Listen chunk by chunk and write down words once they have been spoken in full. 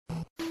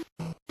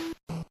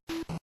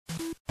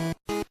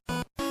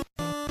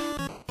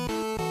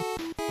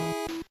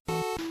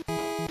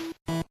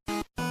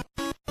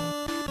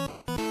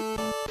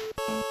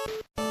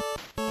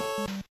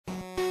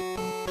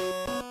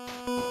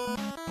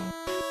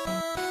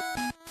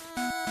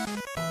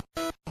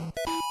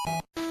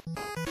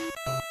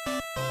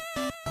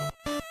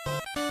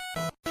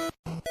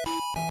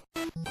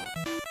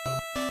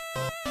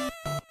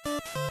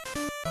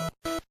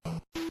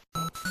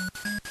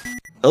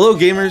Hello,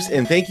 gamers,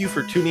 and thank you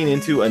for tuning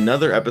into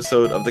another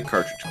episode of the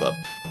Cartridge Club.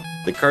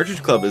 The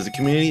Cartridge Club is a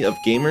community of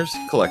gamers,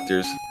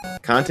 collectors,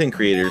 content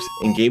creators,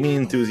 and gaming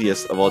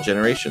enthusiasts of all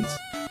generations.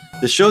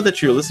 The show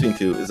that you're listening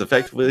to is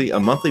effectively a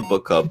monthly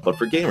book club, but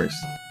for gamers.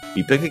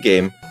 We pick a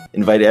game,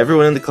 invite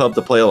everyone in the club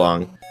to play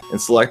along, and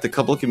select a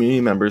couple of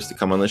community members to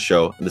come on the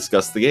show and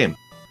discuss the game.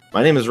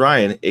 My name is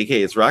Ryan,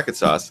 aka It's Rocket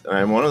Sauce, and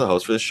I'm one of the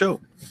hosts for the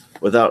show.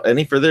 Without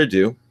any further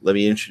ado, let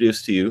me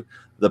introduce to you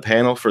the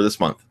panel for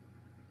this month.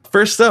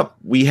 First up,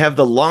 we have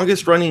the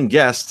longest running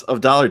guest of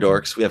Dollar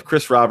Dorks. We have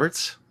Chris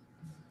Roberts.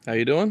 How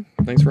you doing?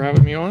 Thanks for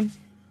having me on.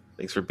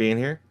 Thanks for being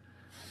here.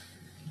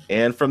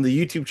 And from the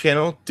YouTube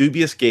channel,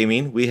 Dubious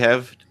Gaming, we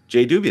have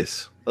Jay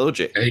Dubious. Hello,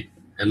 Jay. Hey,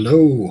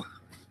 hello.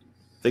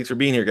 Thanks for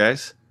being here,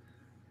 guys.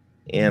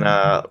 And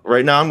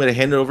right now, I'm going to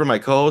hand it over to my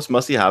co-host,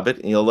 Musty Hobbit,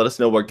 and he'll let us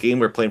know what game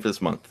we're playing for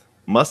this month.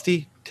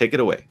 Musty, take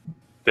it away.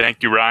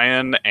 Thank you,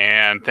 Ryan,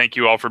 and thank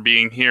you all for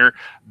being here.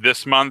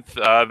 This month,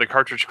 the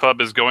Cartridge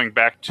Club is going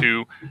back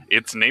to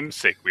its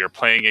namesake. We are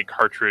playing a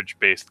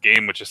cartridge-based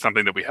game, which is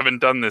something that we haven't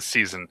done this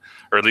season,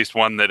 or at least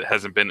one that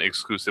hasn't been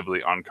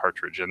exclusively on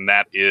cartridge, and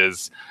that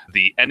is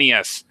the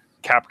NES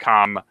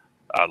Capcom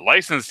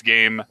licensed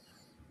game,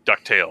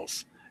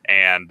 DuckTales.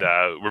 And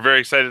we're very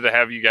excited to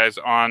have you guys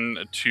on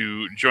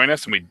to join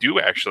us, and we do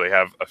actually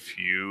have a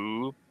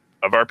few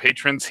of our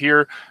patrons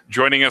here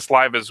joining us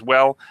live as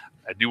well.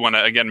 I do want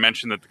to, again,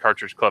 mention that the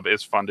Cartridge Club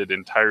is funded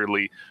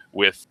entirely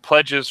with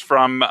pledges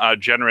from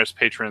generous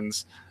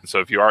patrons. So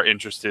if you are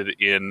interested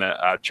in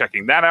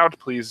checking that out,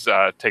 please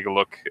take a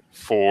look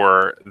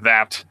for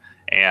that.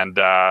 And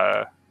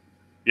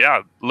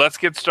yeah, let's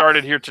get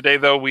started here today,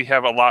 though. We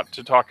have a lot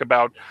to talk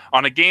about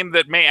on a game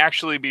that may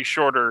actually be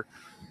shorter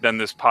than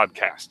this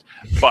podcast.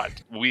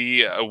 But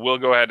we will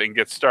go ahead and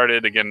get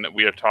started. Again,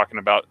 we are talking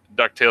about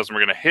DuckTales, and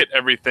we're going to hit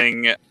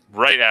everything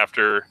right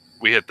after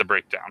we hit the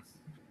breakdown.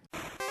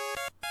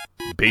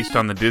 Based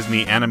on the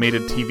Disney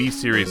animated TV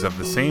series of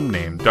the same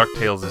name,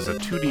 DuckTales is a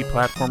 2D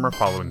platformer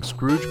following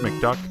Scrooge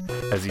McDuck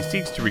as he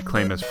seeks to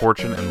reclaim his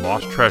fortune and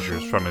lost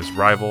treasures from his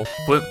rival,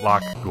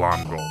 Flintlock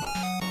Glomgold.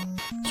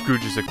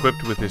 Scrooge is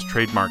equipped with his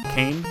trademark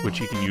cane, which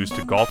he can use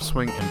to golf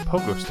swing and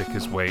pogo stick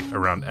his way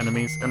around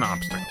enemies and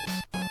obstacles.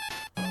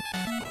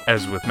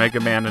 As with Mega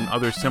Man and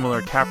other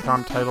similar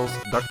Capcom titles,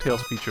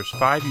 DuckTales features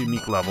 5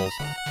 unique levels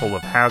full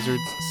of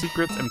hazards,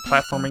 secrets, and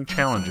platforming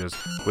challenges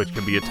which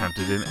can be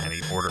attempted in any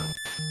order.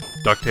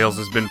 DuckTales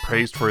has been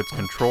praised for its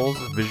controls,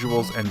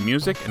 visuals, and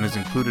music and is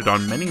included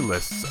on many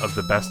lists of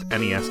the best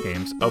NES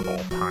games of all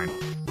time.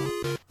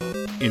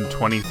 In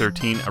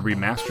 2013, a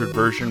remastered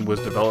version was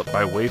developed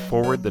by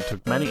WayForward that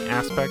took many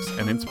aspects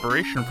and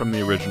inspiration from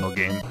the original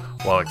game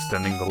while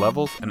extending the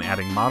levels and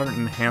adding modern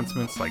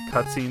enhancements like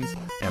cutscenes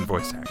and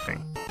voice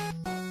acting.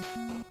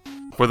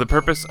 For the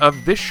purpose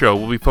of this show,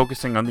 we'll be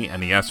focusing on the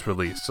NES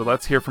release, so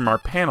let's hear from our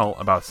panel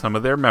about some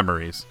of their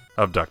memories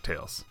of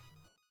DuckTales.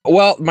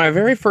 Well, my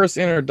very first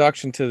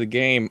introduction to the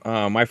game,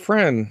 my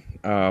friend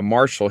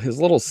Marshall,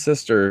 his little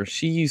sister,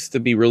 she used to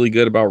be really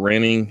good about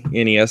renting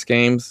NES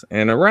games.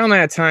 And around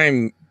that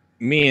time,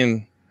 me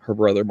and her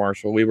brother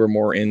Marshall, we were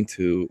more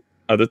into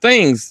other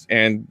things,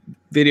 and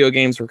video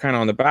games were kind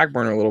of on the back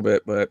burner a little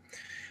bit. But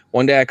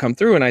one day I come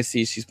through and I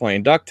see she's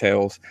playing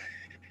DuckTales.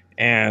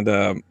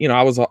 And, you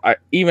know,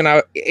 even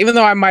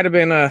though I might have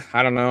been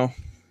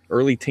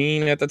early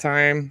teen at the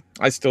time,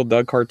 I still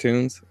dug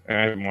cartoons.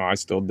 And, well, I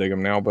still dig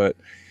them now, but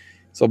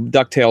so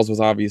DuckTales was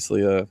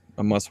obviously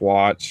a must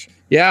watch.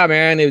 Yeah,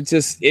 man,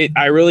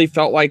 I really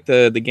felt like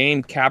the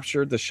game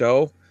captured the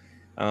show.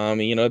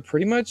 You know, it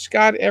pretty much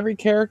got every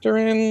character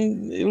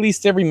in, at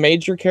least every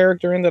major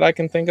character in that I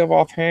can think of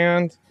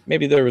offhand.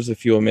 Maybe there was a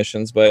few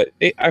omissions, but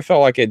I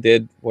felt like it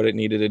did what it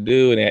needed to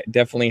do. And it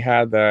definitely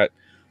had that,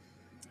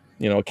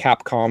 you know,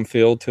 Capcom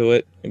feel to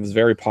it. It was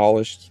very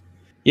polished.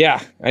 Yeah,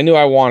 I knew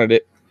I wanted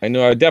it. I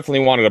knew I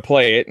definitely wanted to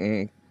play it,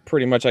 and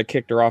pretty much I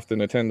kicked her off the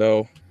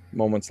Nintendo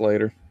moments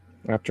later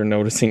after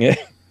noticing it.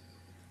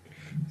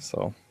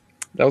 So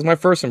that was my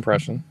first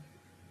impression.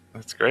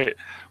 That's great.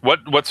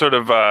 What sort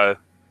of other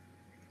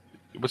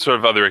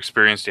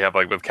experience do you have,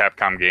 like, with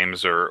Capcom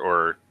games,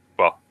 or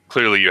well,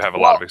 clearly you have a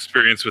lot of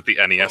experience with the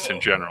NES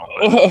in general.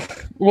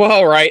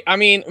 Well, right. I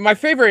mean, my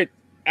favorite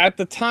at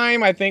the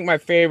time, I think my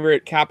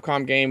favorite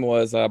Capcom game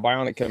was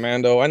Bionic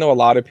Commando. I know a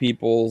lot of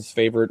people's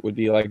favorite would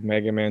be like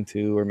Mega Man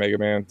 2 or Mega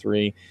Man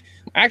 3.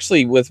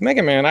 Actually, with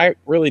Mega Man, I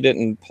really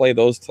didn't play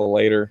those till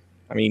later.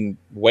 I mean,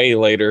 way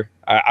later.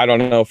 I don't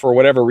know. For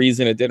whatever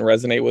reason, it didn't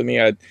resonate with me.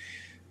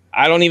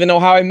 I don't even know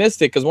how I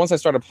missed it, because once I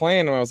started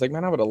playing them, I was like,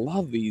 man, I would have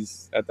loved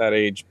these at that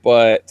age.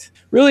 But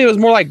really, it was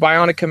more like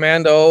Bionic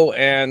Commando.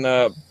 And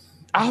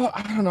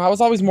I don't know. I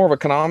was always more of a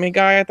Konami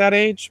guy at that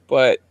age.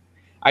 But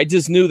I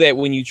just knew that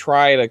when you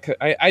try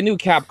to... I knew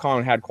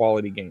Capcom had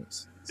quality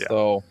games. Yeah.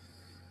 So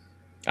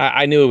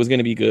I knew it was going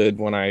to be good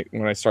when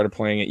I started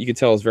playing it. You could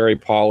tell it was very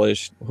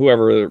polished.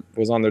 Whoever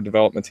was on their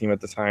development team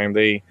at the time,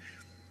 they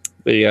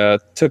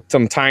took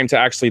some time to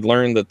actually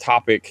learn the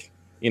topic.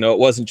 You know, it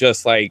wasn't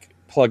just like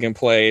plug and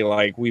play,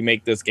 like we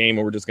make this game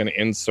and we're just going to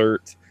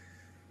insert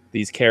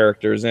these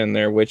characters in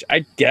there, which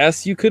I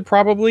guess you could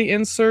probably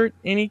insert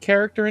any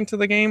character into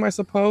the game, I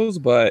suppose,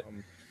 but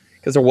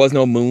because there was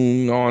no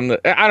moon on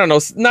I don't know,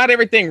 not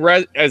everything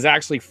is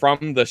actually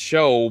from the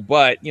show,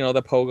 but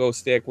the pogo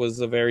stick was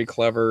a very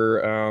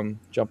clever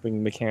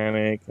jumping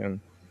mechanic, and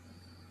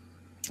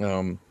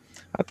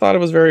I thought it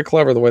was very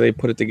clever the way they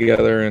put it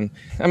together. And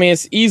I mean,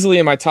 it's easily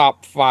in my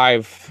top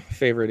 5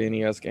 favorite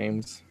NES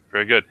games.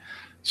 Very good.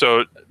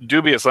 So,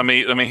 Dubious, let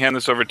me hand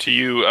this over to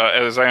you.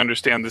 As I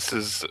understand, this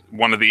is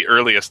one of the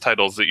earliest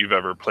titles that you've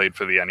ever played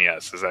for the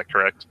NES. Is that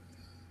correct?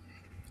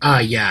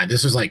 Yeah,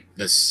 this was like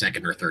the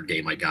second or third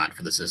game I got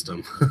for the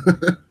system.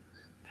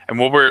 And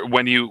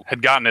when you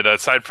had gotten it,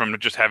 aside from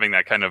just having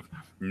that kind of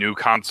new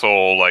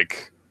console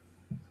like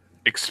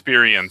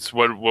experience,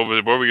 what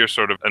were your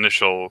sort of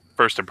initial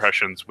first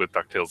impressions with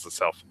DuckTales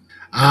itself?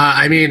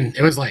 I mean,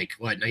 it was like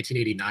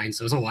 1989,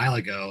 so it was a while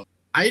ago.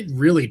 I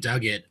really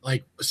dug it.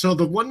 Like, so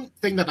the one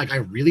thing that I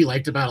really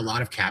liked about a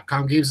lot of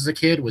Capcom games as a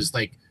kid was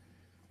like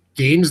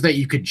games that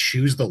you could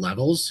choose the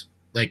levels,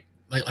 like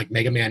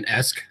Mega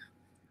Man-esque.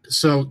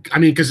 So I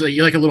mean, because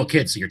you're like a little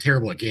kid, so you're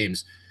terrible at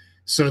games.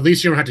 So at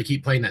least you don't have to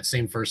keep playing that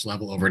same first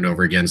level over and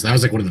over again. So that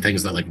was like one of the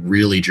things that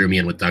really drew me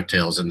in with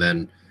DuckTales. And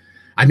then,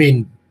 I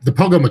mean, the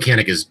pogo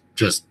mechanic is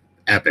just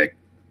epic.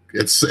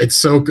 It's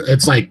so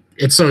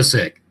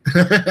sick.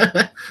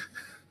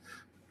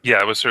 Yeah,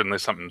 it was certainly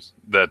something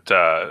that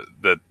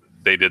that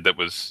they did that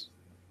was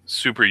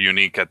super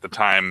unique at the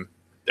time,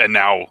 and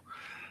now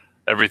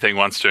everything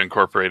wants to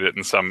incorporate it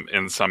in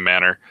some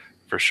manner,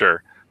 for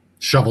sure.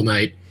 Shovel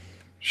Knight.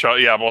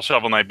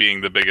 Shovel Knight being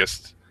the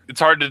biggest.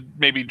 It's hard to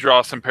maybe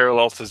draw some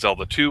parallels to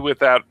Zelda 2 with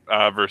that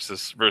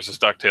versus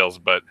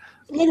DuckTales, but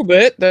a little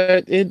bit.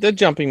 The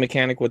jumping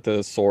mechanic with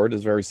the sword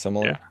is very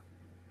similar. Yeah.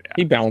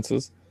 He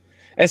bounces.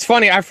 It's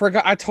funny, I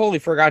totally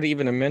forgot to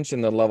even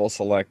mention the level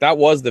select. That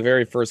was the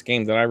very first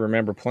game that I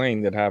remember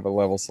playing that have a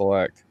level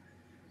select.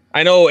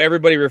 I know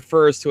everybody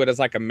refers to it as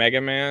like a Mega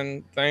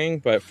Man thing,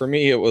 but for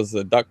me it was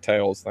a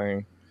DuckTales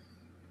thing.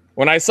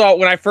 When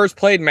I first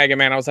played Mega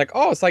Man, I was like,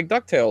 "Oh, it's like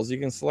DuckTales. You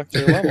can select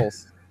your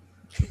levels."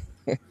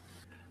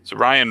 So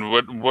Ryan,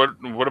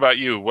 what about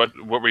you? What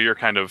were your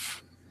kind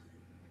of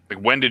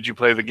when did you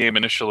play the game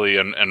initially,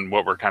 and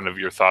what were kind of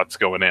your thoughts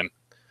going in?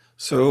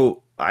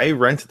 So I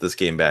rented this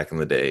game back in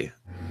the day,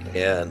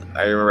 and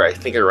I remember I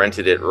think I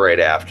rented it right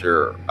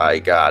after I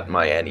got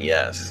my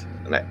NES.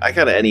 And I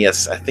got an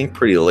NES, I think,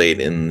 pretty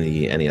late in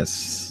the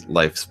NES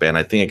lifespan.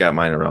 I think I got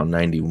mine around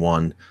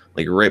 91,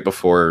 like right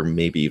before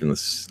maybe it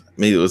was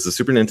the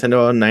Super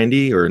Nintendo on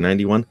 90 or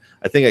 91.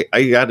 I think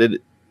I got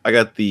it. I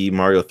got the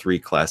Mario 3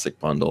 Classic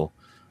bundle.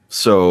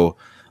 So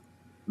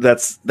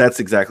that's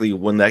exactly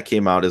when that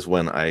came out is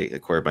when I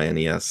acquired my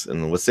NES.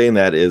 And what's saying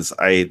that is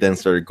I then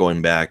started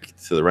going back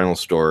to the rental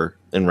store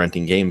and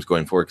renting games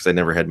going forward because I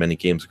never had many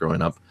games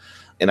growing up.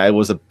 And I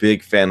was a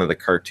big fan of the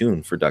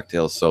cartoon for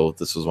DuckTales, so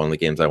this was one of the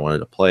games I wanted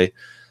to play.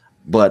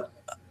 But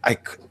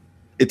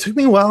it took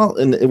me a while,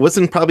 and it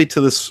wasn't probably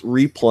to this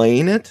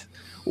replaying it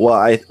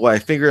I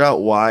figured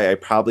out why I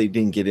probably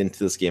didn't get into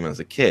this game as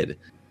a kid.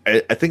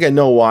 I think I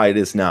know why it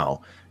is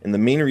now. And the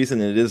main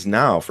reason it is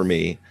now for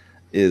me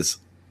is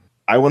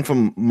I went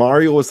from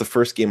Mario was the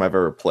first game I've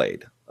ever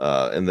played,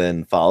 and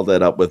then followed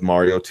that up with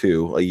Mario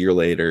 2 a year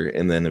later,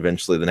 and then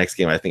eventually the next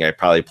game I think I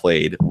probably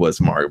played was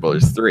Mario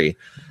Bros. 3.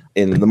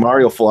 And the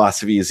Mario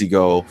philosophy is you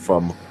go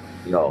from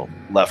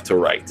left to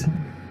right.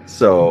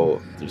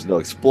 So there's no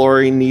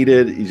exploring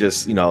needed. You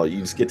just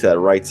get to that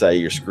right side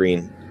of your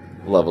screen,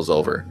 level's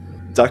over.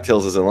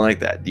 DuckTales isn't like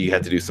that. You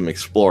have to do some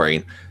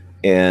exploring,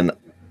 and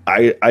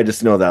I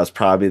just know that was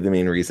probably the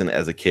main reason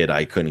as a kid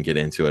I couldn't get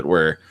into it,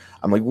 where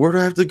I'm like, where do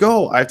I have to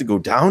go? I have to go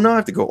down now? I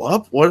have to go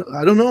up? What?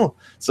 I don't know.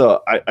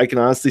 So I can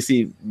honestly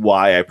see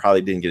why I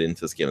probably didn't get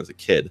into this game as a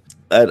kid.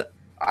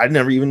 I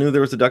never even knew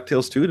there was a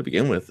DuckTales 2 to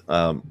begin with.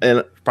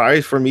 And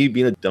probably for me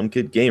being a dumb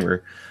kid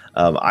gamer,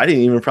 I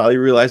didn't even probably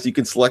realize you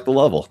could select the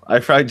level. I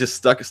probably just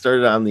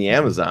started on the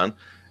Amazon,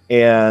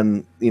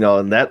 and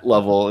in that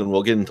level, and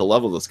we'll get into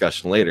level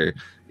discussion later,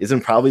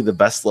 isn't probably the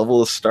best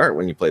level to start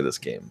when you play this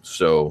game.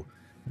 So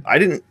I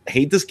didn't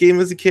hate this game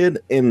as a kid,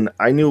 and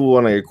I knew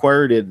when I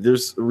acquired it,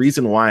 there's a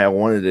reason why I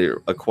wanted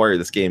to acquire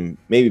this game,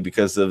 maybe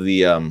because of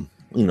the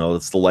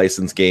it's the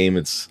licensed game.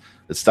 It's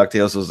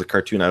DuckTales was a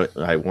cartoon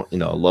I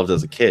loved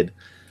as a kid,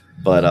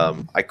 but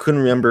I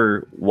couldn't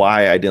remember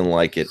why I didn't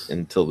like it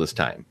until this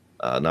time.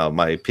 Now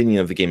my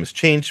opinion of the game has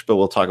changed, but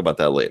we'll talk about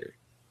that later.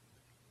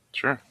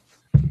 Sure.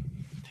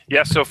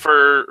 Yeah, so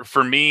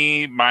for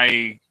me,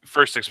 my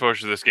first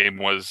exposure to this game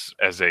was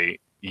as a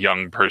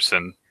young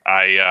person.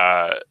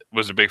 I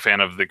was a big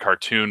fan of the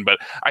cartoon, but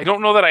I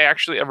don't know that I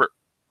actually ever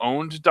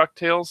owned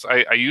DuckTales.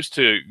 I used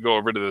to go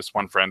over to this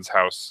one friend's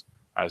house.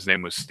 His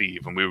name was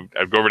Steve, and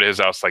I'd go over to his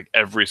house like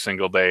every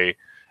single day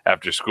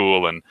after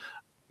school, and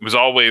it was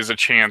always a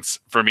chance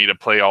for me to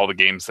play all the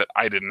games that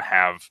I didn't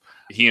have.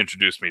 He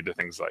introduced me to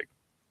things like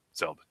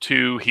Zelda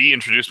 2. He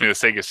introduced me to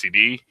the Sega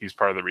CD. He's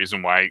part of the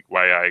reason why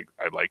I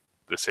like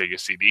the Sega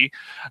CD.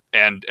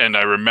 And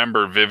I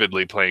remember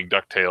vividly playing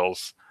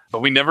DuckTales,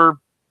 but we never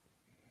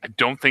I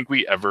don't think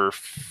we ever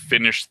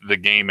finished the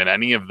game in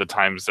any of the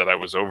times that I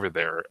was over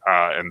there,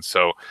 and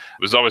so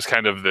it was always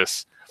kind of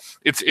this.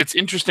 It's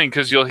interesting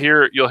because you'll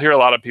hear a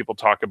lot of people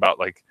talk about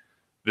like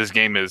this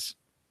game is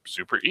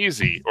super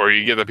easy, or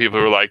you get the people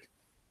who are like,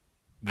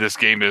 this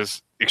game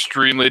is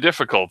extremely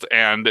difficult,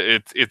 and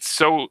it's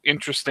so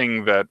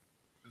interesting that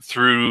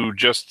through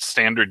just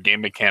standard game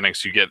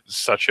mechanics you get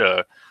such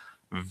a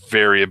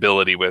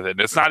variability with it.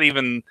 It's not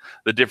even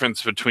the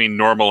difference between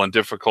normal and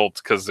difficult,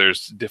 because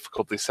there's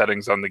difficulty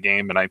settings on the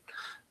game, and I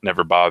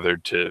never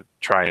bothered to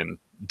try and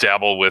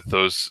dabble with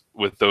those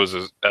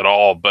at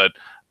all, but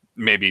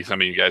maybe some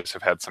of you guys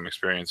have had some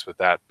experience with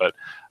that. But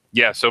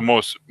yeah, so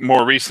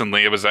more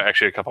recently, it was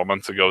actually a couple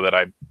months ago that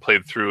I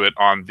played through it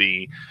on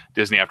the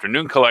Disney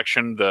Afternoon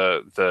Collection,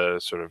 the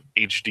sort of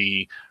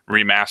HD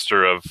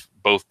remaster of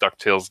both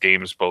DuckTales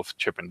games, both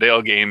Chip and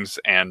Dale games,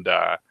 and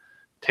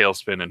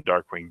Tailspin and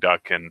Darkwing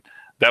Duck, and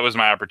that was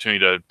my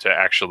opportunity to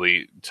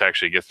actually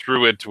get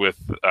through it with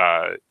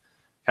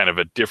kind of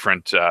a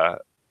different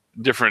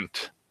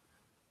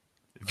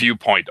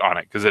viewpoint on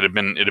it, because it had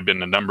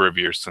been a number of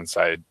years since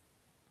I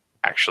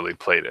actually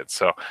played it.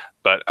 So,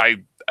 but I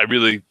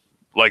really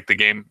like the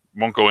game.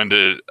 Won't go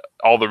into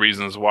all the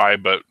reasons why,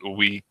 but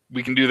we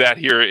can do that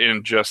here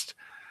in just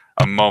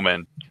a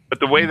moment. But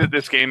the way that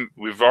this game,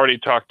 we've already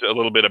talked a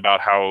little bit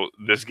about how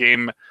this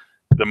game,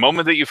 the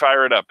moment that you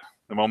fire it up,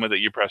 the moment that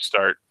you press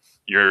start,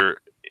 you're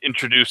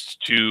introduced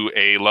to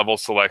a level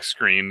select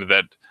screen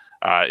that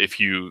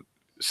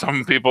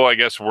some people, I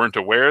guess, weren't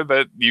aware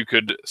that you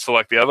could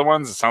select the other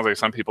ones. It sounds like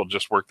some people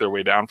just work their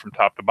way down from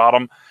top to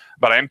bottom.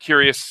 But I'm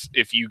curious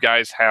if you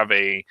guys have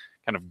a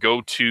kind of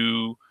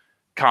go-to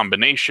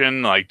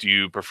combination. Like, do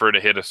you prefer to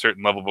hit a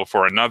certain level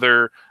before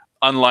another?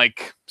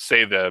 Unlike,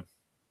 say, the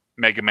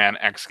Mega Man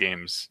X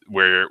games,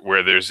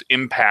 where there's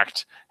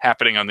impact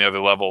happening on the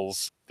other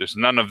levels. There's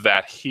none of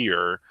that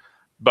here.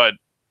 But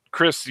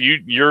Chris,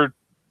 you're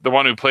the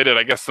one who played it,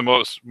 I guess, the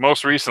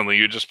most recently.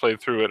 You just played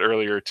through it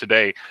earlier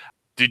today.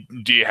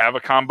 Do you have a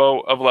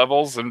combo of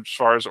levels as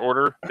far as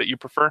order that you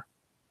prefer?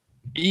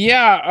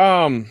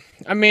 Yeah,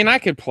 I mean, I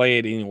could play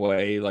it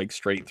anyway, like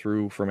straight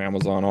through from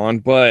Amazon on,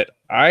 but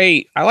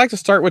I like to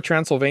start with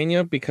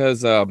Transylvania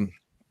because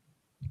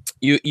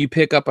you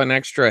pick up an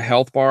extra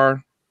health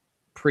bar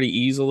pretty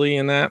easily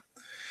in that,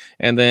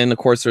 and then of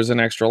course there's an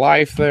extra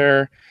life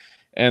there,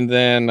 and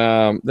then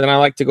I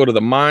like to go to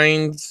the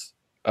mines,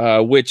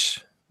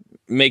 which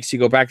makes you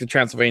go back to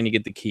Transylvania,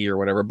 get the key or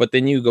whatever. But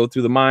then you go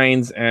through the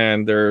mines,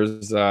 and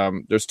there's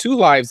 2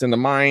 lives in the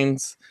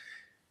mines,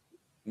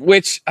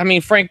 which, I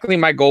mean, frankly,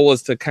 my goal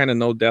is to kind of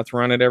no death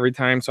run it every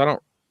time. So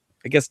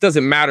I guess it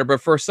doesn't matter. But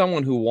for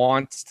someone who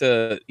wants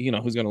to,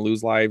 who's going to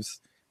lose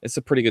lives, it's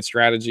a pretty good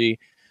strategy.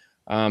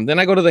 Then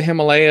I go to the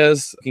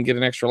Himalayas, you can get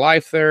an extra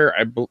life there.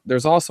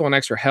 There's also an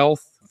extra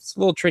health. It's a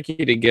little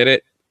tricky to get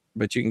it,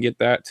 but you can get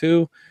that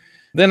too.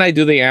 Then I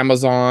do the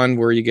Amazon,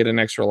 where you get an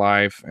extra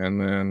life,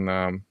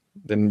 and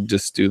then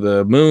just do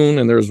the moon,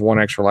 and there's 1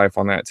 extra life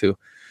on that too.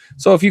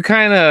 So if you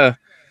kind of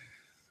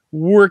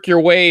work your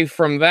way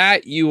from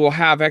that, you will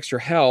have extra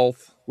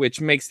health,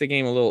 which makes the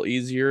game a little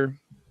easier.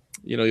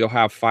 You'll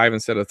have 5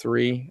 instead of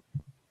 3.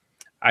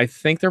 I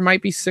think there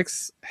might be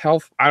 6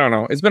 health. I don't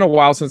know. It's been a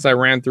while since I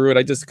ran through it.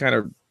 I just kind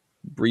of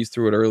breezed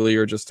through it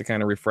earlier just to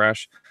kind of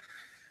refresh.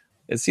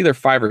 It's either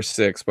 5 or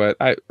 6, but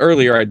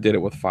earlier I did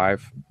it with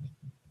 5.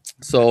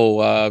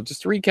 So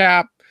just to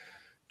recap: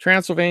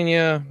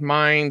 Transylvania,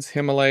 mines,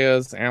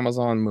 Himalayas,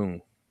 Amazon,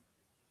 moon.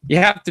 You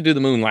have to do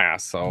the moon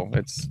last, so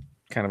it's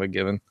kind of a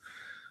given.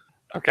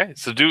 Okay,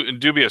 so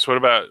Dubious, what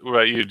about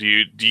you?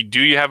 Do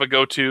you have a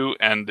go-to?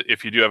 And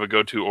if you do have a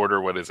go-to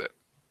order, what is it?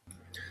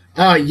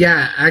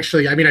 Yeah,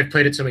 actually, I mean, I've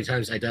played it so many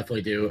times, I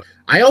definitely do.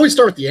 I always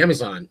start with the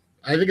Amazon.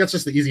 I think that's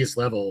just the easiest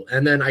level,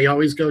 and then I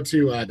always go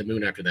to the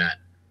moon after that,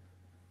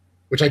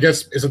 which I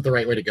guess isn't the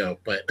right way to go,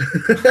 but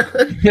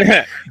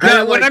yeah.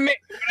 No, when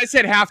I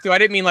said have to, I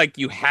didn't mean like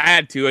you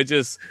had to. It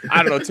just,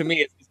 I don't know. To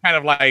me, it's kind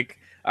of like,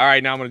 all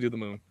right, now I'm gonna do the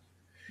moon.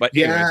 But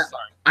anyways, yeah,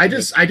 sorry.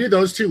 I do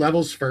those 2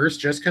 levels first,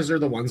 just because they're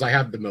the ones I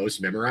have the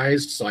most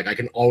memorized. So like I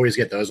can always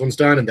get those ones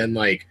done, and then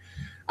like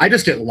I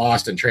just get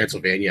lost in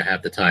Transylvania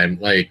half the time.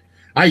 Like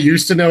I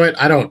used to know it,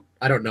 I don't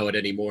know it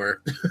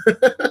anymore.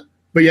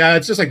 But yeah,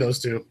 it's just like those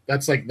 2.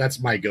 That's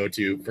my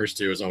go-to. First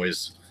 2 is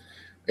always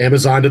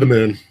Amazon to the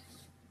moon.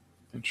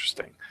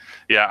 Interesting.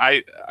 Yeah,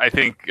 I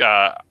think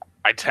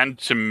I tend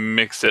to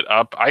mix it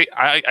up.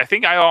 I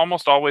think I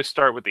almost always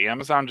start with the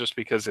Amazon, just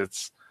because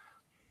it's,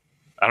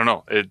 I don't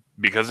know,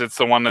 because it's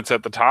the one that's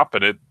at the top,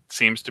 and it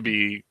seems to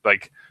be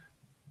like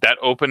that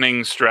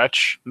opening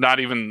stretch, not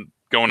even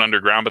going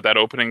underground, but that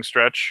opening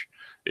stretch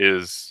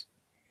is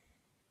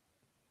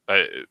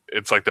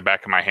it's like the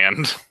back of my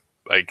hand.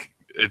 Like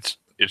it's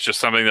just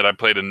something that I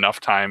played enough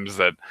times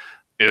that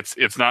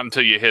it's not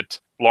until you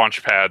hit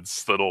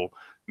Launchpad's little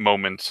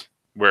moment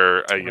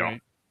where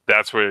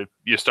that's where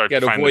you start to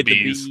find the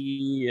bees.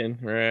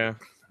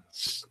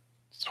 It's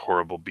It's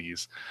horrible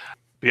bees.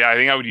 Yeah, I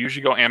think I would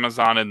usually go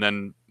Amazon and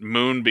then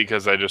Moon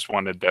because I just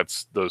wanted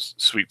those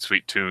sweet,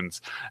 sweet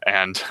tunes.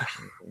 And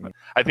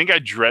I think I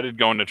dreaded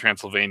going to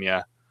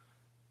Transylvania.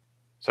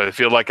 So I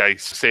feel like I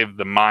saved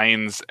the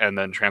mines and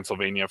then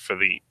Transylvania for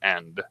the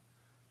end.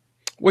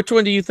 Which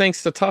one do you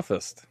think's the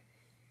toughest?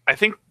 I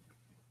think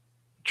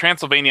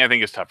Transylvania,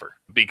 is tougher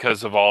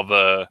because of all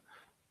the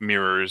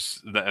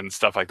mirrors and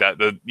stuff like that.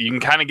 You can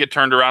kind of get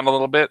turned around a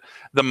little bit.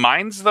 The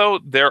mines,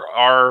 though, there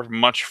are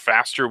much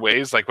faster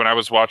ways. Like when I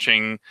was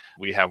watching,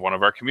 we have one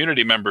of our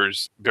community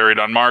members, Buried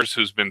on Mars,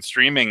 who's been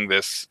streaming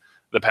this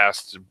the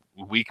past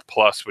week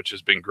plus, which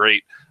has been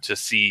great to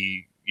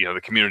see.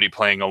 The community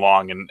playing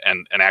along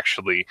and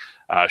actually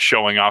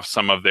showing off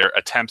some of their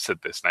attempts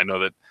at this. And I know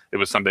that it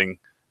was a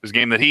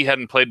game that he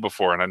hadn't played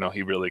before, and I know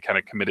he really kind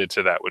of committed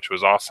to that, which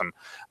was awesome.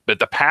 But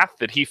the path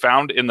that he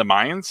found in the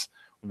mines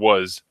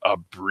was a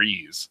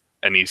breeze,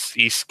 and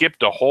he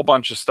skipped a whole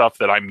bunch of stuff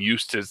that I'm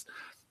used to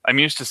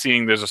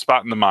seeing. There's a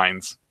spot in the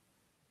mines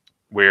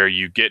where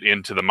you get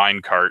into the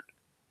mine cart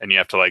and you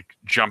have to like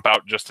jump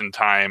out just in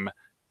time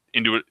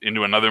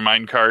into another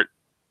mine cart.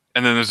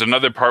 And then there's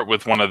another part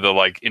with one of the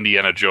like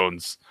Indiana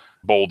Jones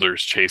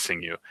boulders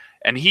chasing you.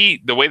 And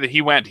the way that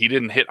he went, he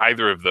didn't hit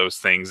either of those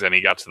things, and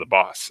he got to the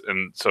boss.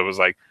 And so it was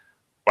like,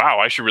 wow,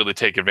 I should really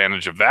take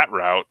advantage of that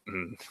route.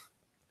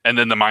 And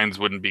then the mines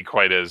wouldn't be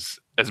quite as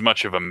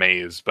much of a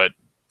maze. But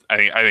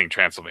I think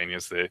Transylvania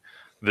is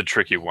the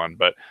tricky one.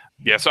 But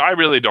yeah, so I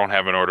really don't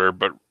have an order.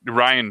 But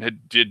Ryan,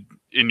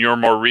 in your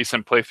more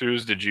recent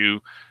playthroughs, did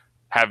you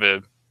have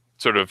a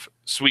sort of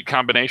sweet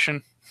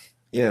combination?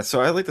 Yeah,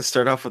 so I like to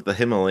start off with the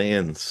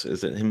Himalayas.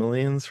 Is it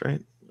Himalayas, right?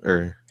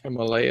 Or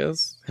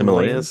Himalayas?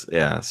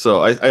 Yeah.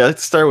 So I like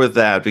to start with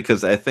that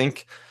because I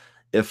think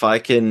if I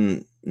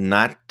can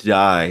not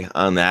die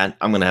on that,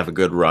 I'm gonna have a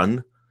good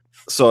run.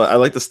 So I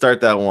like to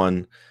start that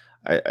one.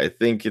 I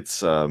think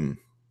it's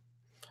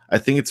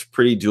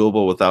pretty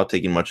doable without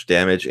taking much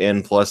damage,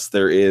 and plus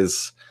there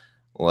is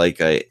like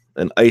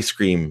an ice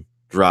cream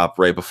drop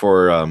right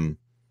before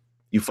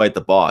you fight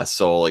the boss.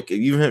 So like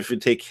even if you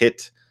take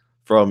hit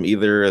from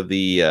either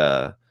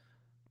the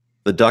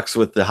ducks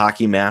with the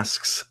hockey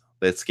masks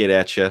that skate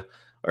at you,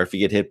 or if you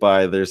get hit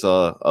by, there's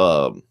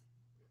a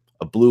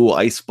blue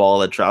ice ball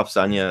that drops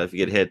on you. If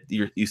you get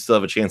hit, you still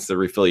have a chance to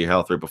refill your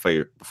health right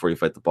before you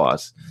fight the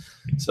boss.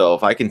 So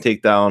if I can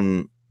take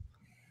down,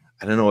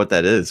 I don't know what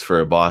that is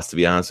for a boss, to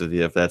be honest with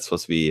you. If that's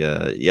supposed to be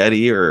a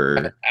Yeti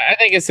or I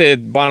think it's a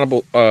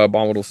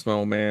abominable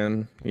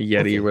snowman,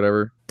 Yeti or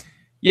whatever.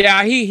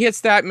 Yeah, he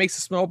hits that, makes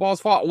the snowballs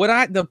fall.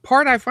 The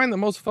part I find the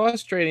most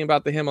frustrating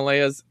about the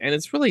Himalayas, and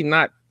it's really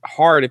not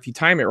hard if you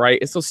time it right,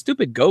 it's those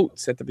stupid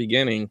goats at the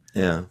beginning.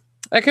 Yeah.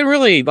 That can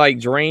really like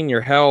drain your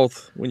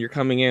health when you're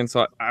coming in.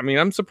 So I mean,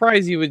 I'm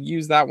surprised you would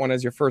use that one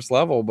as your first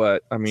level,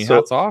 but I mean,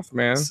 hats off,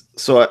 man.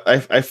 So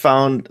I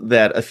found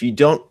that if you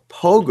don't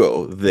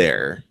pogo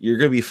there, you're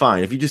gonna be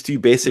fine. If you just do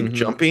basic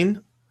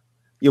jumping,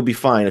 you'll be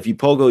fine. If you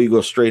pogo, you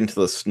go straight into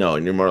the snow,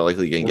 and you're more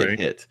likely gonna get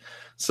hit.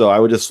 So I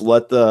would just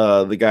let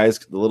the guys,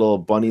 the little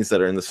bunnies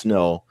that are in the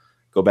snow,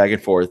 go back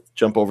and forth,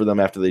 jump over them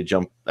after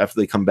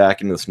they come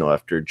back into the snow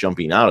after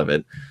jumping out of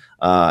it,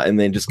 and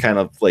then just kind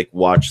of like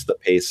watch the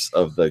pace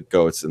of the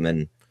goats and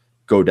then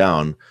go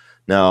down.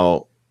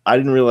 Now, I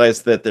didn't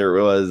realize that there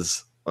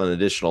was an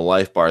additional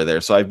life bar there,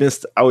 so I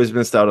always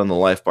missed out on the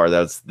life bar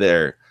that's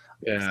there.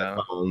 Yeah,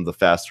 I found the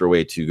faster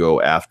way to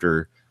go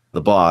after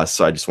the boss,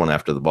 so I just went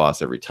after the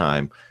boss every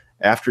time.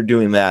 After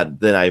doing that,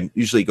 then I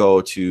usually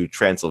go to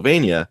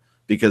Transylvania,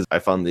 because I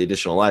found the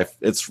additional life.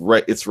 It's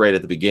right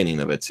at the beginning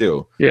of it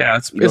too. Yeah,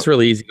 it's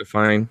really easy to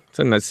find. It's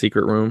in that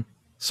secret room.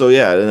 So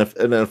yeah,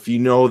 and if you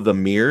know the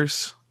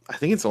mirrors, I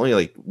think it's only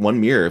like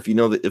one mirror. If you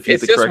know that, if you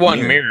it's just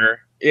one mirror.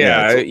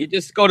 Yeah, you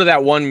just go to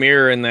that one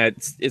mirror, and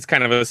it's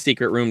kind of a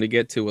secret room to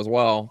get to as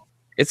well.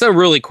 It's a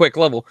really quick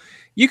level.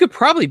 You could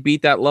probably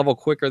beat that level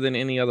quicker than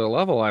any other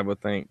level, I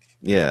would think.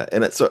 Yeah,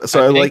 and so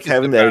I like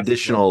having that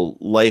additional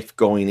life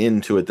going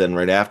into it. Then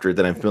right after,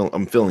 then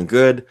I'm feeling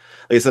good.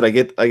 Like I said, I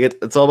get.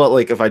 It's all about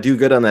like if I do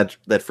good on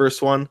that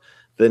first one,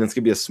 then it's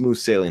gonna be a smooth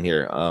sailing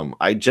here.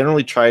 I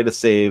generally try to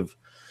save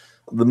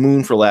the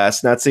moon for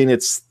last. Not saying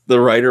it's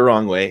the right or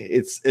wrong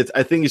way.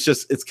 I think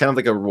it's kind of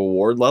like a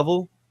reward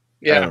level.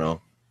 Yeah. I don't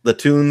know. The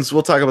tunes.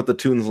 We'll talk about the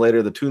tunes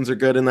later. The tunes are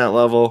good in that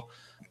level.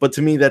 But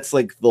to me, that's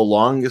like the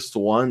longest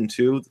one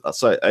too.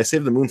 So I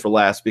saved the moon for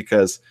last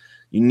because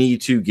you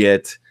need to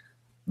get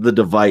the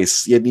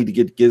device. You need to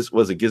get Gizmo?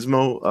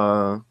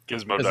 Gizmo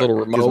his Duck. little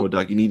remote. Gizmo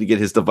Duck. You need to get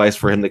his device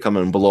for him to come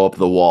and blow up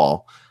the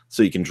wall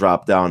so you can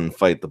drop down and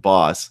fight the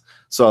boss.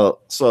 So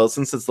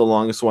since it's the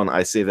longest one,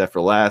 I save that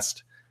for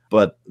last.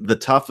 But the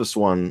toughest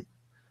one,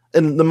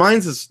 and the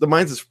mines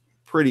is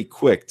pretty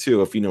quick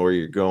too, if you know where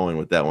you're going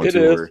with that one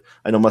too.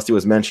 I know Musty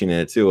was mentioning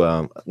it too.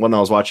 When I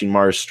was watching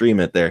Mars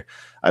stream it there,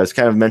 I was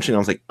kind of mentioning, I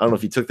was like, I don't know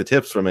if you took the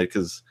tips from it,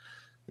 because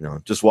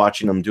just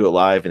watching them do it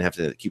live and have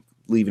to keep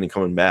leaving and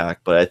coming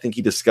back. But I think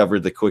he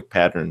discovered the quick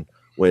pattern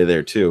way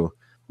there too,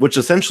 which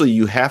essentially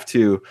you have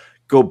to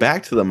go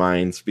back to the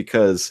mines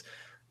because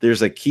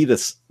there's a key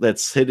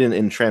that's hidden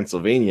in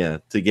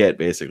Transylvania to get,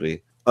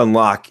 basically.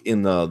 unlock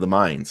in the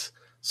mines.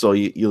 So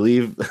you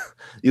leave,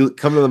 you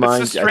come to the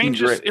mines.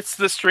 It's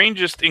the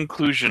strangest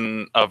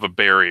inclusion of a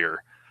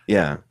barrier.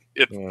 Yeah.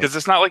 Because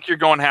it's not like you're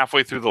going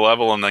halfway through the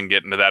level and then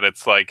getting to that.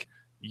 It's like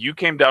you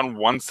came down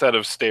one set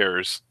of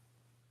stairs.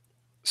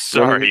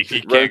 Sorry,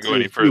 you can't go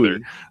any further.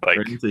 Like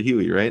right into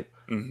Huey, right?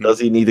 Mm-hmm. Does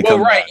he need to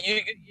come? Right,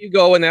 you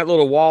go in that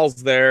little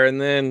walls there,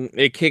 and then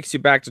it kicks you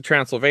back to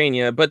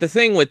Transylvania. But the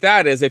thing with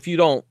that is, if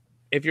you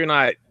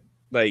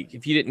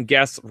didn't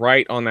guess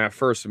right on that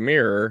first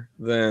mirror,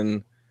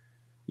 then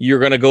you're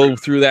going to go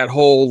through that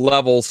whole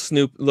level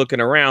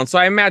looking around. So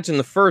I imagine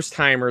the first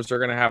timers are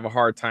going to have a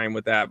hard time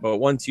with that. But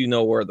once you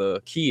know where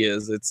the key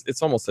is,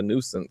 it's almost a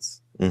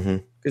nuisance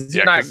because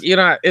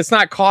it's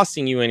not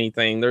costing you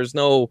anything. There's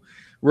no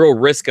real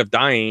risk of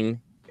dying.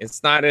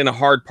 It's not in a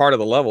hard part of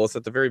the level. It's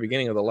at the very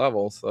beginning of the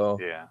level. So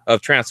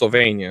of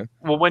Transylvania.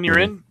 Well, when you're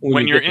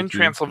in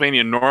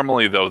Transylvania,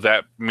 normally though,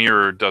 that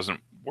mirror doesn't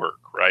work,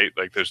 right?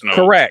 Like there's no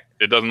correct.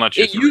 It doesn't let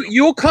you.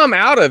 You'll come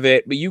out of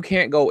it, but you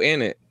can't go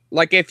in it.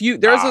 Like if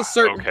there's a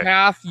certain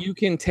path you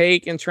can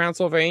take in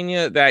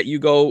Transylvania that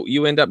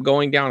you end up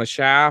going down a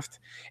shaft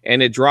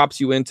and it drops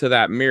you into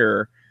that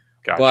mirror.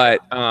 Gotcha.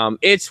 But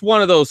it's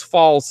one of those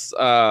false.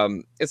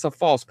 It's a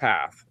false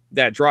path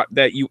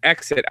that you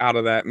exit out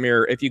of that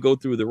mirror if you go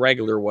through the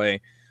regular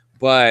way.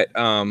 But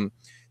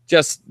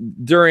just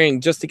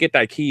to get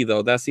that key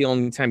though, that's the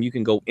only time you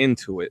can go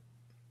into it.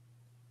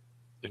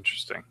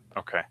 Interesting.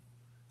 Okay.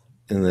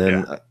 And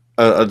then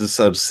I'll just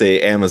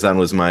say Amazon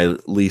was my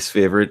least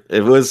favorite.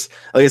 It was,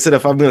 like I said,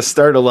 if I'm going to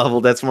start a level,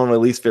 that's one of my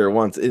least favorite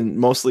ones. And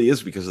mostly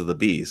is because of the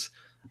bees.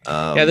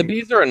 The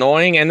bees are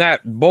annoying, and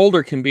that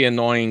boulder can be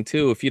annoying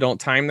too if you don't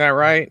time that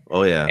right.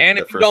 Oh yeah. And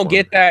if you don't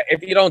get that,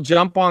 if you don't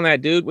jump on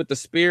that dude with the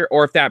spear,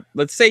 or if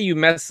let's say you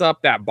mess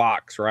up that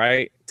box,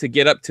 right, to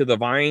get up to the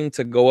vine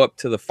to go up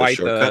to the fight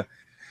the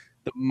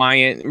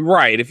Mayan,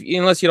 right?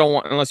 Unless you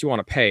want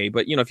to pay,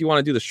 but if you want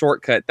to do the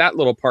shortcut, that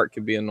little part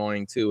can be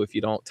annoying too if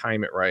you don't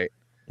time it right.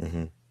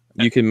 Mm-hmm.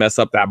 You can mess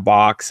up that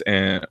box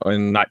and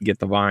not get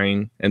the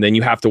vine, and then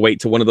you have to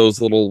wait till one of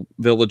those little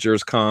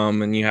villagers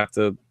come, and you have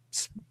to.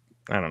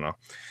 I don't know.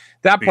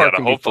 That part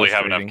can hopefully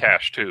have enough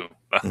cash too.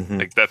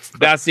 Like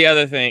that's the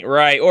other thing,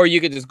 right? Or you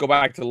could just go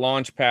back to the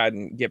launch pad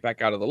and get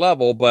back out of the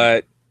level,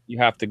 but you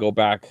have to go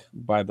back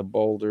by the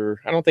boulder.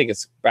 I don't think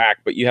it's back,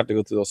 but you have to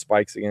go through those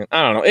spikes again.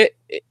 I don't know.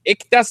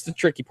 It that's the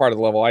tricky part of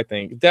the level, I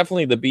think.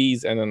 Definitely the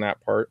bees and then that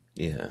part.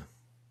 Yeah.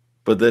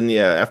 But then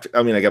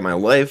I got my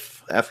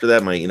life after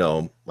that,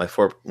 my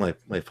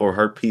four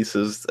heart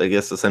pieces, I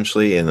guess,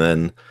 essentially, and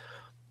then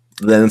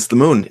it's the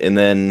moon, and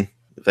then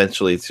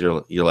eventually it's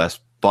your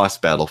last boss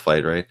battle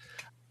fight, right?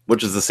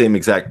 Which is the same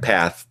exact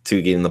path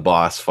to getting the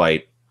boss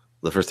fight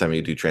the first time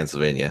you do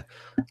Transylvania.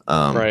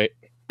 Right.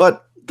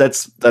 But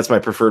that's my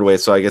preferred way.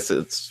 So I guess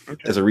it's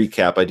as a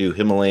recap, I do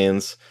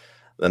Himalayas,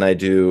 then I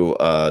do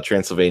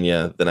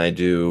Transylvania, then I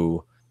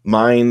do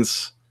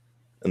Mines,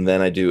 and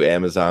then I do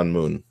Amazon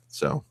Moon.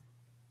 So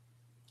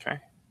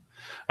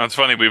it's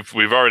funny.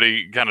 We've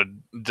already kind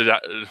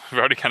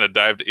of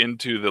dived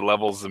into the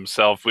levels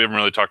themselves. We haven't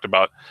really talked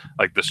about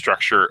like the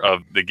structure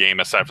of the game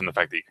aside from the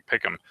fact that you can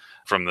pick them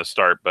from the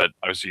start. But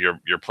obviously,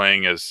 you're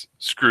playing as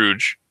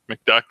Scrooge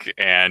McDuck,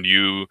 and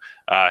you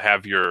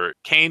have your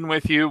cane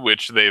with you,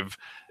 which they've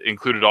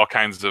included all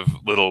kinds of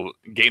little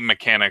game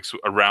mechanics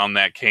around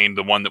that cane.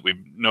 The one that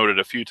we've noted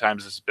a few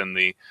times has been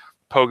the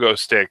pogo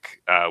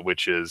stick,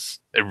 which is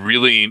a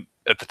really,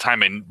 at the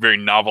time, a very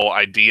novel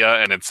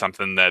idea, and it's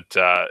something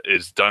that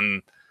is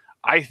done,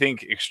 I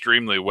think,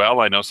 extremely well.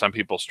 I know some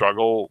people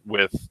struggle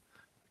with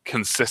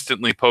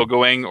consistently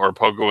pogoing or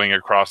pogoing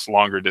across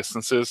longer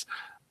distances.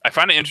 I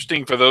find it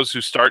interesting for those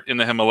who start in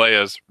the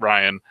Himalayas,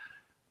 Ryan.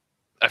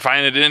 I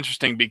find it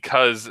interesting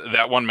because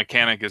that one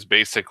mechanic is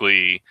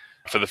basically,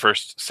 for the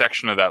first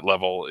section of that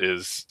level,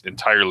 is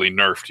entirely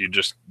nerfed. You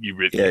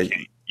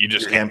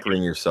just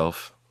hampering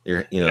yourself.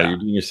 You're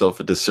doing yourself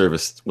a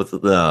disservice with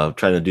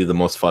trying to do the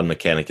most fun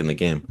mechanic in the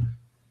game.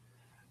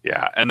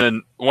 Yeah, and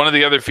then one of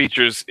the other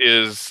features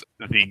is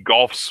the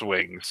golf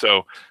swing.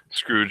 So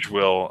Scrooge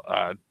will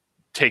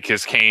take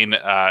his cane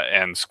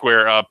and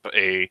square up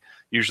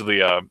usually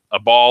a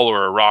ball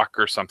or a rock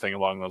or something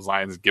along those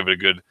lines. Give it a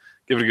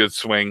good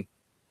swing,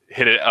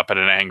 hit it up at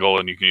an angle,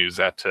 and you can use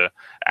that to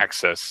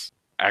access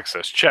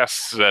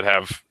chests that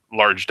have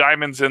large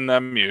diamonds in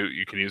them.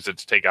 You can use it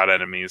to take out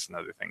enemies and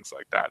other things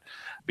like that.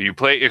 But you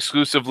play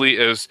exclusively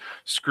as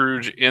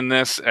Scrooge in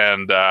this.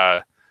 And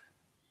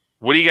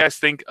what do you guys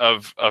think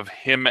of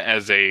him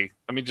as let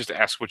me just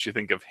ask what you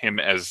think of him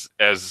as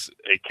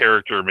a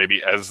character,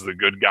 maybe as the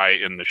good guy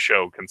in the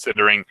show,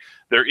 considering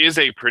there is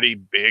a pretty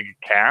big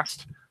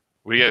cast.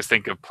 What do you guys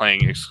think of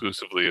playing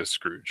exclusively as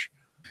Scrooge?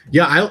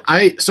 Yeah,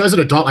 so as an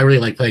adult, I really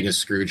like playing as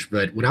Scrooge,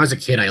 but when I was a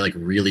kid, I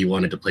really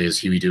wanted to play as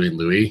Huey, Dewey, and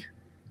Louie.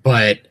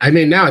 But I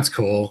mean, now it's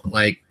cool.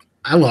 Like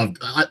I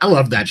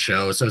loved that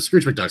show. So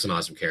Scrooge McDuck's an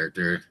awesome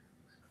character.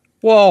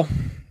 Well,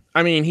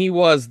 I mean, he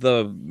was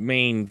the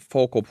main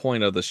focal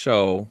point of the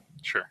show.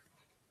 Sure.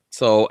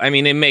 So, I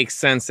mean, it makes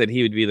sense that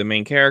he would be the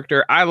main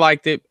character. I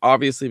liked it,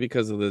 obviously,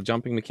 because of the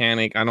jumping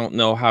mechanic. I don't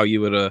know how you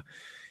would have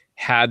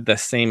had the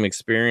same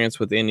experience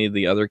with any of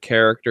the other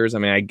characters. I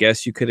mean, I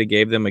guess you could have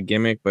gave them a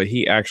gimmick, but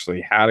he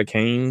actually had a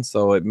cane,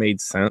 so it made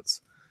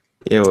sense.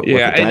 Yeah, with the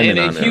diamond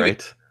on it,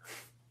 right?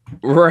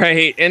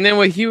 Right. And then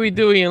with Huey,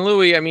 Dewey, and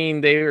Louie, I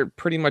mean, they're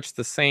pretty much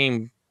the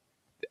same.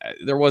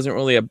 There wasn't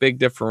really a big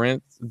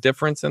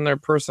difference in their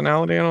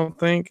personality, I don't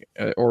think,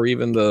 or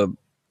even the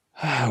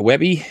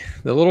Webby,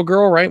 the little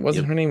girl, right?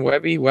 Wasn't her name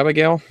Webby?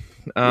 Webigail?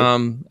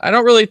 I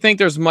don't really think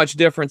there's much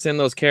difference in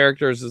those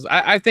characters.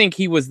 I think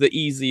he was the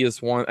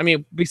easiest one. I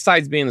mean,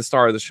 besides being the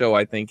star of the show,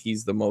 I think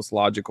he's the most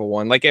logical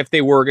one. Like, if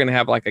they were going to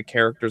have like a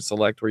character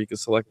select where you could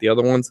select the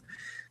other ones,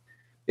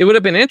 it would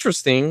have been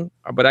interesting,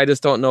 but I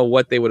just don't know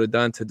what they would have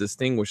done to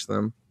distinguish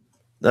them.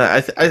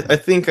 I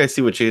think I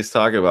see what Jay's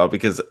talking about,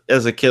 because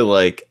as a kid,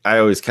 like, I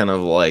always kind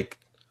of like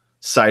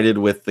sided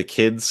with the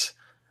kids,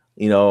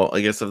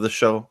 I guess, of the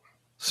show.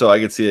 So I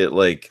could see it,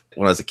 like,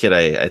 when I was a kid,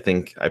 I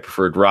think I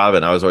preferred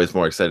Robin. I was always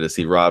more excited to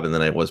see Robin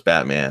than I was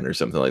Batman or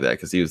something like that,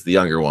 because he was the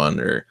younger one,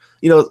 or,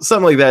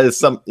 something like that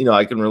is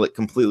I can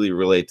completely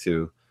relate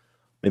to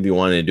maybe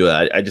wanting to do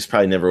it. I just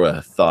probably never would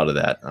have thought of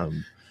that.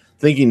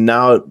 Thinking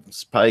now,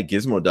 it's probably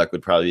Gizmo Duck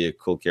would probably be a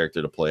cool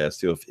character to play as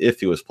too, if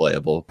he was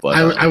playable. But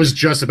I was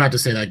just about to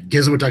say that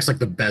Gizmo Duck's like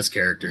the best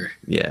character.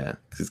 Yeah,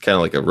 he's kind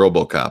of like a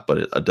RoboCop,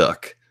 but a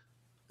duck.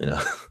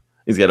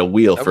 He's got a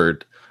wheel for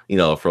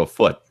a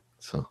foot.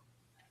 So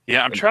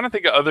yeah, I'm trying to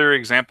think of other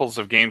examples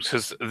of games,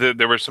 because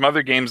there were some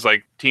other games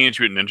like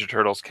Teenage Mutant Ninja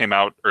Turtles came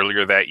out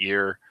earlier that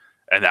year,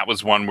 and that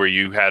was one where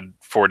you had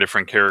 4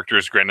 different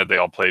characters. Granted, they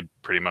all played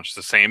pretty much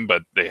the same,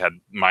 but they had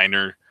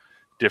minor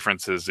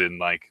differences in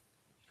like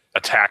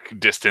attack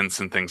distance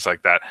and things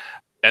like that.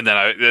 And then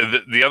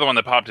the other one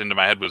that popped into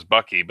my head was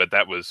Bucky, but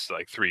that was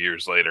like 3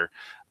 years later.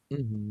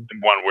 Mm-hmm.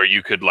 One where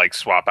you could like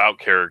swap out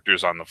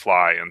characters on the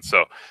fly, and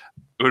so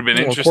it would have been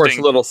interesting. Of course,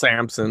 little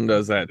Samson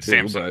does that too.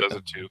 Samson does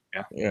it too.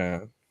 Yeah.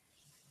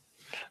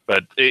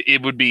 But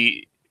it would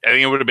be. I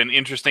think it would have been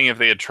interesting if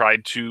they had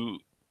tried to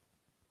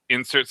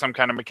insert some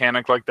kind of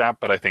mechanic like that.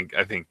 But I think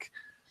at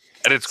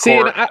its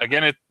core,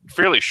 again, it's a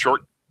fairly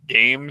short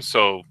game,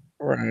 so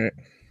right.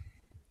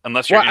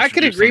 Unless you're I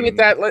could agree with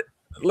that.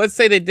 Let's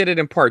say they did it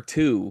in part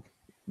 2.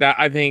 That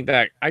I think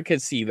that I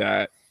could see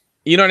that.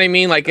 You know what I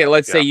mean? Like,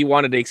 let's say you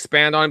wanted to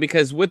expand on it,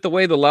 because with the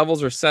way the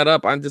levels are set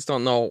up, I just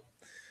don't know.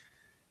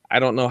 I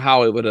don't know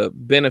how it would have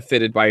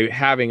benefited by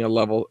having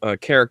a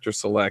character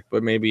select,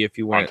 but maybe if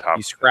you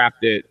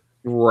scrapped it,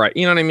 right?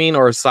 You know what I mean?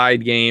 Or a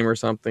side game or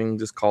something.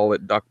 Just call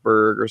it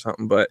Duckburg or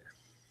something. But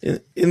I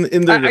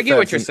get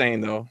what you're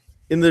saying, though.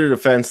 In their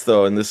defense,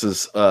 though, and this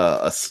is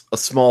a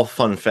small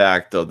fun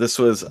fact, though, this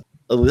was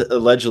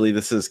allegedly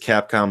this is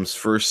Capcom's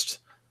first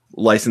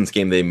licensed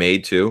game they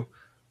made too.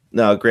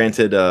 Now,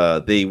 granted,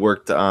 they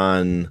worked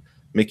on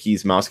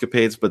Mickey's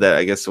Mousecapades, but that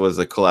I guess was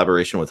a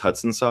collaboration with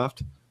Hudson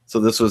Soft. So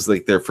this was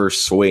like their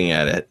first swing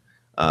at it,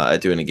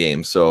 at doing a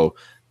game. So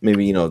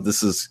maybe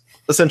this is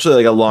essentially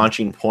like a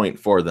launching point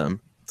for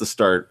them to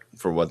start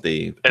for what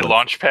they a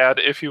launch pad,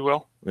 if you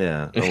will.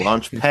 Yeah, a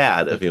launch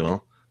pad, if you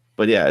will.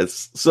 But yeah,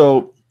 it's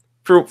so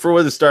for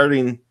what is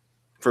starting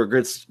for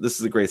this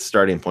is a great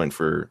starting point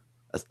for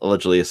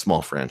allegedly a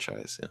small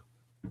franchise.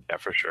 Yeah,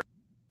 for sure.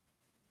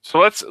 So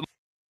let's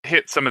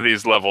hit some of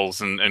these levels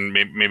and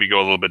maybe go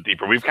a little bit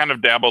deeper. We've kind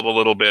of dabbled a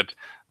little bit,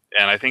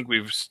 and I think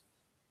we've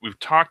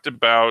talked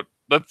about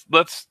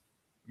let's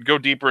go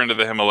deeper into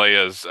the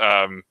Himalayas,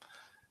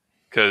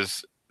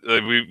 because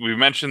we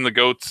mentioned the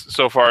goats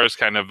so far as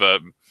kind of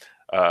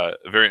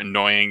very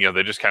annoying.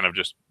 They just kind of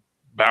just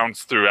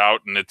bounce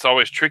throughout, and it's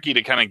always tricky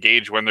to kind of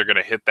gauge when they're going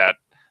to hit that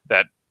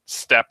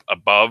step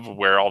above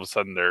where all of a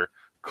sudden they're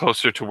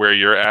closer to where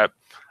you're at.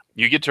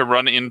 You get to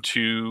run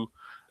into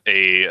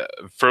a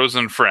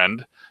frozen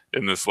friend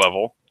in this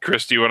level.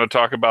 Chris, do you want to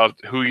talk about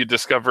who you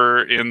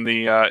discover in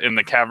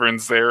the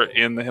caverns there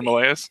in the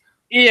Himalayas?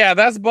 Yeah,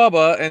 that's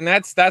Bubba, and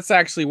that's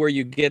actually where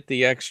you get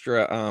the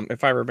extra.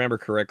 If I remember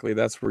correctly,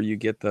 that's where you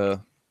get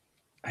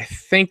I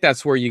think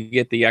that's where you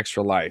get the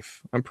extra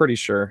life. I'm pretty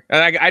sure.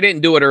 And I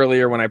didn't do it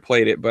earlier when I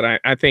played it, but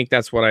I think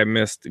that's what I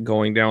missed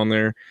going down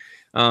there.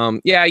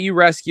 Yeah, you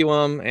rescue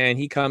him, and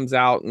he comes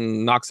out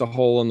and knocks a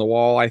hole in the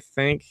wall. I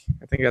think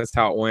that's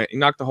how it went. You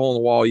knock the hole in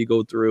the wall, you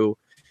go through.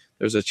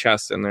 There's a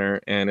chest in there,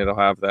 and it'll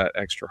have that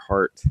extra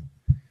heart.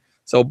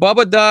 So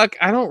Bubba Duck,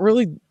 I don't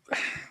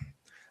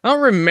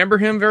remember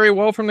him very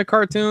well from the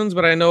cartoons,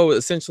 but I know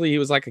essentially he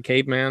was like a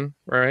caveman,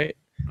 right?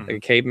 Mm-hmm. Like a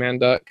caveman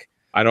duck.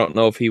 I don't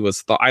know if he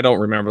was. I don't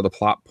remember the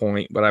plot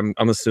point, but I'm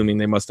assuming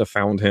they must have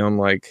found him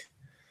like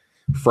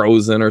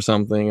frozen or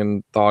something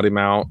and thawed him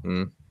out,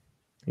 and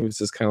he was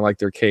just kind of like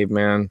their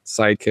caveman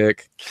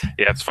sidekick.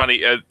 Yeah, it's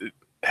funny.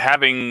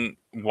 Having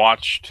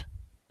watched,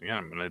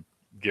 I'm going to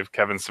give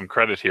Kevin some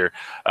credit here.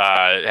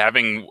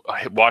 Having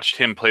watched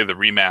him play the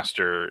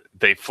remaster,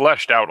 they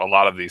fleshed out a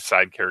lot of these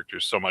side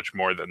characters so much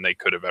more than they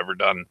could have ever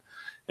done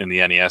in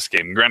the NES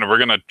game. Granted, we're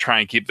going to try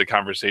and keep the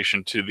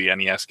conversation to the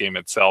NES game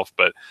itself,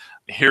 but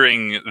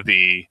hearing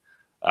the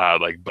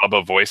like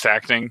Bubba voice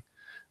acting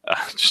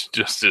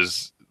just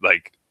as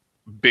like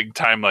big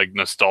time like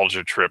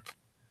nostalgia trip.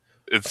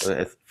 It's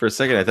For a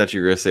second, I thought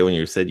you were going to say when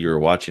you said you were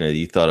watching it,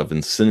 you thought of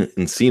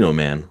Encino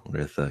Man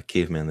with a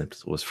caveman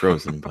that was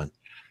frozen, but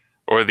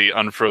or the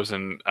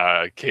unfrozen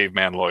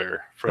caveman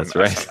lawyer from that's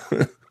right.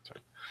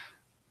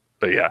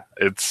 But yeah,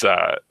 it's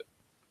a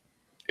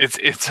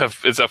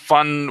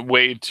fun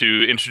way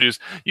to introduce.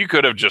 You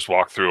could have just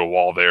walked through a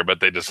wall there, but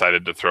they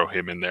decided to throw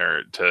him in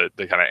there to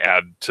kind of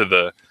add to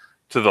the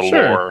Sure.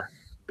 lore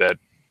that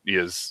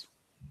is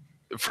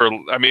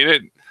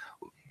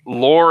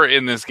lore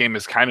in this game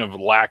is kind of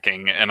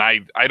lacking, and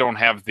I don't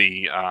have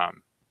the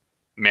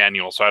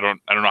manual, so I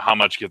don't know how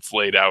much gets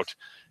laid out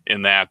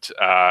in that.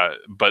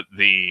 But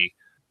the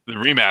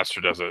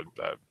remaster does a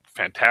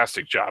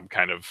fantastic job,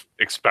 kind of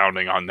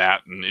expounding on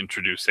that and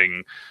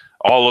introducing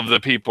all of the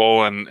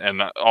people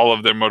and all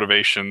of their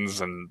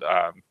motivations and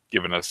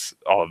giving us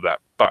all of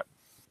that. But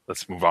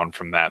let's move on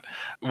from that.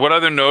 What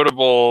other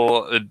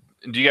notable?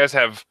 Do you guys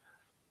have?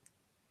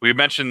 We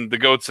mentioned the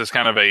goats as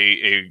kind of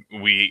a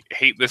we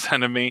hate this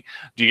enemy.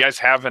 Do you guys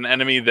have an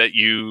enemy that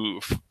you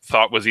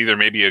thought was either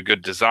maybe a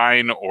good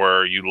design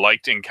or you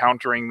liked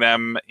encountering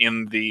them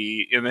in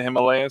the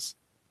Himalayas?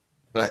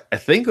 I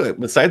think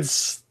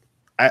besides,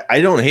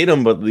 I don't hate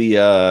them, but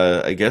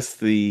I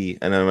guess and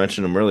I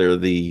mentioned them earlier, I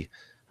don't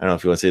know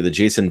if you want to say the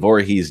Jason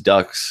Voorhees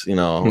ducks,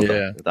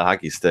 the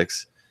hockey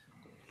sticks,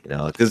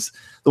 because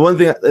the one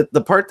thing,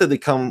 the part that they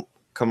come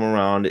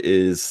around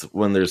is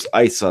when there's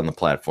ice on the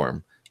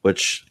platform,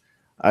 which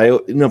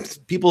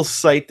people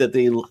cite that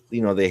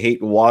they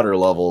hate water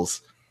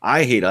levels.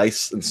 I hate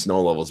ice and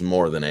snow levels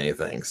more than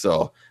anything.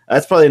 So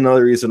that's probably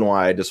another reason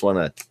why I just want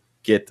to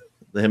get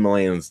the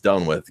Himalayans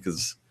done with,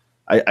 because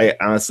I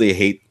honestly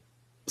hate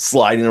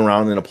sliding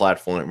around in a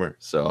platformer.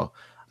 So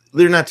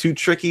they're not too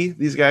tricky,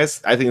 these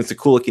guys. I think it's a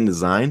cool looking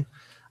design.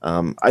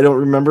 I don't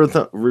remember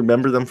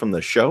them from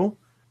the show.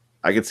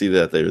 I could see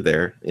that they're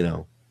there,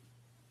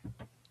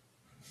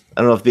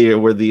 I don't know if they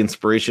were the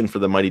inspiration for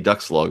the Mighty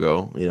Ducks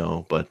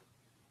logo, but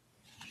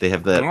they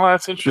have that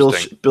that's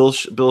interesting.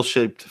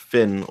 bill-shaped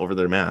fin over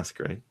their mask,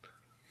 right?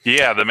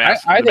 Yeah, the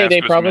mask. I think they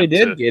probably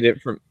did get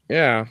it from.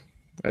 Yeah,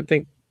 I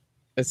think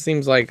it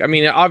seems like. I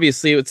mean,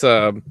 obviously it's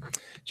a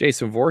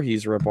Jason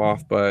Voorhees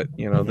ripoff, but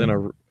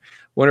then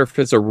wonder if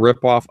it's a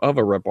ripoff of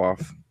a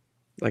ripoff.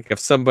 Like if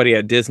somebody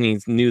at Disney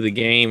knew the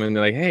game and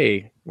they're like,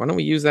 "Hey, why don't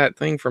we use that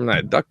thing from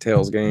that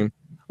DuckTales game?"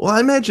 Well, I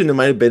imagine it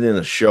might have been in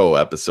a show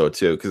episode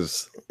too,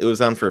 because it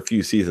was on for a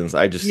few seasons.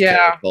 I just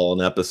can't recall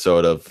an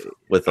episode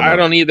with them. I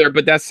don't either,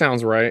 but that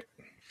sounds right.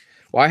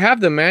 Well, I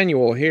have the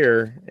manual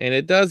here, and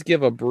it does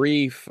give a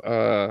brief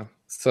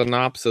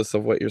synopsis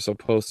of what you're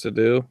supposed to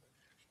do.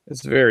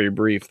 It's very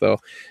brief, though.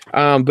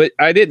 But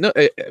I didn't know.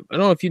 I don't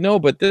know if you know,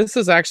 but this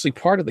is actually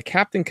part of the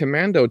Captain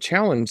Commando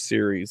Challenge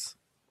series.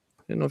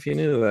 I didn't know if you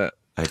knew that.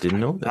 I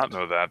didn't know that. Not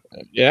know that.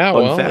 Yeah,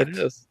 Fun well, fact. it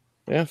is.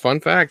 Yeah, fun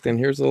fact. And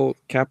here's a little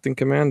Captain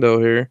Commando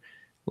here,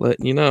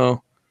 letting you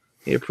know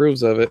he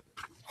approves of it.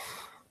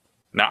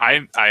 Now,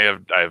 I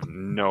have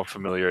no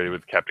familiarity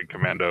with Captain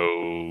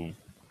Commando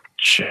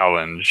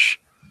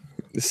Challenge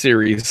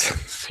Series.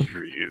 I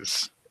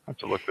have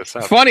to look this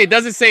up. It's funny, it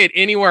doesn't say it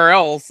anywhere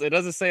else. It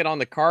doesn't say it on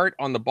the cart,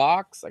 on the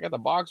box. I got the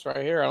box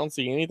right here. I don't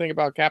see anything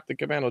about Captain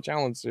Commando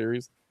Challenge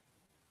Series.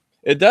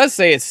 It does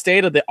say it's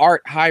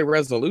state-of-the-art high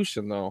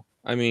resolution, though.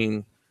 I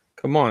mean,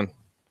 come on.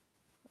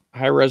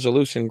 High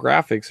resolution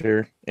graphics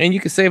here. And you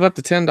can save up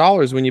to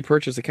 $10 when you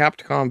purchase a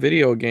Capcom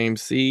video game.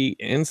 See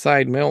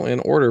inside mail-in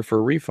order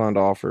for refund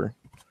offer.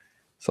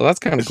 So that's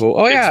kind of cool.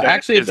 Oh, yeah.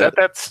 Actually, is that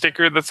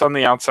sticker that's on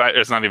the outside?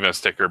 It's not even a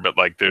sticker, but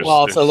like there's.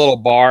 Well, it's a little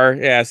bar.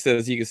 Yeah, it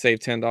says you can save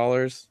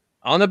 $10.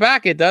 On the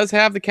back, it does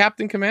have the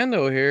Captain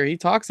Commando here. He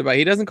talks about it.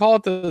 He doesn't call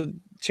it the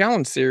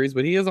challenge series,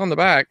 but he is on the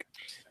back.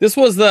 This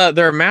was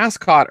their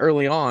mascot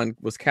early on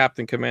was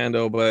Captain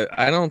Commando, but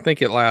I don't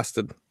think it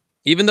lasted.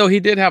 Even though he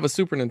did have a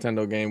Super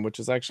Nintendo game, which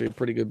is actually a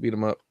pretty good beat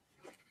 'em up.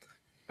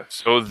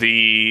 So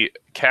the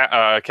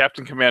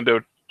Captain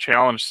Commando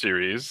Challenge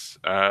series,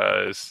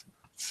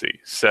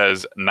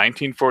 says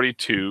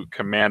 1942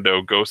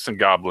 Commando Ghosts and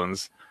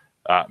Goblins,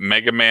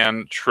 Mega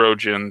Man,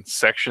 Trojan,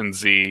 Section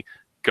Z,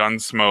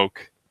 Gunsmoke,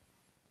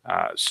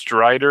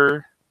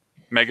 Strider,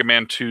 Mega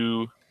Man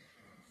 2,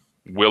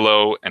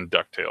 Willow, and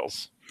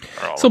DuckTales.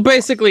 So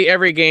basically,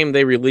 every game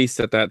they released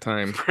at that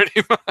time,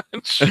 pretty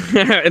much,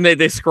 and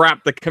they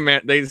scrapped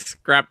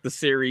the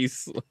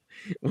series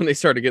when they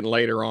started getting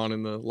later on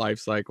in the life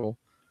cycle.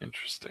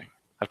 Interesting.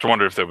 I have to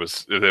wonder if there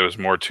was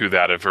more to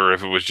that, if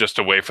it was just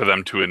a way for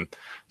them to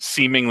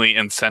seemingly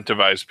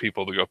incentivize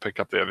people to go pick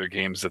up the other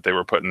games that they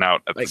were putting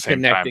out at the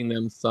same time, connecting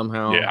them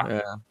somehow.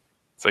 Yeah,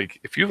 it's like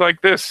if you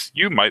like this,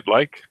 you might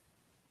like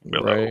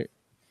Willow.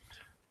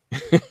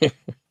 Right.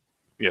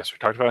 Yes, we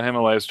talked about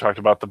Himalayas, talked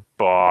about the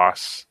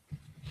boss,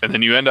 and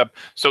then you end up.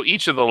 So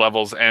each of the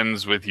levels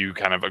ends with you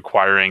kind of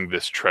acquiring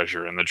this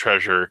treasure, and the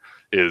treasure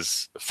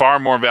is far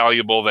more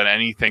valuable than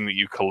anything that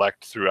you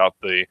collect throughout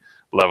the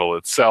level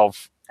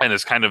itself. And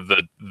it's kind of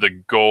the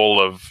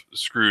goal of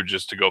Scrooge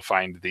is to go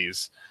find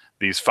these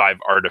 5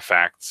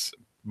 artifacts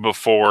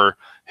before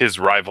his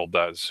rival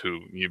does,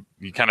 who you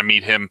kind of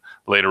meet him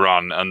later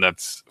on, and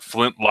that's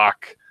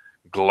Flintlock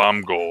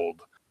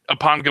Glumgold.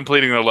 Upon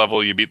completing the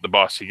level, you beat the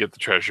boss, you get the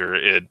treasure.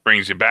 It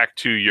brings you back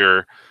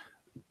to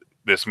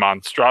this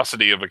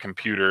monstrosity of a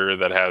computer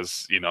that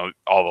has,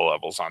 all the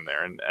levels on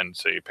there, and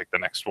so you pick the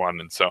next one.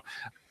 And so,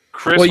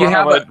 Chris,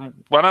 Well,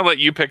 why not let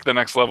you pick the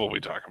next level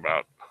we talk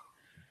about?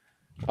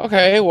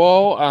 Okay,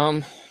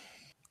 well,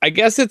 I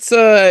guess it's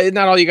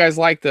not all you guys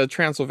like the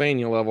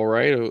Transylvania level,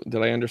 right?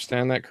 Did I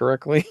understand that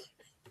correctly?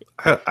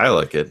 I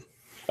like it.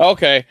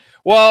 Okay,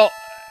 well,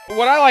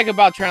 what I like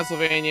about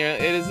Transylvania,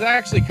 it is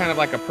actually kind of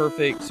like a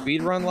perfect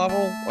speedrun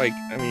level. Like,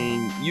 I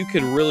mean, you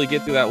could really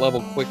get through that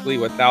level quickly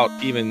without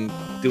even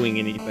doing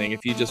anything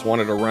if you just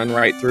wanted to run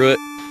right through it.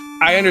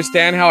 I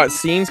understand how it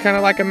seems kind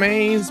of like a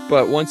maze,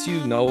 but once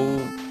you know,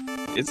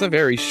 it's a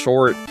very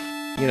short,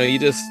 you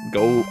just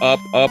go up,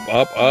 up,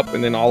 up, up,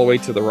 and then all the way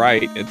to the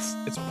right. It's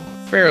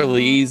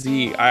fairly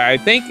easy. I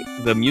think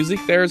the music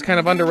there is kind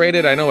of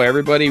underrated. I know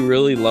everybody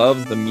really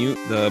loves the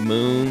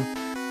Moon,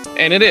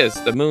 and it is.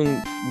 The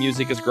Moon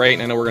music is great,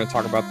 and I know we're going to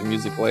talk about the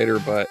music later,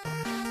 but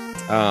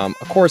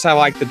of course I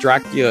like the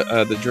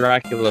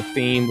Dracula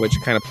theme, which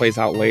kind of plays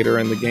out later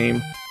in the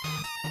game.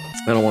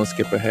 I don't want to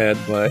skip ahead,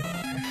 but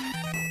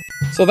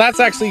so that's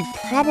actually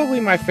probably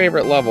my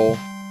favorite level.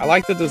 I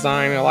like the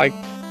design. I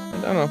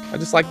don't know. I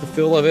just like the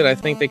feel of it. I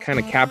think they kind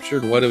of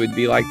captured what it would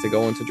be like to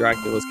go into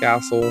Dracula's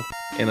castle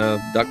in a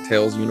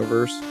DuckTales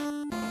universe.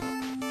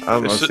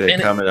 I'm gonna say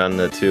a comment on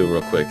that too,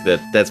 real quick.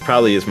 That's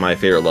probably is my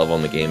favorite level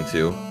in the game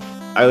too.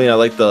 I mean, I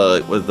like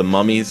the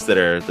mummies that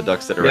are the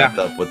ducks that are wrapped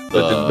up with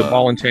the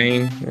ball and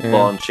chain. Yeah.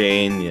 Ball and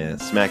chain, yeah.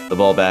 Smack the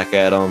ball back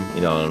at them,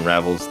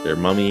 unravels their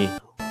mummy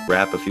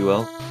wrap, if you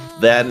will.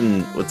 That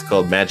and what's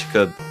called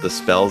Magica, the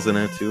spells in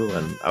it too.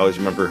 And I always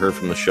remember her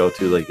from the show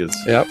too. Like it's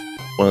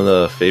one of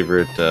the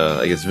favorite,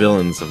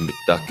 villains of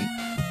McDuck.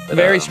 A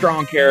very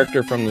strong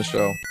character from the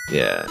show.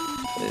 Yeah.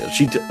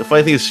 The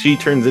funny thing is, she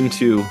turns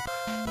into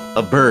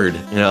a bird.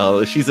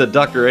 She's a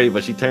duck already,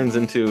 but she turns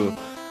into,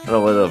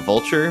 a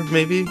vulture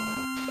maybe,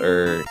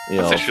 or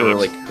for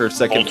like her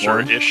second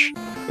form. Vulture-ish.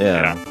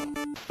 Yeah.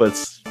 But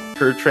it's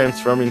her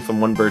transforming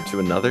from one bird to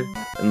another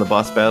in the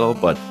boss battle.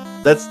 But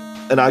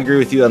and I agree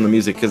with you on the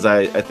music because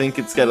I think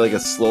it's got like a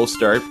slow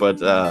start, but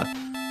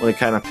when it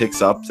kind of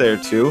picks up there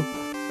too,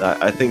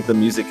 I think the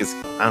music is,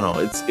 I don't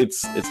know,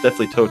 it's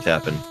definitely toe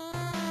tapping.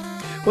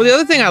 Well, the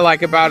other thing I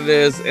like about it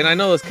is, and I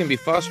know this can be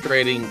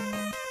frustrating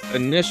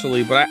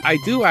initially, but I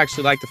do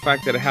actually like the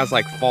fact that it has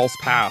like false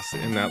paths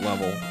in that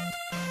level.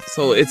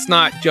 So it's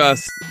not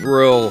just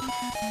real.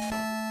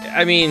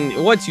 I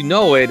mean, once you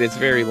know it, it's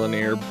very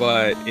linear,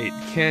 but it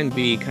can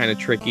be kind of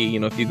tricky.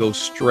 If you go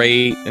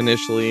straight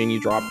initially and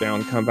you drop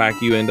down, come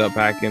back, you end up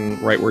back in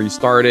right where you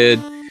started.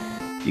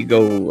 You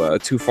go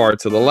too far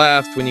to the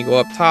left. When you go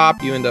up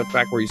top, you end up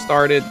back where you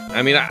started.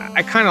 I mean,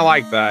 I kind of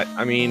like that.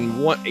 I mean,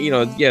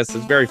 yes,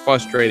 it's very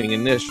frustrating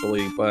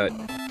initially, but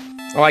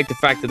I like the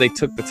fact that they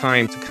took the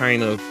time to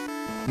kind of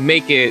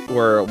make it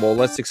where, well,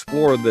 let's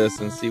explore this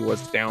and see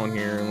what's down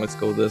here and let's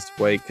go this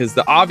way. Because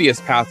the obvious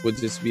path would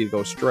just be to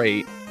go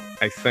straight,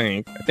 I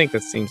think.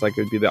 That seems like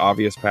it would be the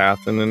obvious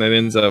path. And then it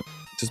ends up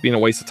just being a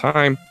waste of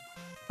time.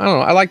 I don't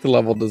know. I like the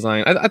level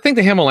design. I think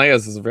the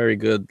Himalayas is a very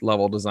good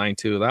level design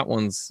too. That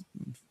one's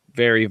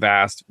very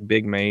vast,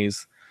 big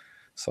maze.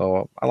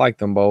 So I like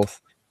them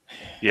both.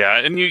 Yeah,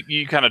 and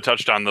you kind of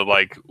touched on the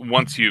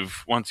once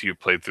you've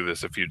played through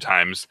this a few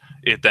times,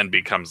 it then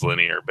becomes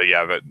linear. But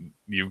yeah, that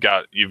you've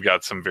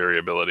got some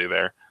variability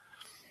there.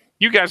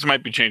 You guys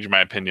might be changing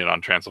my opinion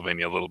on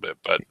Transylvania a little bit,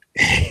 but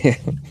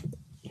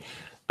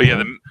but yeah,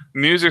 the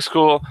music's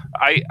cool.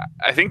 I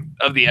think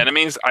of the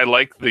enemies, I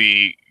like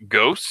the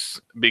ghosts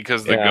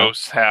because the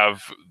ghosts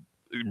have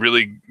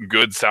really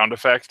good sound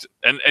effect,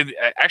 and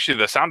actually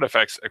the sound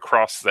effects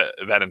across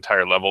that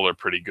entire level are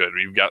pretty good.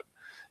 You've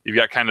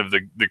got kind of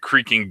the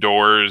creaking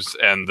doors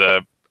and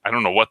I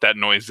don't know what that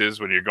noise is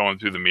when you're going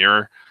through the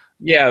mirror.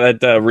 Yeah,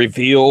 that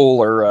reveal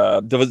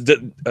or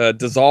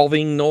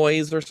dissolving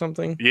noise or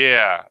something.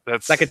 Yeah,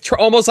 that's like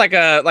almost like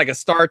a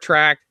Star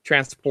Trek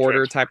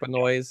transporter type of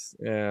noise.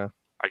 Yeah,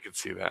 I could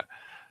see that.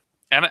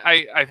 And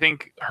I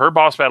think her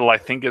boss battle,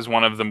 is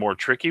one of the more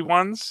tricky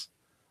ones.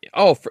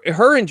 Oh,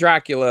 her and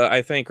Dracula,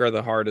 I think, are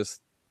the hardest.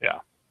 Yeah,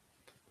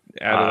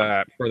 out of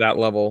that for that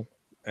level.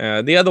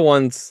 The other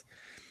ones,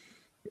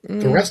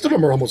 the rest of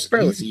them are almost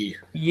easy.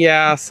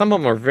 Yeah, some of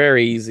them are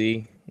very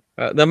easy.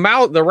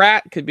 The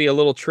rat could be a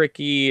little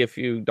tricky if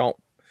you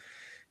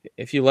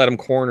let him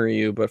corner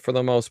you, but for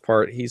the most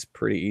part, he's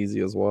pretty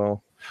easy as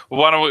well.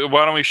 Well,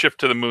 why don't we shift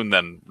to the moon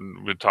then?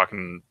 We're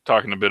talking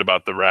a bit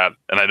about the rat,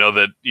 and I know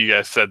that you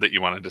guys said that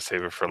you wanted to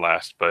save it for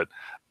last, but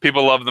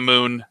people love the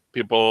moon.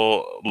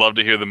 People love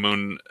to hear the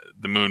moon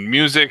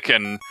music,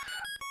 and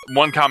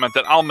one comment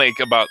that I'll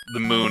make about the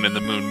moon and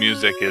the moon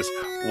music is,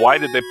 why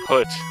did they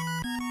put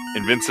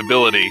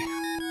invincibility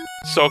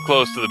so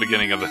close to the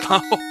beginning of the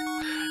level?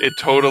 It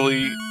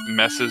totally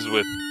messes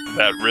with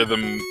that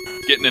rhythm.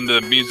 Getting into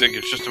the music,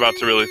 it's just about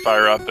to really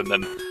fire up, and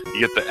then you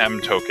get the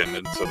M token,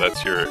 and so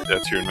that's your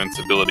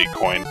invincibility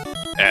coin.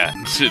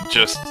 and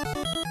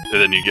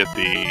then you get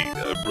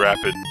the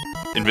rapid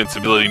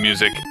invincibility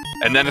music,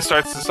 and then it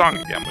starts the song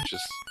again,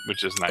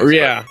 which is nice.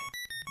 Yeah,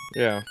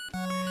 yeah.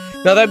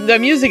 No,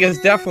 that music is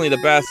definitely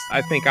the best.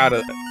 I think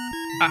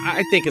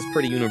I think it's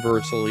pretty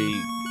universally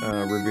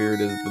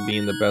revered as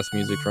being the best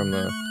music from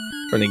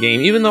the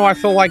game. Even though I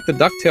feel like the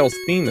DuckTales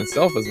theme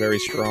itself is very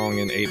strong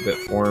in 8-bit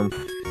form,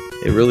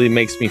 it really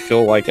makes me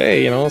feel like,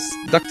 hey, it's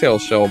a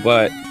DuckTales show.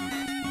 But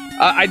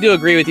I do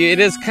agree with you. It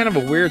is kind of a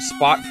weird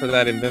spot for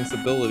that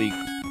invincibility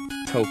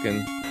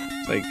token.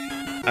 It's like,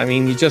 I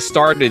mean, you just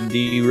started. Do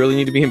you really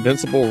need to be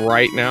invincible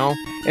right now?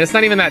 And it's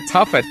not even that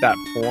tough at that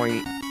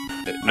point.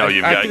 No,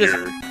 you've got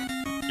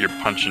your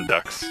punching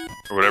ducks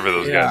or whatever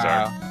those guys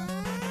are.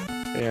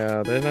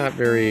 Yeah, they're not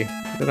very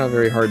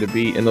hard to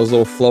beat. And those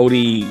little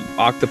floaty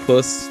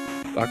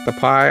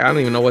octopi, I don't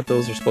even know what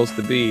those are supposed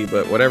to be,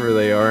 but whatever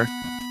they are.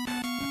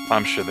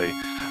 I'm sure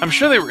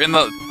they were in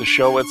the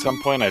show at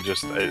some point.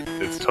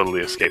 It's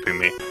totally escaping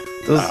me.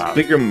 Those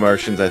bigger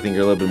Martians, I think,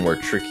 are a little bit more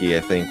tricky. I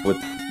think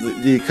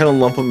you kind of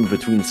lump them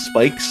between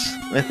spikes.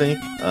 I think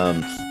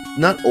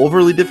not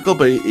overly difficult,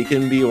 but it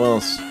can be one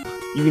of those.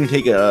 You can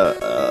take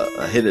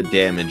a hit of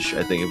damage.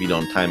 I think if you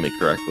don't time it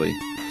correctly.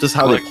 Just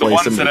how like they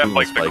place them. The ones that have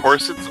like spikes. The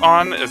corsets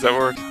on. Is that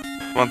where?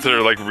 Ones that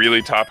are like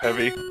really top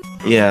heavy.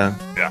 Yeah.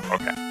 Yeah.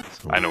 Okay.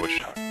 I know what you're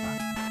talking about.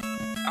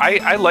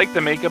 I like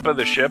the makeup of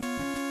the ship.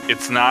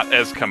 It's not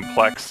as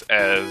complex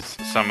as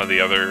some of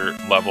the other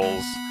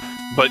levels,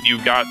 but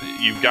you've got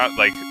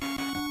like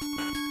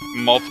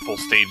multiple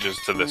stages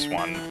to this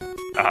one.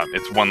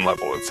 It's one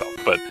level itself,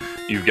 but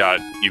you've got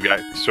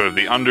sort of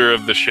the under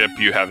of the ship,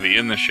 you have the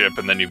in the ship,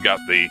 and then you've got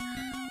the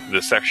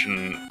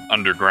section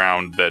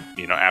underground that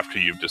after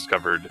you've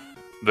discovered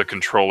the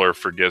controller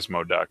for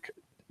Gizmo Duck.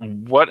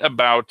 What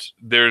about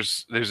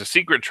there's a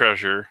secret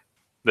treasure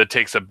that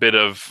takes a bit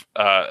of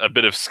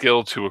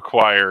skill to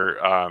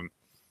acquire.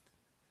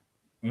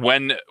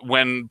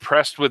 When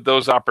pressed with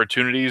those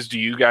opportunities, do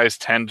you guys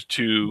tend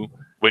to,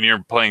 when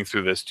you're playing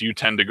through this, do you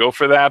tend to go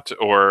for that,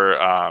 or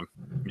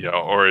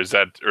or is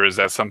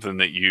that something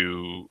that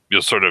you'll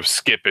sort of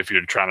skip if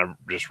you're trying to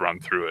just run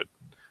through it?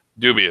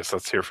 Dubious,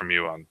 let's hear from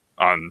you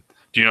on.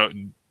 Do you know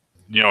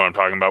what I'm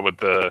talking about with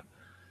the?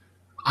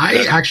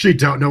 I actually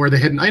don't know where the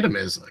hidden item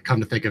is.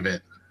 Come to think of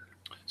it,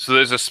 so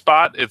there's a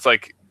spot. It's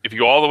like if you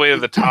go all the way to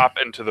the top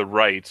and to the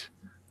right,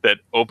 that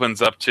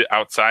opens up to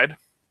outside.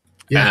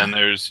 Yeah. And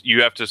then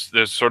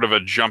there's sort of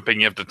a jumping.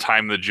 You have to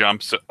time the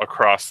jumps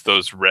across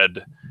those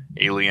red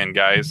alien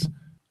guys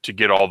to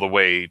get all the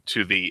way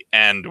to the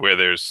end where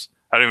I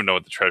don't even know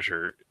what the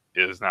treasure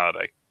is now that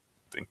I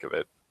think of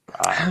it.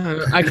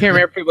 I can't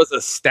remember if it was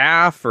a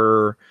staff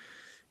or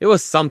it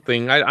was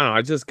something. I don't know.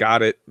 I just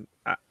got it.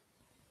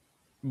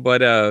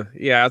 But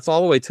yeah, it's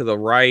all the way to the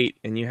right,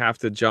 and you have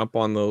to jump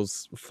on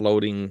those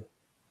floating.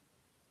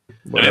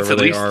 And it's at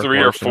least 3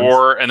 or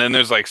 4, and then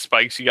there's like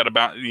spikes you got to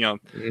bounce.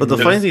 But the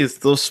funny thing is,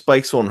 those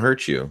spikes won't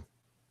hurt you.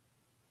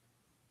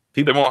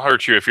 They won't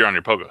hurt you if you're on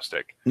your pogo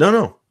stick.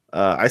 No.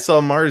 I saw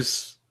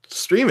Mars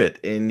stream it,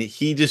 and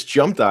he just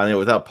jumped on it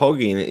without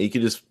poking it. You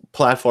could just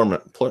platform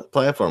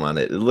on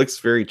it. It looks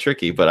very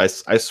tricky, but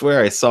I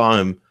swear I saw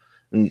him.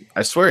 And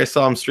I swear I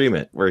saw him stream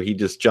it where he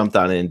just jumped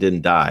on it and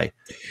didn't die.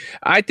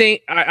 I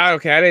think I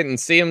didn't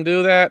see him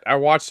do that. I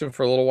watched him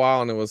for a little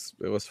while, and it was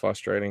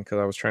frustrating because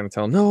I was trying to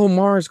tell him, "No,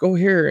 Mars, go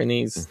here," and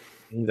he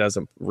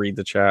doesn't read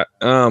the chat.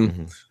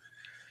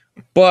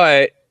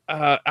 But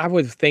I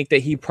would think that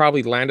he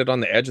probably landed on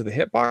the edge of the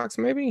hitbox,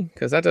 maybe,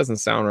 because that doesn't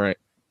sound right.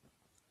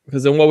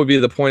 Because then what would be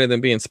the point of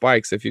them being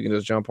spikes if you can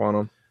just jump on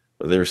them?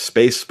 Well, they're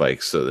space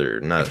spikes, so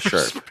they're not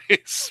sharp.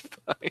 Space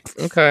spikes.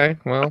 Okay,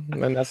 well,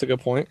 then that's a good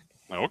point.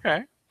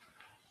 Okay.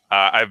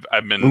 I'm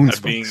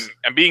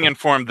being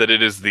informed that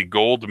it is the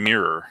gold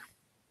mirror.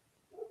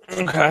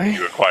 Okay.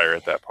 You acquire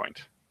at that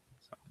point.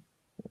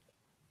 So.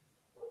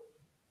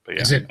 But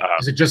yeah.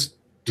 Does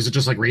it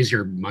just like raise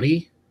your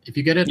money if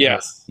you get it?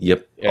 Yes.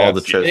 Yep. Yes. All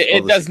the treasure.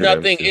 It does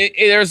nothing.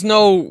 There's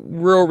no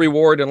real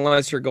reward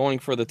unless you're going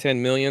for the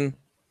 10 million.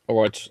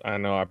 Which I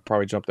know I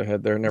probably jumped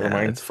ahead there. Never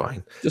mind. It's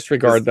fine.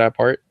 Disregard that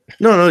part.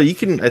 No. You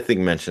can, I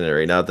think, mention it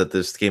right now that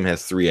this game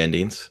has 3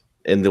 endings.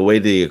 And the way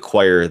they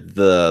acquire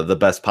the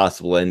best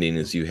possible ending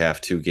is you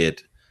have to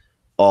get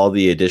all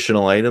the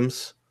additional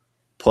items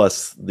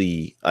plus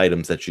the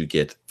items that you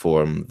get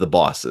from the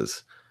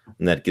bosses.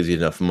 And that gives you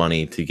enough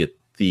money to get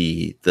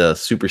the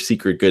super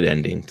secret good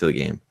ending to the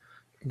game.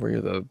 Where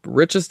you're the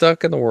richest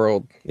duck in the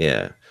world.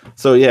 Yeah.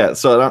 So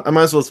I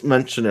might as well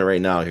mention it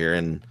right now here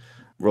and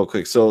real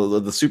quick. So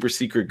the super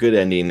secret good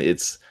ending,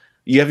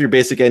 you have your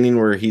basic ending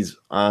where he's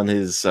on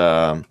his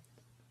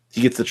he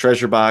gets the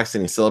treasure box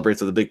and he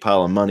celebrates with a big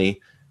pile of money,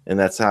 and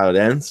that's how it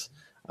ends.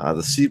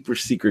 The super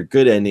secret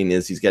good ending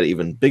is he's got an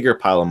even bigger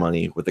pile of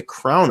money with a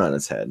crown on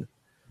his head.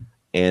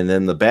 And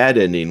then the bad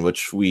ending,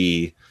 which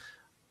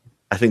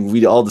I think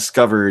we all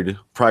discovered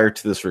prior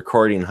to this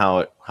recording how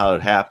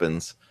it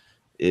happens,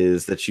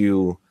 is that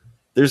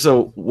there's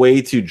a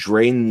way to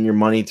drain your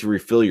money to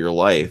refill your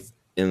life.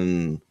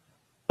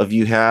 If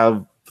you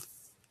have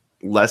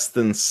less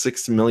than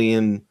 6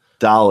 million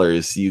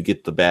dollars, you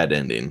get the bad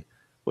ending,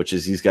 which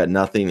is he's got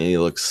nothing and he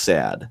looks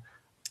sad.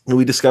 And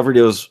we discovered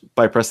it was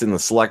by pressing the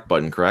select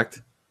button,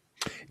 correct?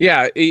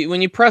 Yeah,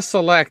 when you press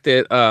select,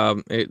 it's a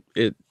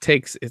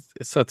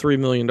 $3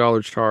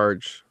 million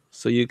charge.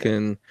 So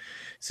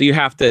you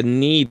have to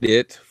need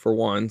it for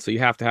one. So you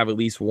have to have at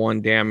least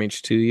one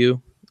damage to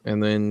you,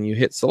 and then you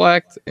hit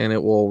select, and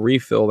it will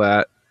refill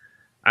that.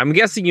 I'm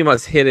guessing you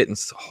must hit it and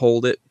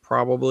hold it,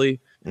 probably.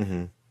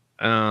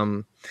 Mm-hmm.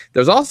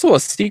 There's also a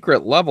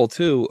secret level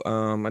too.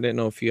 I didn't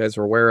know if you guys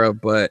were aware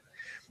of, but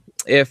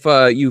if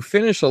you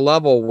finish a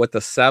level with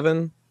a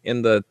 7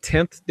 in the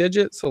 10th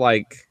digit, so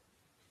like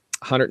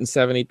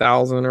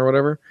 170,000 or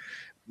whatever,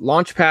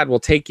 Launchpad will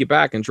take you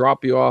back and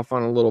drop you off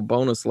on a little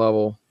bonus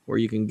level where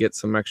you can get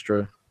some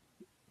extra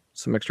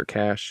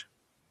cash.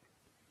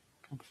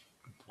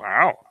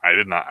 Wow, I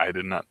did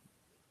not.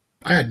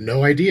 I had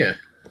no idea.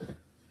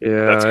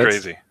 Yeah, that's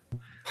crazy.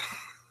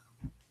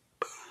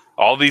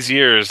 All these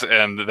years,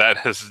 and that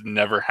has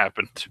never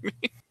happened to me.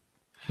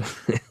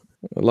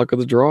 Luck of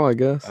the draw, I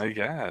guess. I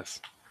guess.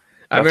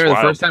 I remember the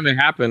first time it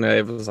happened,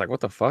 I was like,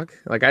 what the fuck?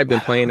 Like, I'd been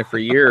playing it for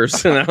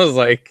years, and I was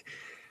like,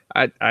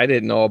 I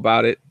didn't know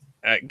about it.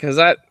 Because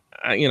I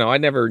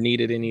never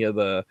needed any of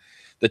the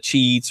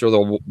cheats or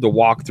the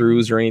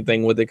walkthroughs or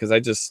anything with it.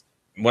 Because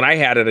when I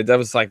had it, that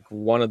was like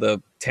one of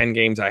the 10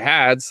 games I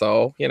had.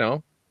 So,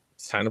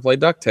 it's time to play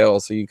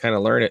DuckTales. So you kind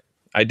of learn it.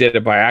 I did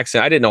it by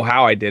accident. I didn't know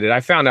how I did it.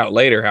 I found out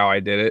later how I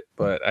did it,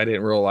 but I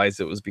didn't realize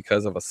it was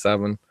because of a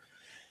 7.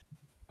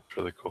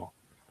 Really cool.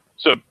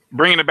 So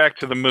bringing it back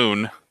to the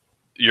moon,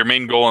 your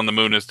main goal on the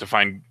moon is to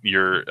find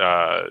your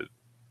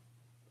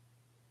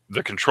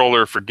the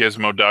controller for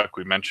Gizmo Duck.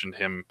 We mentioned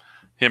him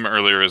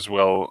earlier as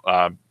well,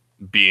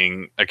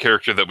 being a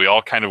character that we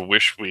all kind of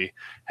wish we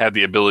had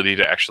the ability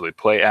to actually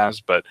play as,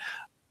 but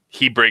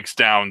he breaks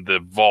down the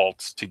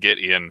vaults to get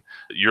in.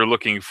 You're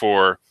looking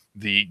for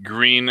the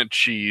green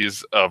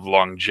cheese of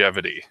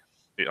longevity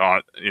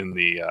on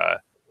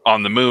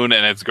the moon,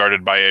 and it's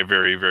guarded by a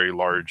very, very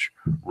large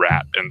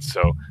rat. And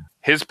so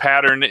his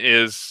pattern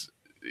is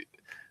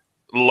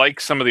like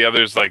some of the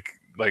others, like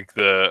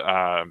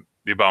the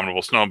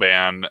Abominable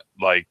Snowman.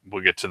 Like,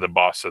 we'll get to the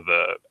boss of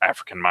the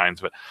African mines,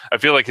 but I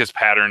feel like his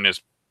pattern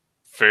is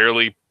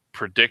fairly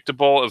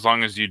predictable as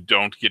long as you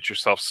don't get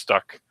yourself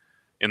stuck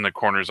in the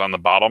corners on the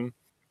bottom.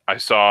 I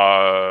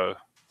saw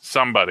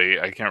somebody,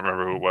 I can't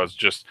remember who it was,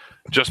 just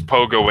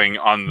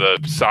pogoing on the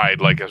side,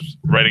 like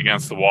right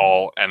against the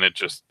wall, and it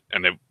just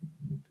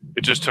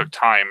took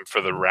time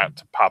for the rat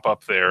to pop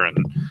up there, and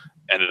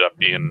ended up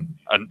being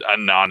a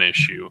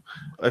non-issue.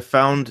 I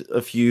found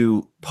if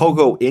you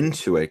pogo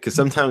into it, because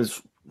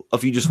sometimes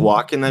if you just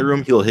walk in that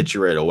room, he'll hit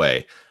you right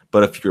away.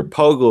 But if you're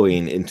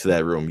pogoing into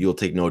that room, you'll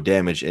take no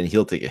damage and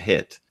he'll take a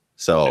hit.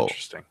 So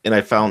interesting. And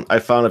I found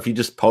if you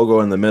just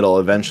pogo in the middle,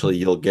 eventually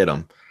you'll get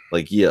him.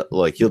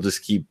 He'll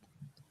just keep.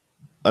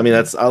 I mean,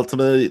 that's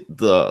ultimately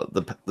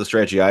the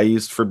strategy I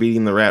used for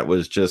beating the rat,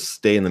 was just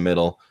stay in the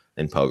middle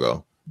and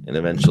pogo, and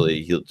eventually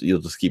you'll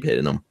just keep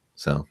hitting him.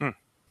 So.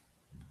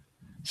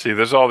 See,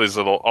 there's all these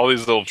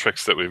little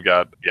tricks that we've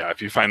got. Yeah,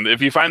 if you find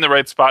the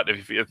right spot,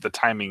 if the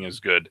timing is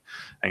good,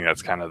 I think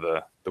that's kind of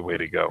the way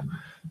to go.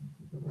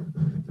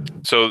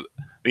 So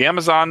the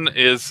Amazon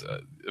is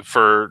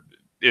the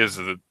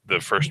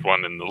first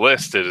one in the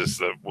list. It is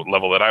the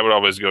level that I would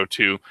always go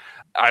to.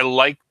 I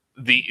like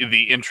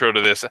the intro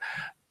to this.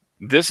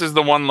 This is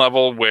the one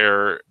level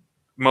where,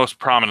 most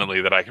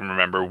prominently that I can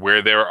remember,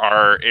 where there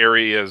are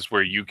areas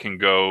where you can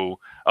go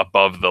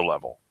above the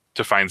level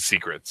to find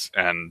secrets.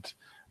 And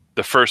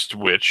the first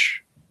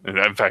witch, in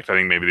fact, I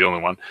think maybe the only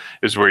one,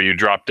 is where you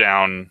drop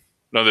down.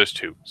 No, there's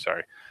 2.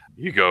 Sorry.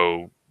 You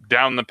go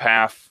down the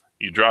path.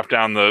 You drop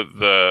down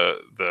the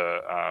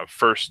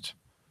first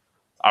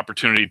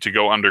opportunity to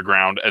go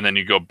underground, and then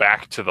you go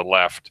back to the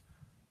left,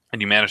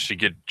 and you manage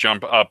to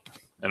jump up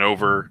and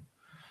over.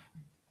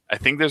 I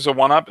think there's a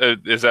 1-up.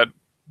 Is there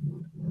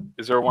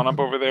a 1-up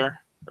over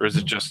there, or is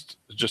it just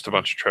a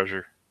bunch of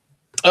treasure?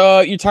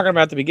 You're talking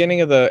about the beginning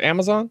of the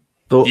Amazon?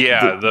 The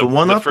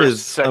 1-up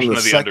is on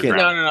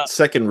the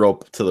second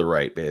rope to the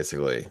right,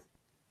 basically.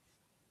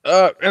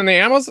 In the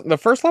Amazon, the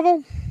first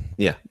level?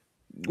 Yeah.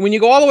 When you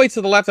go all the way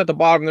to the left at the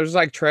bottom, there's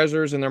like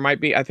treasures, and there might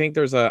be, I think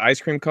there's a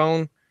ice cream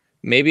cone,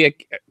 maybe a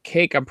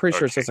cake. I'm pretty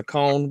sure it's just a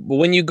cone. But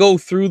when you go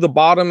through the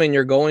bottom and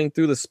you're going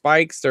through the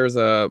spikes, there's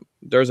a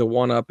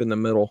 1-up in the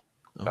middle.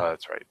 Oh,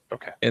 that's right.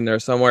 Okay. In there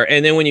somewhere.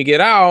 And then when you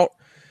get out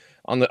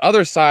on the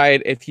other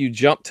side, if you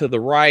jump to the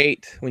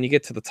right, when you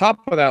get to the top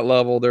of that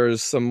level,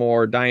 there's some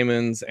more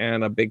diamonds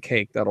and a big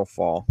cake that'll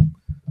fall.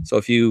 So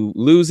if you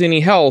lose any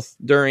health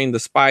during the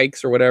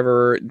spikes or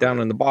whatever down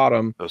in the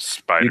bottom, those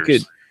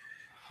spiders,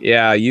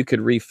 you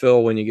could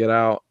refill when you get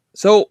out.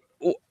 So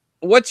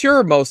what's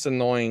your most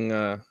annoying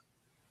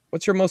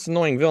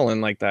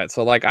villain like that?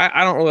 So like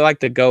I don't really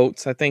like the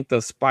goats. I think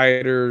the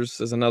spiders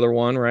is another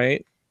one,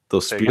 right?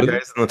 Those spear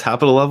guys on the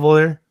top of the level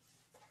there?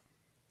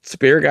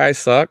 Spear guys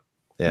suck.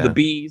 Yeah. The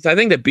bees. I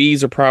think the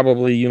bees are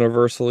probably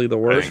universally the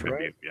worst,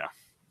 right? Yeah.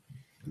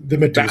 The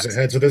Medusa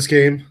heads of this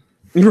game.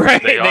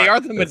 Right. They are. They are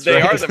the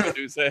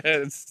Medusa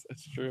heads.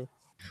 That's true.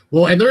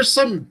 Well, and there's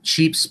some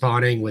cheap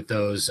spawning with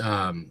those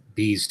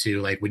bees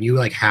too. Like when you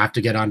like have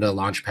to get onto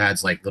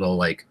Launchpad's like little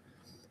like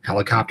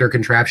helicopter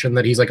contraption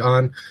that he's like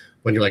on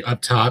when you're like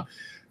up top.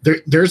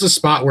 There's a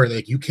spot where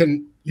like you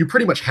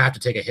pretty much have to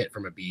take a hit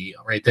from a bee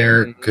right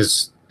there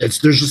because there's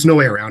just no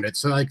way around it.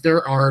 So like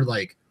there are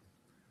like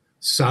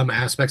some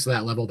aspects of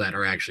that level that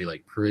are actually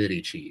like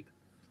pretty cheap.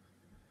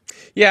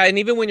 Yeah, and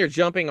even when you're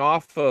jumping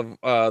off of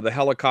the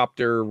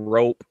helicopter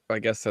rope, I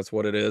guess that's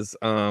what it is,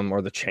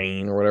 or the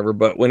chain or whatever.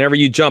 But whenever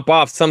you jump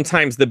off,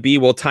 sometimes the bee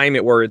will time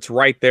it where it's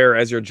right there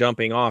as you're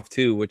jumping off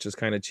too, which is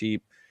kind of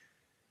cheap.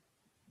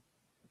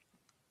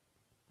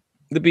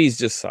 The bees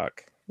just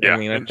suck. Yeah, I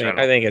mean,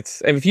 I think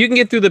it's if you can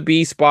get through the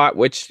bee spot,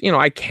 which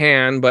I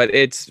can, but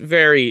it's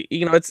very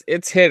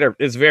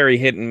it's very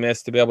hit and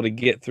miss to be able to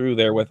get through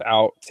there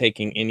without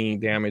taking any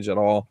damage at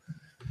all.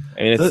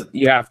 I mean,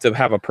 you have to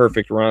have a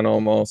perfect run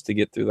almost to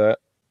get through that.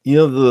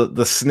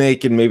 The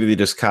snake, and maybe they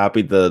just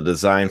copied the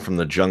design from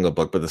the Jungle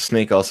Book, but the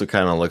snake also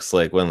kind of looks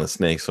like one of the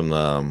snakes from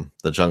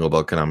the Jungle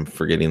Book, and I'm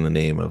forgetting the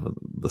name of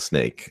the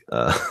snake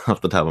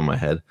off the top of my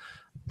head.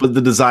 But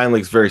the design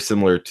looks very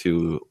similar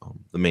to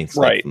the main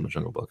snake from the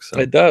Jungle Book. So.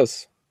 It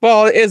does.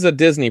 Well, it is a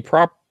Disney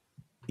prop.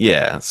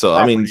 Yeah, so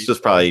I mean, it's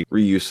just probably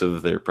reuse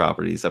of their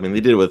properties. I mean, they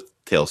did it with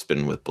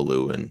Tailspin with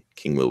Baloo and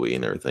King Louie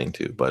and everything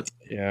too. But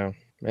yeah,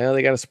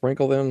 they got to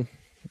sprinkle them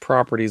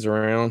properties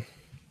around.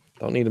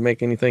 Don't need to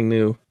make anything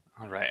new.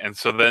 All right, and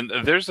so then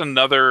there's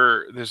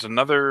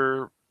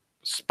another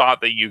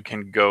spot that you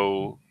can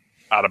go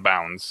out of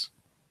bounds,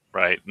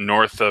 right?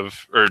 North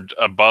of or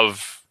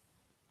above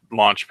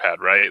Launchpad,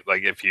 right?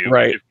 Like if you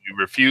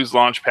refuse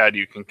Launchpad,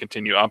 you can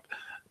continue up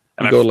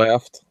and go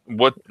left.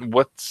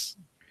 What's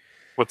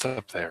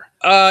up there?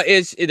 I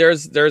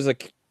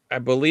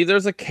believe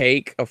there's a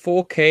cake, a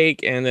full cake,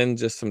 and then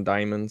just some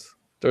diamonds.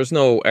 There's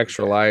no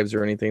extra lives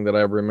or anything that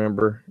I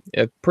remember.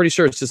 I'm pretty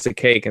sure it's just a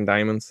cake and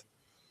diamonds.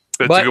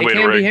 That's but a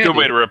good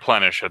way to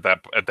replenish at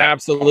that.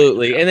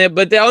 Absolutely. Point, yeah.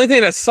 But the only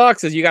thing that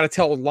sucks is you got to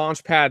tell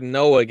Launchpad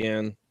no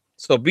again.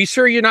 So be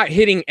sure you're not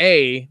hitting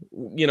A,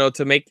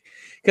 to make,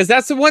 because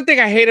that's the one thing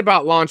I hate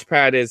about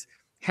Launchpad is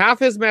half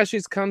his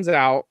message comes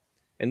out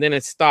and then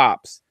it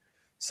stops.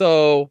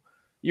 So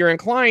you're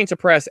inclined to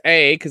press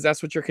A because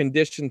that's what you're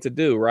conditioned to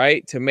do,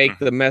 right? To make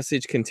the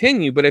message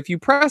continue. But if you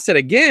press it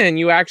again,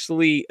 you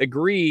actually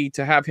agree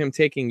to have him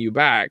taking you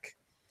back.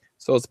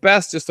 So it's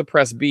best just to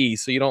press B.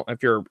 So you don't,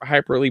 if you're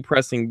hyperly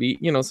pressing B,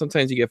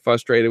 sometimes you get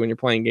frustrated when you're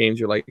playing games.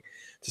 You're like,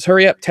 just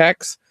hurry up,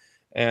 Tex.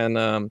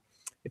 And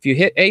if you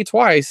hit A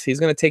twice, he's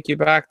going to take you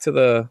back to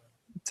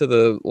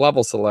the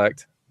level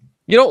select.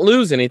 You don't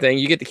lose anything.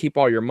 You get to keep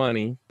all your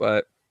money,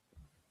 but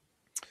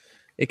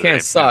it can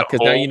suck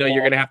because now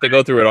you're going to have to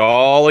go through it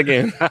all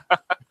again.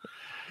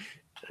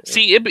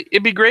 See,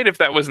 it'd be great if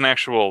that was an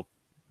actual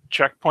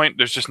checkpoint.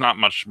 There's just not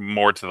much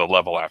more to the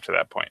level after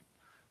that point.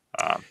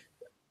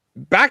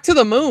 Back to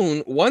the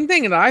moon. One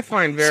thing that I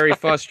find very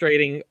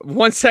frustrating.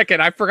 1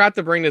 second, I forgot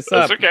to bring this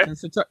up. Okay.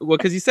 Well,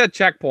 because you said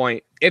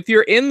checkpoint. If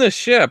you're in the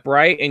ship,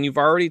 right, and you've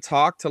already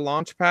talked to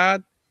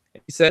Launchpad,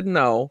 you said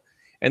no,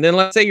 and then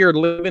let's say you're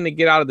living to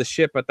get out of the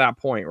ship at that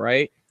point,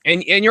 right,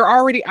 and you're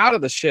already out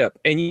of the ship,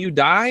 and you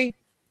die,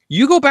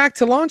 you go back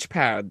to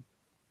Launchpad.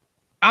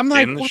 I'm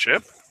like, in the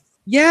ship?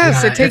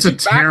 Yes, yeah, it takes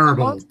it's a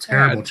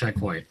terrible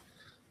checkpoint.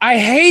 I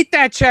hate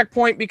that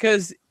checkpoint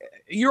because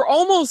you're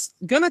almost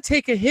gonna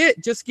take a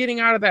hit just getting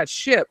out of that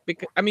ship.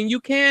 Because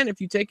you can,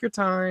 if you take your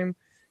time,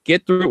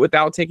 get through it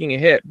without taking a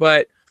hit.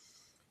 But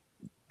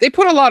they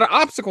put a lot of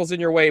obstacles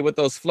in your way with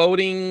those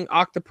floating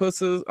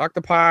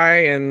octopi,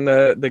 and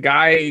the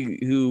guy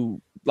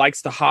who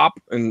likes to hop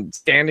and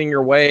stand in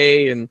your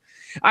way. And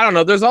I don't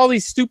know. There's all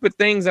these stupid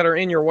things that are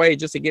in your way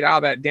just to get out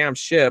of that damn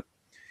ship.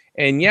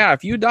 And yeah,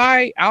 if you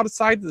die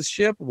outside the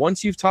ship,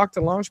 once you've talked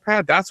to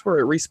Launchpad, that's where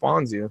it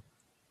respawns you.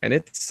 And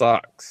it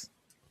sucks.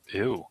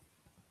 Ew.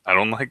 I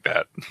don't like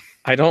that.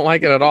 I don't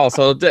like it at all.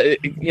 So,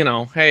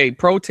 hey,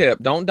 pro tip,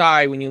 don't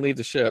die when you leave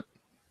the ship.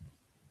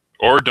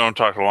 Or don't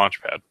talk to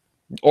Launchpad.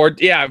 Or,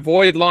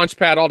 avoid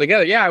Launchpad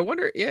altogether. Yeah, I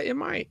wonder, it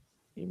might.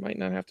 You might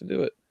not have to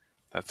do it.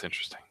 That's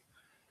interesting.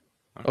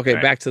 Okay,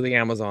 back to the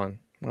Amazon.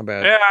 My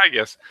bad. Yeah, I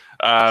guess.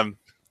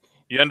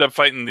 You end up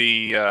fighting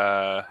he's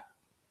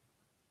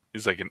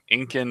like an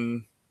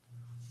Incan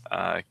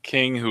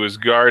king who is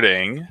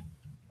guarding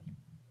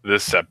the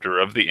scepter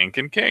of the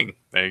Incan king.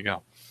 There you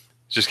go.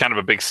 It's just kind of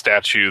a big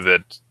statue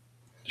that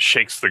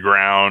shakes the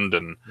ground.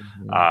 And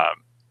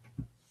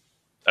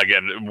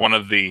again,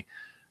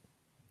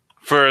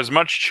 for as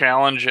much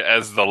challenge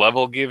as the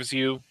level gives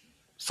you,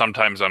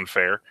 sometimes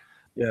unfair.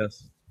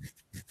 Yes.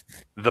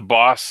 The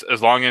boss,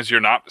 as long as you're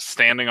not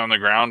standing on the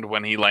ground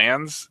when he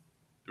lands,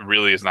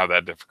 really is not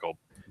that difficult.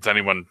 Does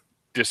anyone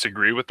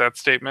disagree with that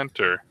statement?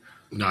 Or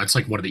no, it's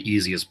like one of the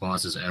easiest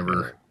bosses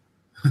ever.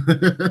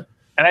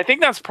 And I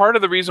think that's part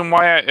of the reason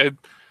why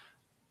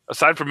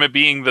aside from it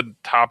being the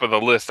top of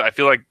the list, I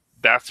feel like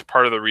that's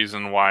part of the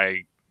reason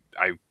why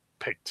I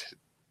picked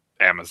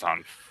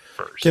Amazon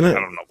first. I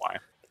don't know why.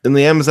 In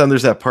the Amazon,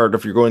 there's that part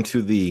if you're going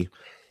to the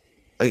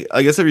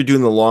I guess if you're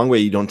doing the long way,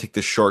 you don't take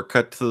the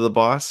shortcut to the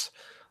boss.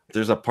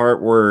 There's a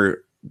part where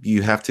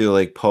you have to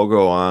like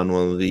pogo on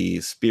one of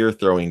the spear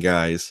throwing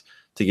guys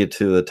to get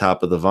to the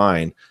top of the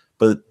vine.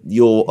 But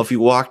if you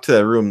walk to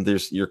that room,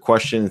 there's your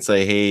question and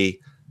say, "Hey,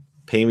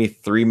 pay me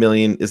 3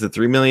 million. Is it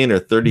 3 million or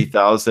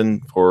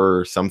 30,000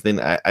 for something?"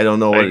 I don't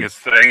know. I think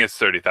it's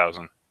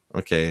 30,000.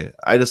 Okay,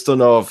 I just don't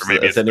know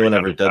if anyone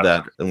ever did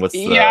that. 300,000. And what's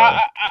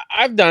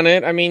I've done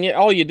it. I mean,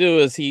 all you do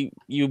is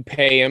you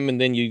pay him, and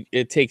then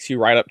it takes you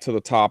right up to the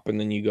top, and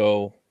then you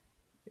go.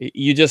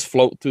 You just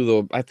float through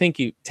the. I think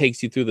it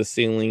takes you through the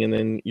ceiling, and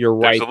then you're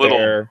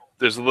there.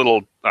 There's a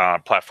little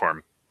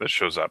platform that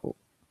shows up.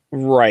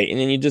 Right, and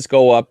then you just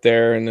go up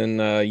there, and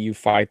then you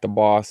fight the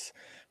boss.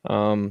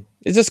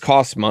 It just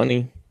costs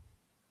money.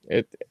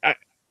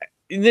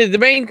 The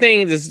main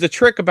thing is the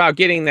trick about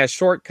getting that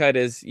shortcut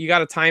is you got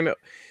to time it.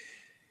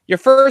 Your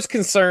first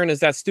concern is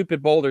that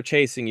stupid boulder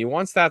chasing you.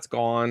 Once that's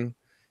gone,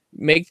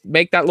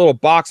 make that little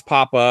box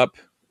pop up.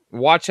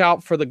 Watch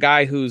out for the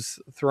guy who's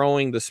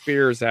throwing the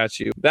spears at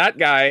you. That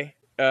guy,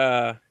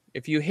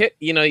 if you hit,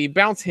 you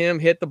bounce him,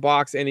 hit the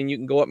box, and then you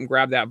can go up and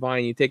grab that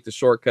vine. You take the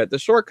shortcut. The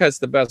shortcut's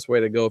the best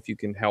way to go if you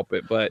can help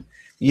it. But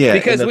yeah,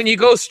 because when you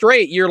go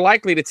straight, you're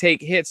likely to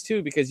take hits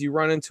too because you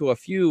run into a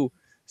few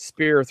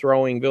spear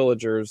throwing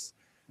villagers.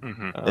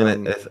 Mm-hmm.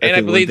 And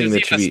I believe there's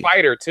even a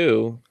spider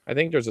too. I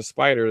think there's a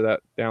spider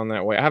that down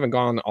that way. I haven't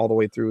gone all the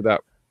way through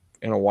that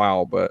in a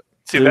while, but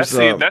see,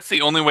 that's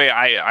the only way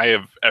I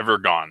have ever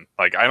gone.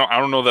 Like I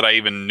don't know that I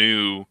even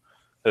knew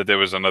that there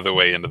was another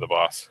way into the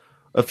boss.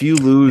 If you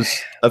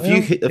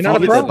hit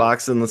the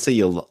box, and let's say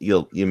you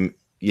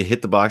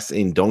hit the box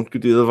and don't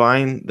do the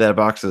vine, that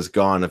box is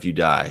gone if you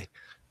die.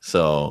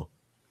 So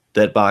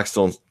that box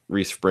don't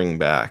respring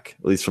back,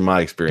 at least from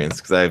my experience,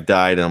 because I've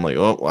died and I'm like,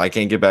 oh, well, I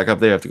can't get back up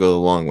there. I have to go the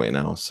long way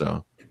now.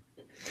 So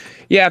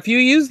yeah, if you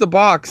use the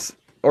box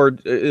or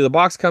the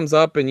box comes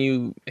up and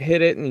you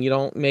hit it and you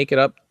don't make it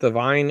up the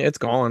vine, it's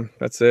gone.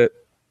 That's it.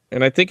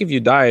 And I think if you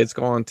die, it's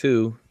gone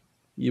too.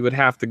 You would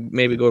have to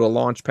maybe go to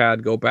launch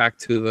pad, go back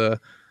to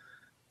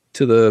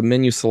the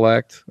menu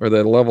select or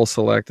the level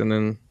select, and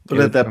then. But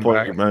at that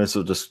point, you might as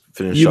well just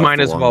finish. You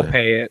might as well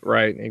pay it,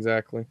 right?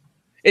 Exactly.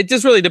 It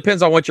just really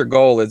depends on what your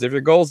goal is. If your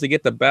goal is to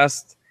get the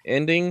best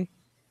ending,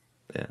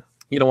 yeah,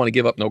 you don't want to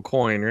give up no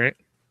coin, right?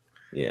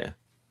 Yeah.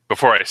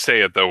 Before I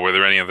say it, though, were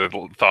there any other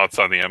thoughts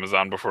on the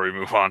Amazon before we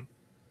move on?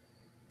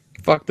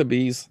 Fuck the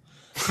bees.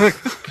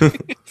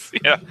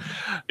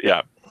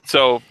 Yeah.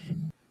 So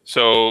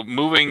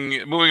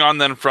moving on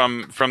then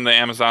from the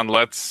Amazon,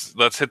 let's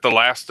hit the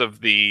last of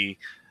the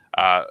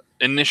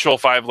initial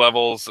 5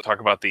 levels. Talk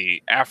about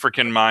the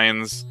African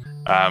mines,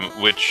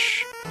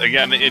 which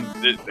again,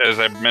 as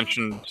I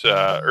mentioned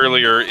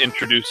earlier,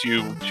 introduce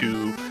you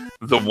to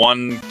the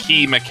one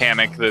key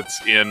mechanic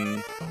that's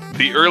in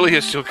the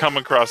earliest you'll come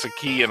across a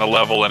key in a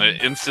level, and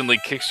it instantly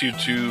kicks you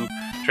to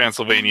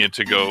Transylvania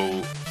to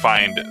go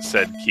find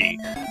said key.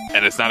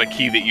 And it's not a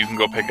key that you can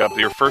go pick up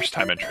your first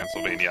time in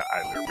Transylvania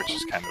either, which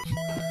is kind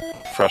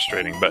of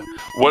frustrating. But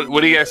what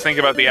do you guys think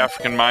about the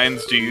African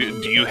mines? Do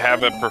you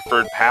have a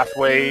preferred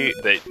pathway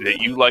that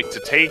you like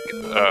to take,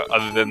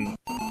 other than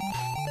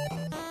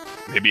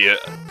maybe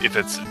if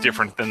it's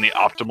different than the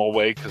optimal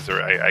way? Because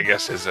there, I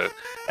guess, is an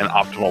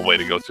optimal way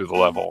to go through the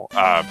level.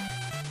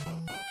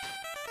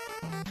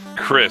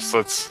 Chris,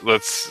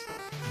 let's.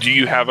 Do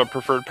you have a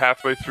preferred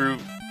pathway through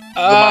the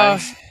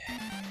mines?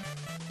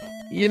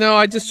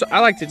 I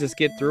like to just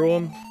get through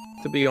them.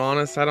 To be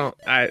honest, I don't.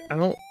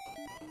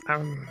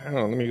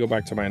 Let me go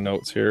back to my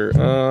notes here.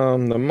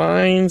 The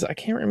mines. I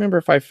can't remember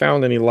if I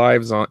found any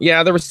lives on.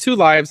 Yeah, there was 2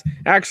 lives.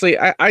 Actually,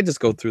 I just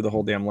go through the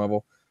whole damn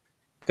level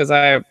because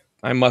I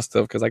must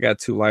have, because I got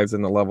 2 lives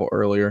in the level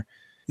earlier.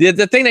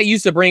 The thing that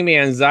used to bring me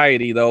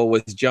anxiety though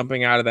was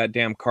jumping out of that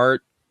damn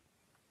cart.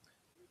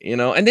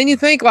 And then you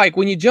think, like,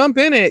 when you jump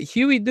in it,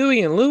 Huey,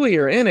 Dewey, and Louie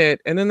are in it,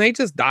 and then they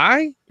just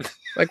die.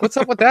 Like, what's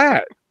up with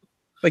that?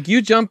 Like,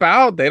 you jump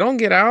out, they don't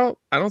get out.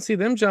 I don't see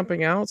them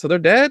jumping out, so they're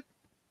dead.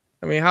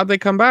 I mean, how'd they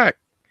come back?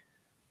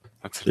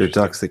 They're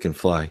ducks that can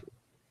fly.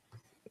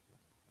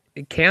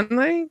 Can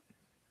they?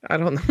 I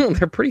don't know.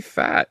 They're pretty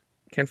fat.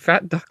 Can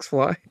fat ducks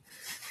fly?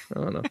 I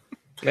don't know.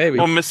 Maybe.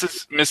 Well,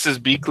 Mrs.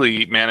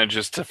 Beakley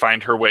manages to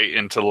find her way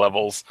into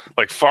levels,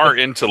 like far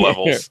into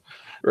levels,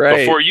 right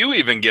before you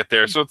even get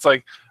there. So it's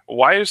like,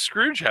 why does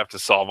Scrooge have to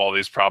solve all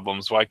these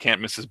problems? Why can't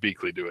Mrs.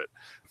 Beakley do it?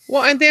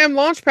 Well, and damn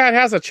Launchpad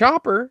has a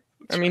chopper.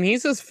 I mean,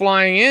 he's just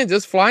flying in.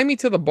 Just fly me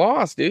to the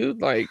boss,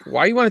 dude. Like,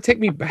 why you want to take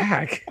me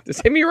back?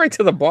 Just take me right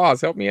to the boss.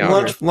 Help me out.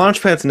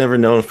 Launchpad's never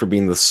known for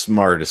being the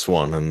smartest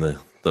one on the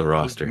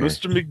roster.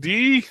 Mr.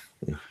 McD.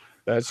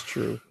 That's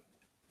true.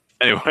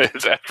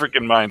 Anyways,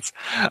 African mines.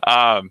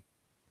 I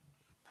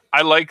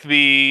like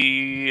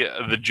the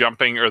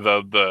jumping or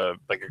the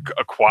like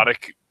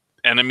aquatic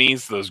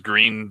enemies. Those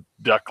green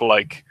duck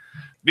like.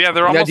 Yeah,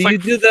 they're almost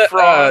like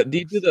frog. Do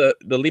you do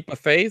the leap of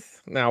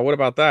faith? Now, what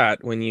about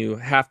that? When you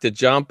have to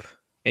jump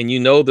and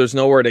there's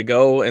nowhere to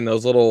go, and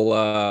those little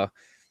I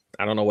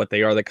don't know what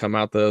they are that come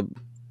out, the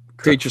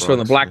creatures from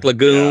the Black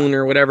Lagoon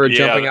or whatever,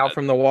 jumping out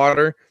from the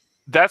water.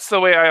 That's the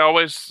way I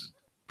always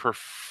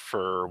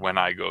prefer when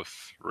I go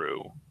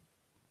through.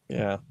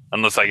 Yeah.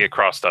 Unless I get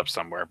crossed up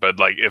somewhere. But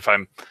like if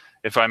I'm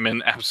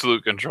in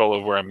absolute control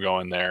of where I'm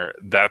going there,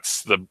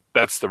 that's the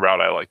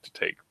route I like to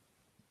take.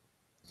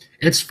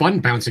 It's fun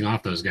bouncing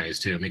off those guys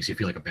too. It makes you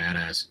feel like a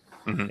badass.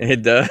 Mm-hmm.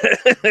 It does.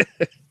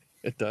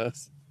 It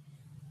does.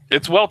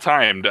 It's well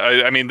timed.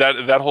 I mean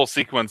that whole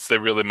sequence, they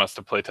really must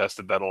have play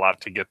tested that a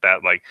lot to get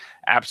that like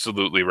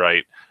absolutely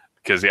right.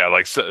 Because yeah,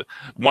 like so,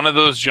 one of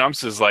those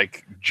jumps is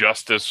like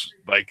just as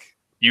like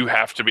you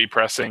have to be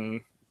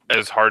pressing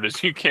as hard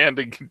as you can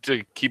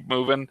to keep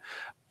moving.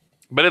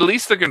 But at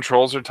least the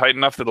controls are tight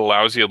enough that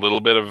allows you a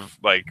little bit of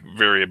like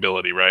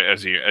variability, right?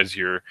 As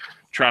you're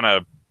trying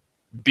to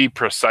be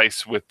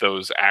precise with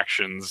those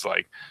actions,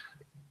 like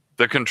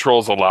the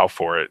controls allow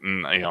for it,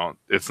 and you know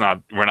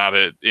we're not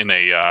in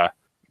a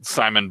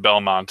Simon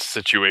Belmont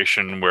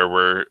situation where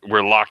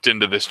we're locked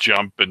into this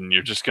jump and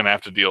you're just gonna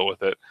have to deal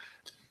with it.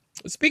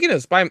 Speaking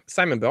of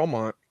Simon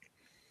Belmont,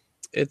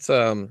 it's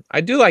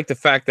I do like the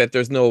fact that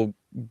there's no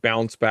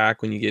bounce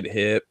back when you get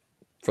hit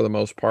for the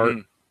most part.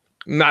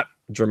 Not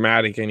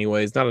dramatic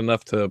anyways, not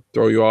enough to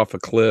throw you off a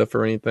cliff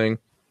or anything.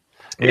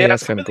 Yeah,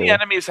 that's some kind of of cool. the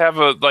enemies have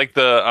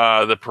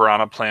the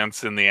piranha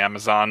plants in the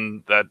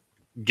Amazon that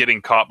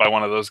getting caught by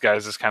one of those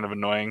guys is kind of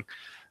annoying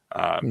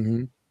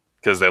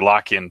because they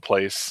lock you in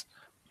place.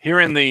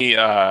 Hearing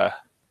the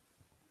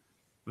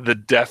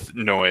death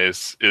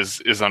noise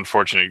is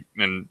unfortunate,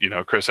 and you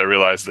know, Chris, I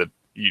realize that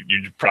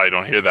you probably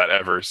don't hear that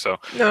ever. So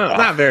no,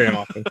 not very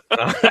often.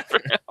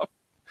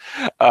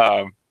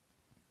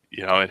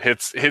 You know, it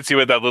hits you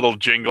with that little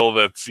jingle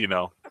that's, you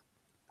know,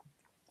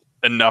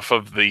 enough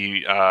of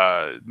the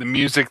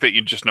music that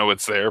you just know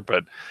it's there,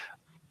 but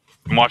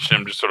watching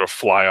him just sort of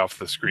fly off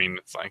the screen,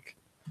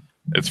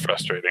 it's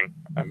frustrating.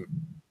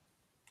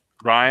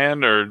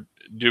 Ryan or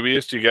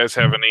Dubious, do you guys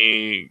have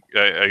any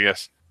I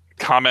guess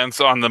comments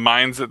on the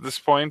mines at this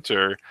point,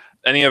 or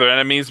any other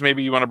enemies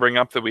maybe you want to bring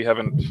up that we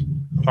haven't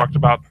talked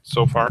about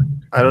so far?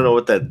 I don't know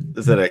what that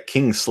is. That a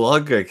king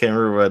slug? I can't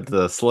remember what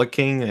the slug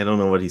king. I don't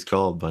know what he's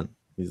called, but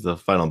he's the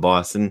final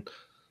boss, and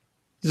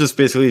you just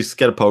basically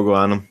get a pogo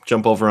on him,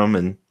 jump over him,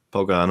 and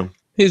pogo on him.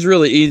 He's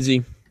really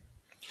easy.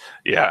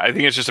 Yeah, I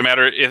think it's just a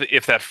matter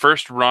if that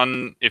first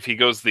run, if he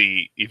goes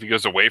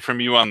away from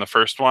you on the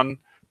first one,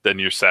 then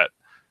you're set.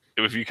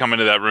 If you come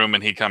into that room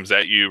and he comes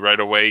at you right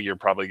away, you're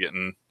probably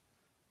getting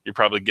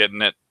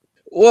it.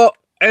 Well,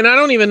 and I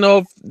don't even know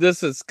if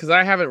this is because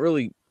I haven't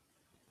really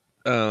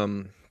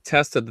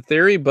tested the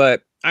theory,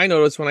 but I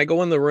notice when I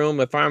go in the room,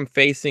 if I'm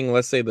facing,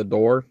 let's say, the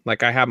door,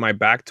 like I have my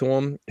back to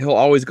him, he'll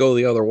always go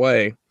the other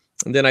way.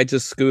 And then I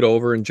just scoot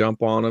over and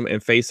jump on him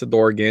and face the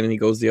door again, and he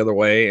goes the other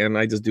way. And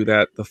I just do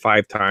that the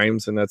 5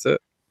 times, and that's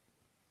it.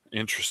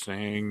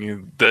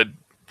 Interesting. That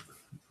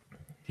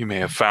you may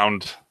have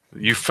found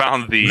the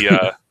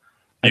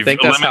you've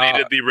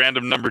eliminated the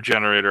random number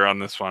generator on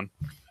this one.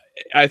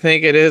 I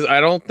think it is.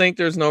 I don't think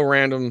there's no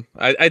random.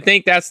 I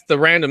think that's the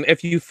random.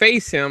 If you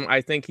face him,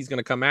 I think he's going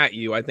to come at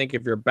you. I think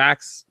if your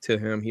back's to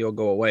him, he'll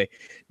go away.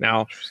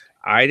 Now,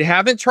 I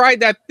haven't tried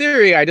that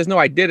theory. I just know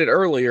I did it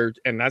earlier,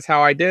 and that's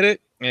how I did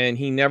it. And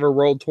he never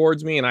rolled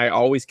towards me, and I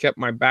always kept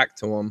my back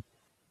to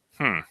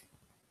him.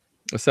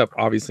 Except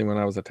obviously when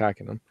I was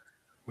attacking him.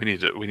 We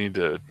need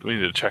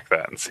to check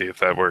that and see if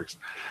that works.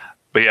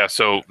 But yeah,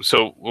 so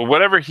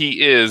whatever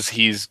he is,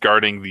 he's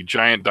guarding the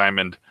giant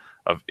diamond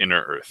of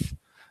Inner Earth.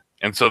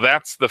 And so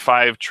that's the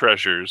 5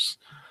 treasures.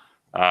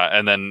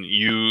 And then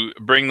you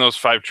bring those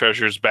 5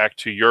 treasures back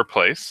to your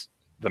place,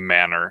 the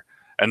manor.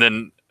 And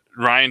then,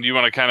 Ryan, do you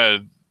want to kind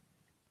of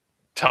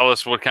tell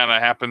us what kind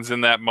of happens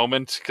in that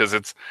moment? Because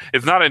it's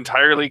not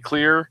entirely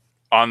clear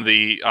on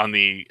the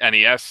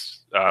NES,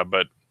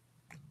 but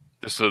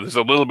there's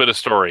a little bit of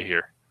story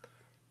here.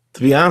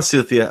 To be honest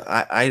with you,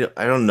 I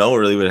don't know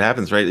really what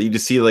happens, right? You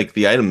just see like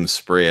the items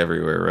spray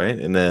everywhere, right?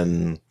 And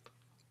then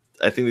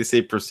I think they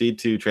say proceed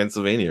to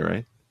Transylvania,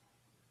 right?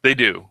 They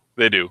do.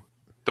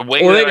 The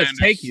way they just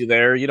take you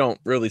there. You don't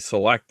really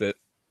select it.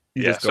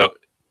 You just go. So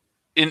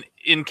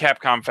in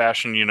Capcom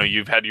fashion, you know,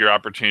 you've had your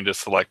opportunity to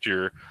select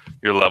your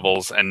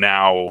levels, and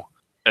now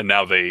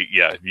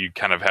you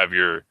kind of have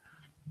your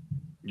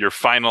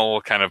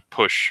final kind of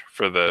push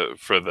for the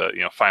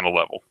final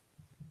level,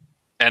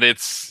 and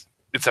it's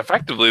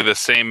effectively the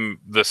same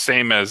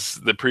as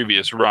the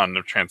previous run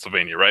of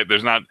Transylvania, right?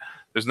 There's not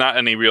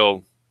any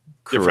real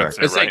difference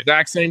there, it's the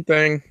exact same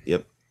thing.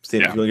 Yep.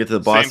 Same. If you want to get to the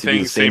boss, you do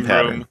the same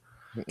pattern.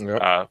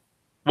 Yep.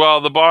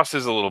 Well, the boss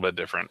is a little bit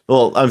different.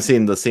 Well, I'm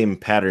saying the same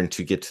pattern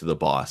to get to the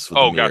boss. With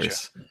the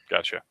mirrors.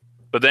 Gotcha.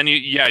 But then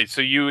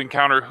so you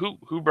encounter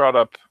who brought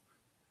up,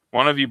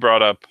 one of you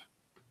brought up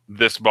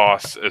this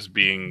boss as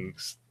being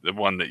the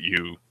one that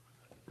you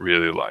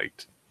really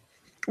liked.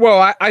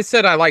 Well, I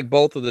said I like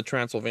both of the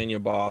Transylvania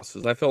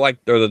bosses. I feel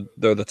like they're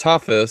the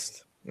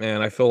toughest,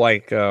 and I feel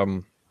like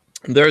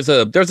there's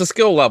a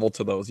skill level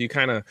to those. You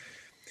kind of,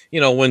 you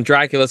know, when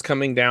Dracula's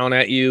coming down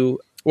at you.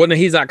 Well, no,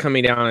 he's not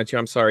coming down at you.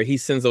 I'm sorry. He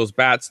sends those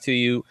bats to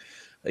you.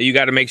 You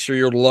got to make sure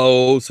you're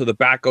low, so the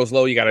bat goes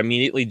low. You got to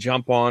immediately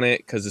jump on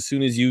it, because as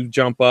soon as you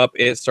jump up,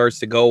 it starts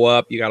to go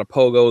up. You got to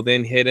pogo,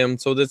 then hit him.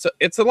 So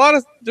it's a lot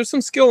of, there's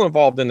some skill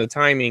involved in the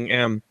timing.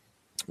 And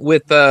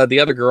with the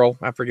other girl,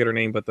 I forget her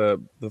name, but the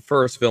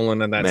first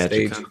villain in that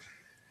stage,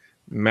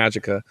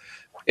 Magica.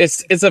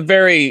 It's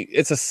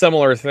a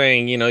similar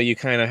thing. You know, you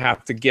kind of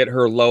have to get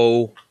her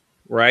low,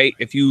 right?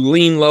 If you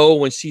lean low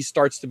when she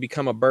starts to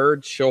become a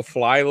bird, she'll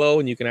fly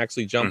low, and you can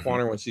actually jump on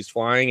her when she's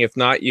flying. If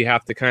not, you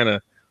have to kind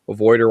of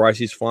avoid her while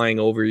she's flying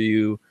over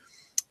you.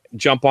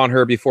 Jump on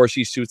her before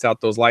she shoots out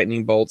those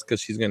lightning bolts,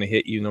 because she's going to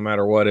hit you no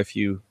matter what if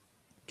you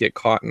get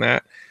caught in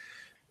that.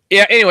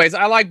 Yeah, anyways,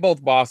 I like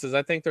both bosses.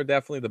 I think they're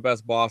definitely the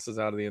best bosses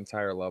out of the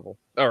entire level,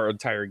 or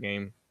entire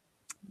game.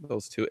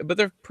 Those two. But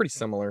they're pretty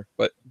similar,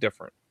 but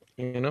different,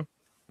 you know?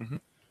 Mm-hmm.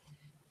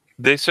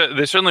 They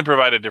certainly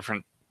provide a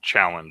different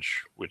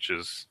challenge, which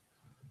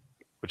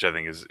I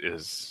think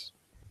is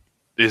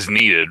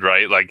needed,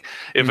 right? Like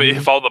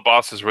if all the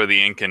bosses were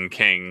the Incan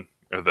king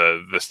or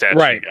the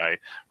statue guy,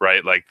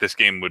 right? Like this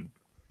game would,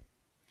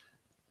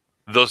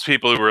 those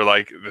people who were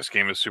like, this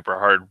game is super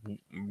hard,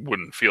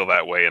 wouldn't feel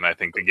that way, and I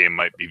think the game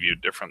might be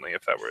viewed differently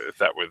if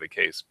that were the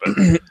case. But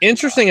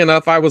interesting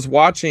enough, I was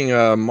watching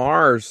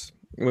Mars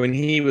when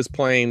he was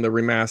playing the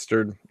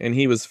remastered, and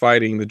he was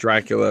fighting the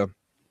Dracula,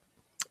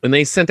 and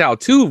they sent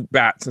out 2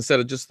 bats instead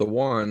of just the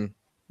one.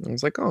 I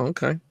was like, oh,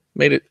 okay,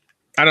 made it.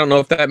 I don't know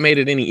if that made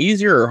it any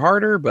easier or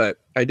harder, but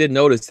I did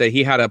notice that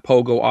he had a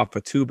pogo off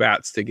of 2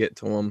 bats to get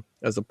to him,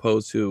 as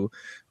opposed to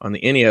on the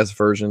NES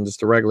version, just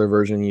the regular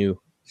version, you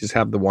just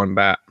have the 1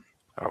 bat.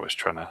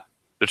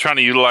 They're trying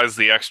to utilize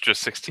the extra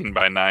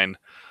 16:9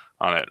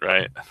 on it,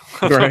 right?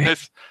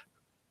 Right.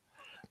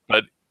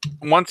 But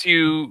once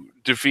you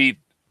defeat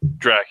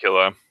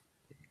Dracula,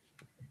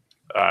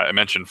 I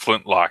mentioned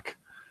Flintlock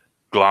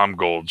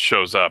Glomgold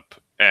shows up,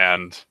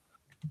 and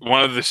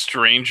one of the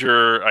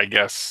stranger, I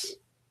guess,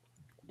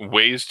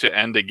 ways to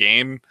end a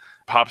game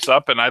pops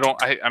up, and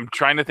I'm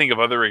trying to think of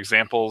other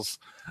examples.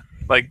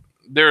 Like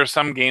there are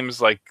some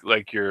games like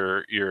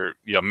your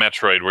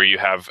Metroid, where you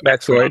have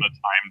X amount of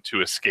time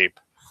to escape.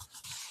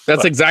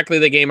 That's exactly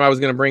the game I was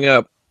going to bring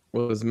up,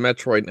 was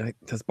Metroid.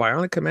 Does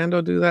Bionic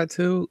Commando do that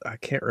too? I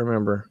can't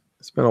remember.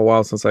 It's been a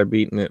while since I've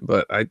beaten it,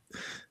 but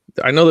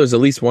I know there's at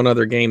least one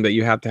other game that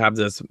you have to have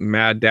this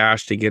mad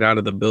dash to get out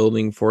of the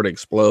building before it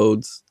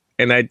explodes.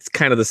 And that's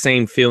kind of the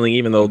same feeling,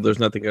 even though there's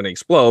nothing going to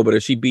explode. But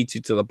if she beats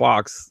you to the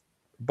box,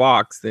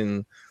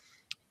 then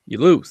you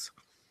lose.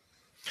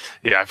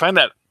 Yeah, I find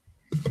that.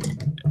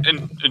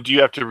 And do you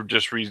have to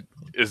just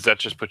is that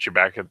just put you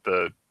back at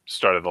the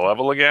start of the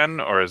level again,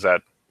 or is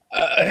that?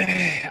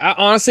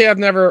 Honestly, I've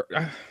never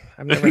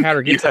had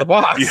her get to the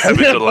box. You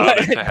haven't allowed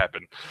it to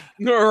happen.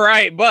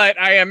 Right, but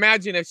I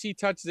imagine if she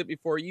touches it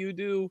before you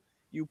do,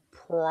 you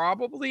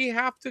probably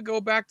have to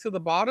go back to the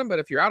bottom. But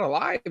if you're out of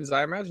lives,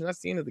 I imagine that's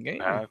the end of the game.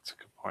 That's a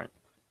good point.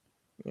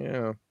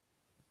 Yeah.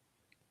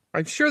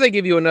 I'm sure they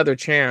give you another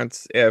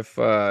chance if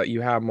you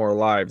have more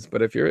lives,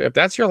 but if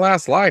that's your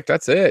last life,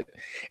 that's it.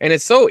 And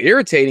it's so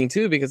irritating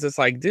too, because it's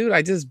like, dude,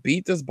 I just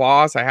beat this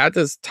boss. I had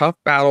this tough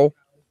battle,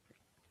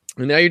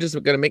 and now you're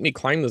just gonna make me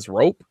climb this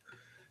rope.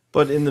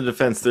 But in the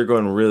defense, they're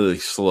going really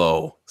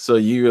slow, so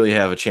you really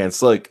have a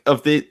chance. Like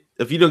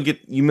if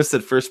you miss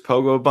that first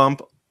pogo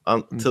bump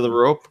to the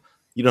rope,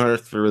 you don't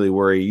have to really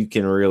worry. You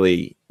can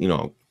really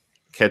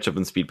catch up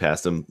and speed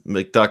past them.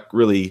 McDuck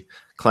really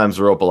climbs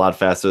the rope a lot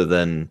faster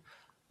than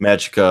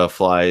Magica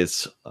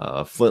flies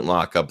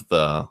Flintlock up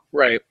the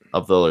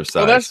other side.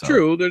 Well, that's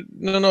true. There's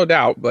no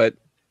doubt. But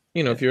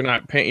if you're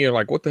not paying, you're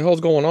like, what the hell's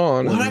going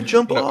on? Why'd I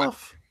jump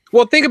off?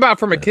 Well, think about it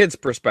from a kid's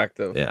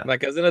perspective. Yeah.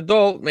 Like as an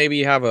adult, maybe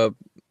you have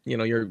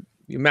you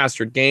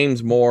mastered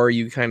games more.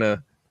 You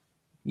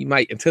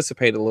might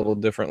anticipate a little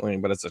differently.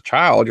 But as a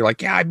child, you're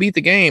like, yeah, I beat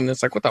the game. And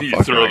it's like, what the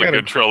fuck? You throw the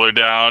controller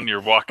down.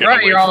 You're walking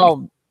right.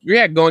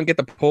 Away Go and get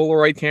the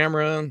Polaroid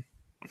camera.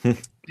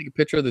 Take a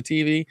picture of the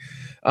TV.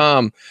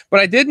 But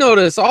I did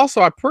notice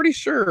also, I'm pretty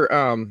sure,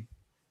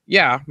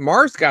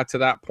 Mars got to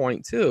that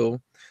point too,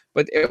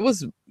 but it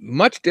was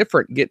much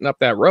different getting up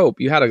that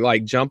rope. You had to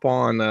like jump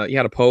on, you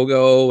had a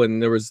pogo,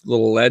 and there was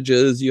little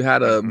ledges you had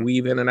to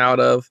weave in and out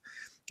of.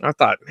 I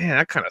thought, man,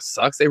 that kind of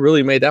sucks. They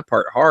really made that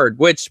part hard,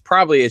 which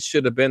probably it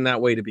should have been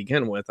that way to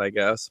begin with, I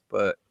guess.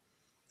 But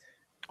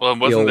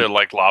wasn't there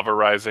like lava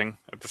rising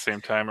at the same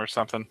time or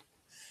something?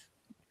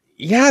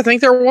 Yeah, I think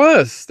there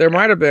was. There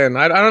might have been.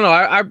 I don't know.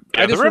 I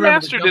just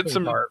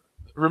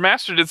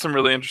Remaster did some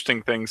really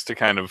interesting things to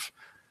kind of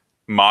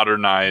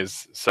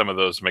modernize some of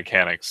those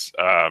mechanics.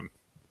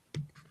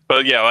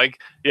 But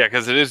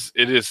because it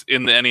is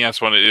in the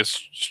NES one, it is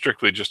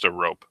strictly just a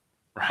rope,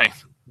 right?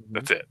 Mm-hmm.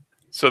 That's it.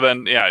 So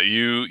then,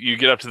 you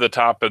get up to the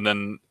top, and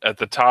then at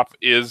the top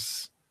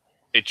is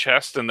a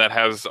chest, and that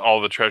has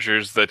all the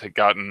treasures that had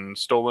gotten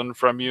stolen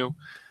from you.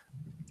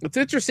 It's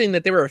interesting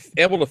that they were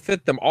able to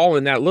fit them all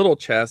in that little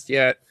chest,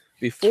 yet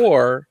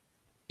before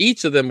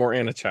each of them were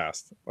in a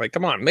chest. Like,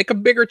 come on, make a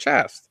bigger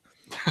chest.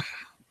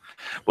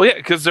 Well, yeah,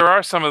 because there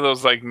are some of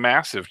those like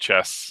massive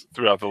chests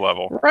throughout the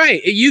level.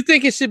 Right. You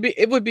think it should be?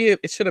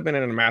 It should have been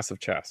in a massive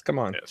chest. Come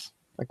on. Yes.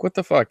 Like what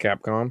the fuck,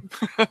 Capcom?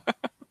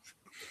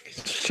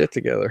 Shit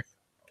together.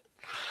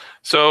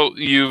 So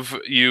you've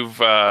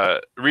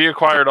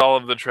reacquired all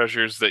of the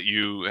treasures that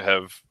you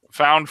have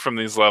found from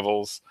these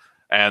levels,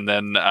 and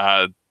then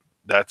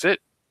that's it.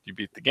 You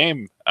beat the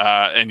game,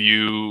 and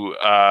you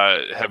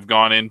have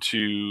gone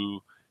into,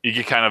 you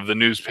get kind of the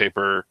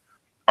newspaper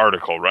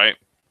article, right?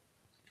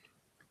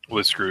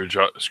 With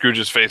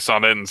Scrooge's face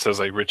on it, and says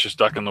like richest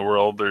duck in the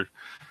world,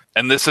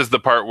 and this is the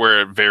part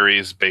where it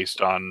varies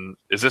based on.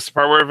 Is this the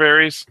part where it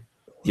varies?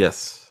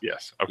 Yes.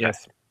 Yes. Okay.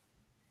 Yes.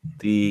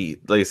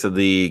 Like I said,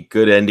 the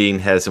good ending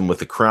has him with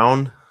the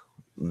crown.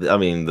 I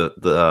mean,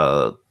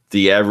 the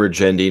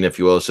average ending, if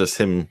you will, is just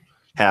him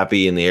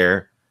happy in the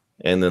air,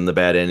 and then the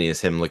bad ending is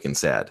him looking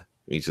sad.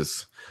 It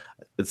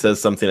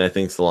says something I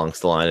think along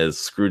the line is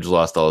Scrooge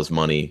lost all his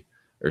money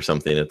or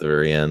something at the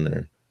very end.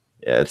 Or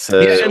yeah, it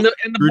says and the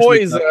Scrooge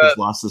boys has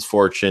lost his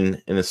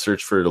fortune in his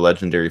search for the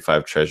legendary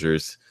 5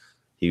 treasures.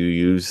 He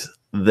used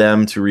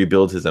them to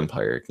rebuild his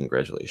empire.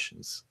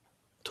 Congratulations.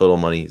 Total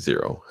money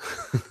 0.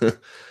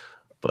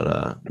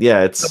 But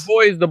yeah, it's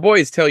the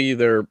boys tell you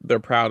they're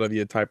proud of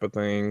you type of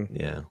thing.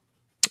 Yeah.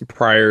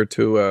 Prior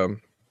to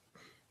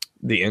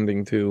the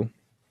ending too,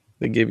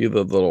 they give you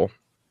the little,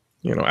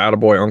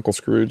 attaboy Uncle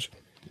Scrooge.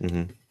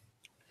 Mm-hmm.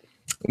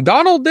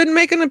 Donald didn't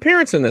make an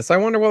appearance in this. I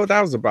wonder what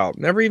that was about.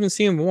 Never even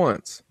seen him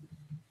once.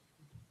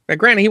 Now,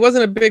 granted, he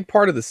wasn't a big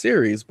part of the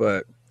series,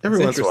 but every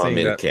once in a while he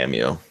made a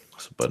cameo.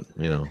 But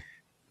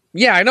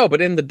yeah, I know.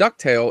 But in the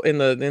DuckTale in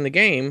the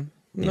game,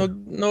 no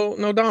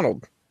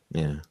Donald.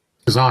 Yeah.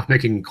 Was off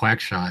making quack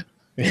shot.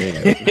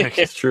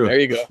 It's true. There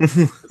you go.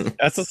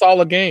 That's a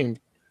solid game.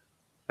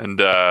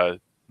 And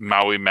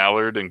Maui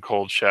Mallard and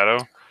Cold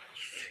Shadow.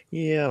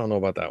 Yeah, I don't know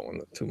about that one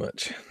too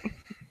much.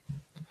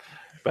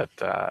 But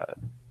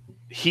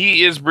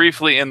he is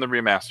briefly in the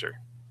remaster,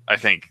 I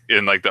think,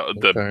 in like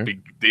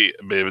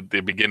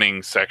the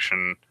beginning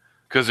section,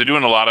 because they're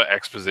doing a lot of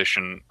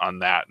exposition on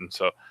that, and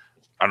so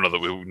I don't know that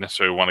we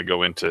necessarily want to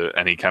go into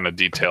any kind of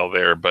detail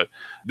there, but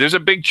there's a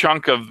big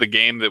chunk of the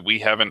game that we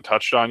haven't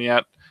touched on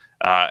yet,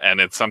 and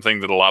it's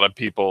something that a lot of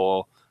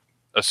people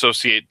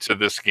associate to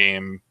this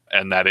game,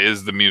 and that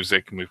is the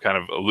music. And we've kind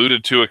of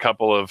alluded to a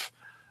couple of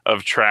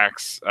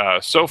tracks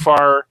so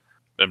far.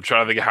 I'm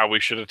trying to think of how we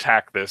should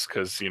attack this,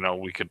 because we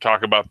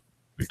talk about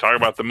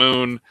the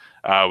moon,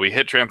 we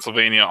hit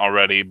Transylvania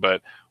already,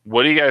 but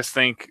what do you guys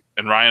think?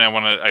 And Ryan,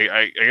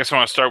 I guess I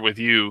want to start with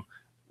you.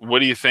 What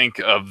do you think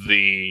of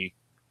the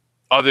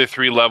other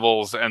 3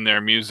 levels and their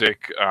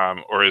music,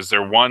 or is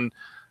there one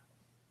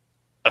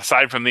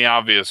aside from the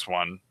obvious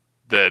one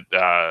that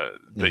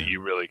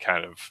you really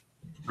kind of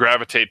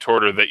gravitate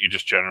toward, or that you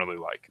just generally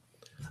like?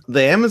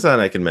 The Amazon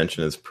I can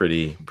mention is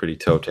pretty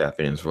toe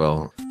tapping as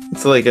well.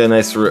 It's like a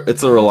nice,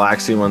 it's a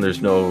relaxing one.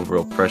 There's no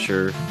real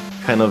pressure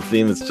kind of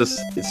theme. It's I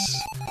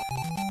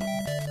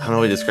don't know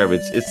how to describe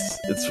it.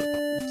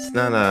 It's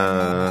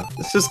not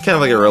it's just kind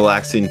of like a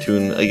relaxing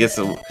tune. I guess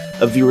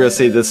if you were to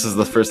say this is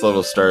the first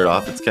level to start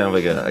off, it's kind of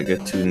like a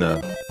good tune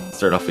to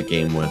start off a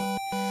game with.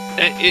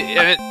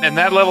 And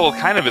that level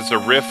kind of is a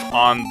riff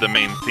on the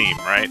main theme,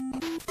 right?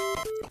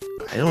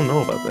 I don't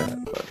know about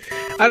that, but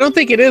I don't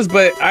think it is,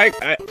 but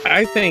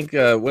I think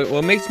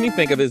what makes me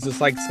think of it is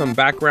just like some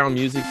background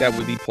music that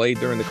would be played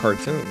during the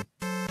cartoon.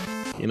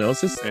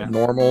 It's just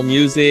normal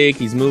music.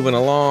 He's moving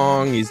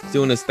along. He's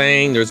doing his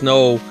thing. There's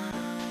no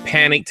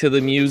panic to the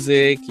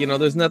music.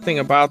 There's nothing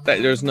about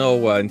that. There's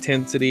no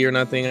intensity or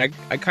nothing.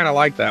 I kind of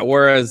like that.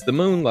 Whereas the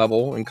moon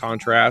level, in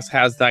contrast,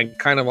 has that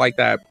kind of like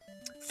that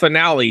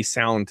finale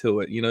sound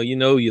to it.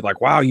 You're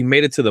like, wow, you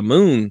made it to the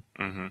moon.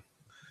 Mm-hmm.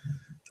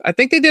 I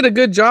think they did a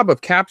good job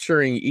of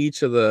capturing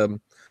each of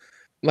the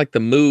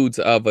moods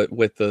of it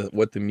with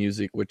the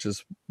music, which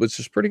is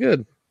pretty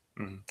good.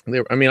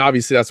 Mm-hmm. I mean,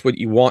 obviously that's what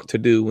you want to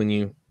do when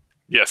you.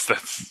 Yes,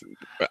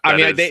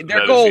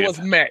 their goal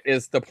was met.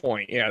 Is the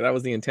point? Yeah, that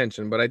was the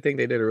intention. But I think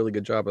they did a really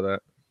good job of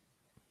that.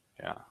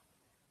 Yeah.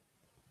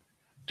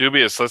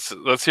 Dubious,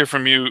 let's hear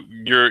from you.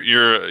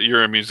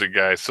 You're a music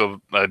guy,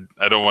 so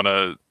I don't want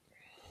to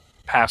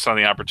pass on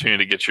the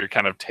opportunity to get your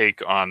kind of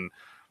take on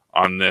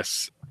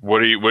this.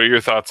 What are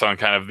your thoughts on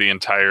kind of the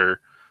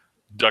entire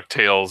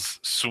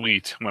DuckTales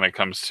suite when it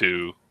comes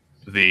to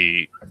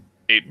the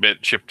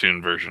 8-bit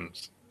chiptune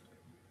versions?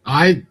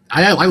 I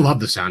love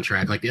the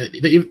soundtrack. Like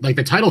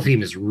the title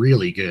theme is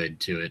really good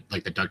to it.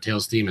 Like the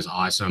DuckTales theme is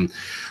awesome.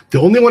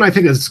 The only one I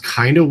think is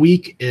kind of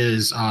weak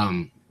is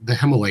the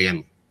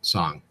Himalayan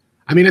song.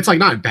 I mean, it's like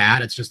not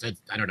bad. It's just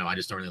I don't know. I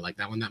just don't really like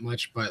that one that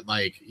much. But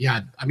like,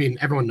 yeah, I mean,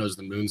 everyone knows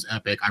the Moon's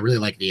epic. I really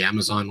like the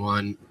Amazon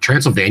one.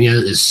 Transylvania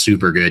is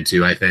super good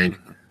too, I think.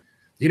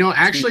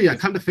 Actually, I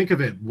come to think of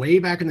it, way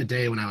back in the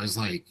day when I was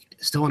like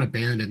still in a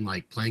band and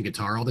like playing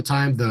guitar all the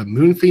time, the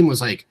Moon theme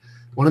was like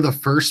one of the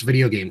first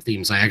video game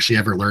themes I actually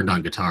ever learned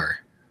on guitar.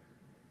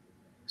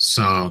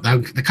 So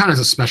that kind of has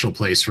a special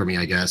place for me,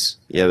 I guess.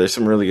 Yeah, there's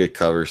some really good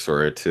covers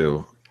for it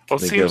too.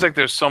 Well, it seems like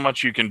there's so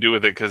much you can do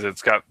with it because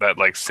it's got that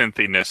like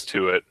synthiness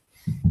to it.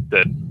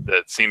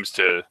 that seems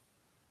to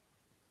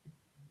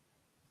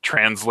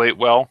translate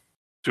well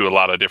to a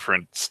lot of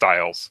different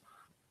styles,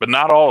 but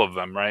not all of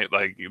them, right?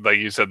 Like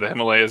you said, the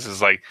Himalayas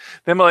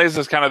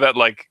is kind of that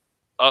like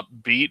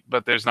upbeat,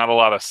 but there's not a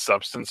lot of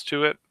substance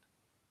to it.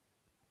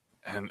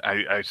 And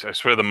I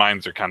swear the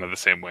mines are kind of the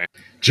same way.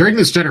 During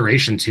this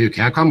generation too,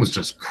 Capcom was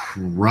just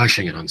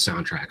crushing it on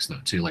soundtracks though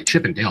too. Like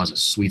Chip and Dale has a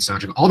sweet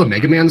soundtrack. All the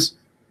Mega Mans,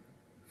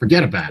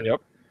 forget about it.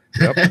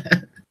 Yep.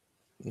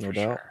 No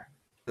doubt.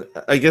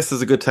 I guess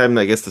there's a good time,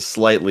 to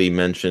slightly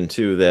mention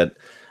too that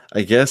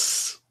I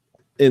guess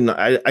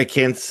I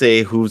can't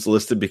say who's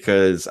listed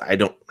because I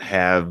don't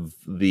have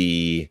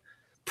the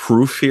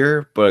proof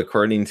here, but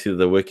according to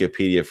the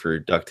Wikipedia for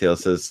DuckTales,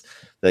 says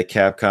that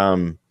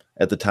Capcom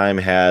at the time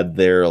had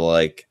their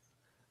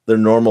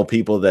normal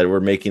people that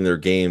were making their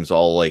games,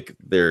 all like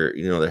their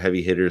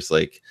heavy hitters,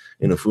 like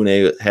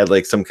Inafune had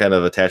like some kind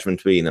of attachment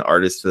to being an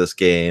artist for this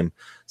game.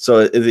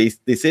 So they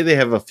say they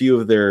have a few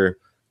of their,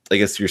 I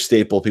guess, your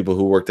staple people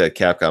who worked at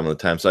Capcom at the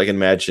time. So I can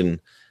imagine,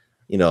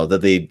 that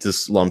they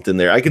just lumped in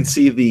there. I can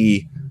see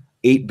the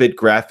 8-bit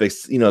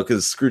graphics,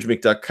 because Scrooge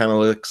McDuck kind of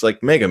looks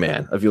like Mega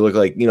Man. If you look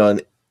like,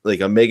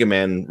 like a Mega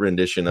Man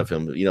rendition of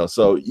him,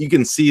 so you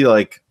can see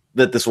like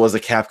that this was a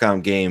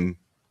Capcom game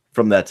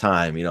from that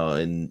time,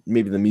 and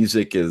maybe the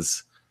music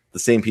is the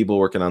same people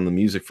working on the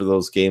music for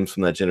those games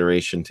from that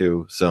generation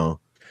too. So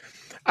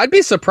I'd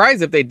be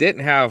surprised if they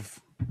didn't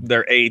have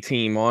their A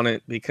team on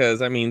it,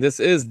 because I mean, this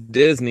is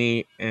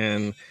Disney,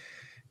 and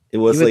it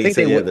was like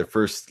their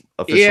first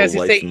official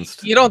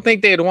licensed. You don't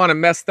think they'd want to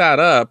mess that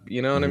up, you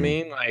know what I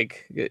mean?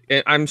 Like,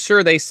 I'm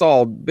sure they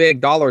saw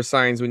big dollar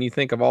signs when you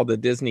think of all the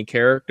Disney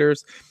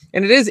characters.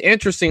 And it is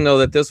interesting though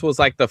that this was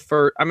like the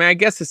first. I mean, I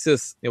guess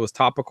it was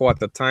topical at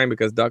the time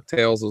because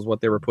DuckTales was what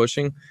they were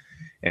pushing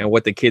and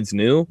what the kids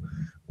knew.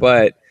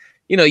 But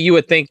you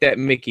would think that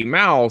Mickey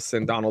Mouse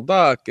and Donald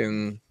Duck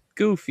and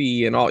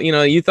Goofy and all, you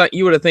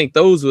would have think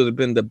those would have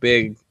been the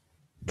big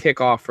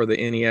kickoff for the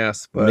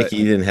NES. But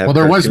Mickey didn't have. Well,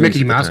 there was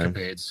Mickey Mouse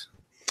capades,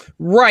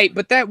 right?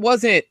 But that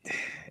wasn't.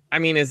 I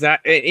mean, is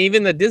that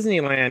even the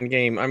Disneyland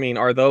game? I mean,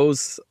 are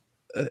those?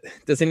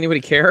 Does anybody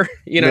care?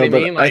 You know what I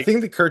mean? Like, I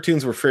think the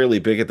cartoons were fairly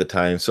big at the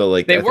time, so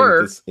like they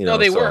were.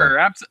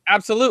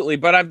 Absolutely.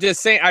 But I'm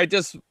just saying, I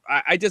just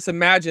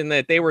imagine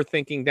that they were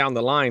thinking down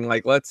the line,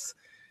 like let's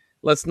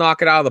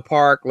knock it out of the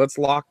park. Let's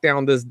lock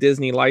down this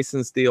Disney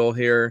license deal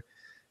here.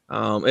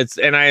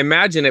 And I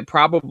imagine it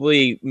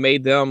probably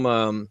made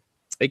them.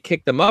 It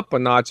kicked them up a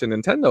notch in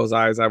Nintendo's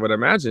eyes, I would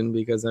imagine,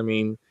 because I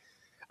mean,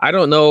 I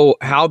don't know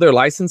how their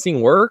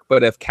licensing worked,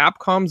 but if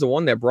Capcom's the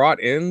one that brought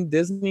in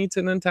Disney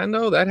to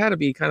Nintendo, that had to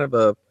be kind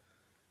of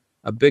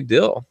a big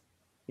deal.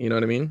 You know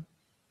what I mean?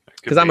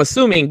 Because I'm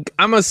assuming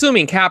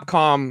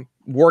Capcom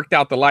worked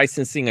out the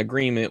licensing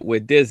agreement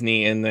with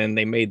Disney, and then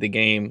they made the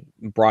game,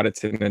 brought it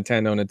to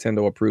Nintendo.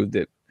 Nintendo approved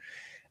it.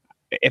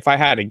 If I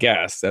had to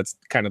guess, that's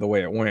kind of the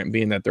way it went,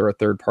 being that they're a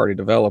third-party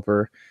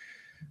developer.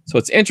 So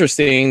it's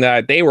interesting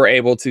that they were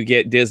able to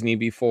get Disney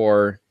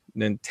before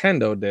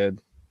Nintendo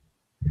did.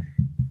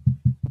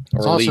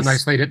 It's also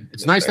nice they did.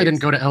 It's nice they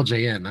didn't go to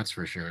LJN. That's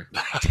for sure.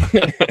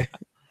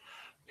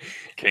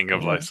 King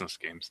of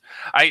licensed games.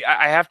 I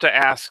have to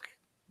ask,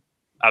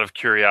 out of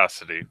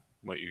curiosity,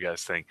 what you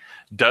guys think.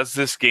 Does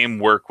this game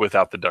work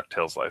without the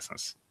DuckTales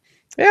license?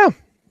 Yeah,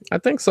 I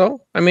think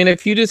so. I mean,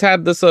 if you just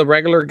had this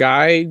regular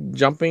guy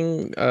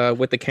jumping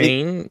with the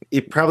cane,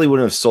 it probably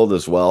wouldn't have sold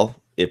as well.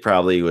 It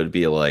probably would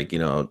be like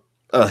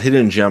a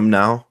hidden gem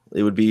now.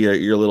 It would be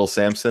your little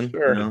Samson.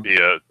 Sure. It'd be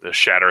a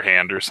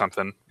Shatterhand or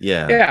something.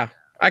 Yeah,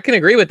 I can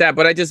agree with that.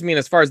 But I just mean,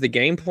 as far as the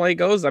gameplay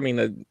goes, I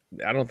mean,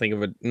 I don't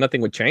think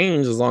nothing would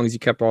change as long as you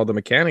kept all the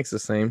mechanics the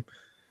same.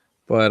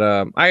 But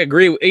I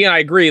agree. I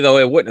agree, though.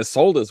 It wouldn't have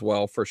sold as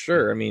well, for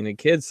sure. I mean, the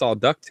kids saw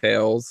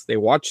DuckTales. They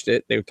watched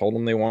it. They told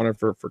them they wanted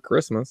for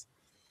Christmas.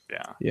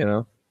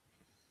 Yeah.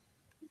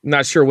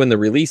 Not sure when the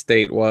release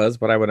date was,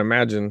 but I would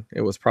imagine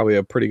it was probably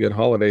a pretty good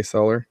holiday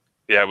seller.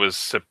 Yeah, it was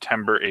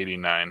September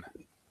 89.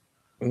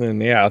 And then,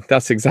 yeah,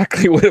 that's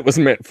exactly what it was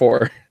meant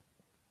for.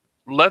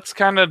 Let's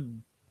kind of,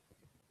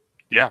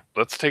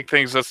 let's take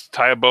things, let's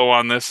tie a bow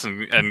on this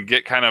and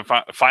get kind of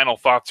final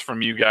thoughts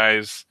from you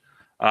guys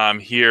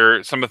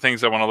here. Some of the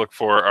things I want to look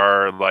for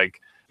are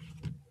like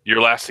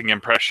your lasting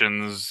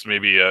impressions,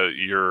 maybe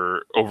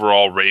your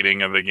overall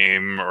rating of the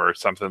game or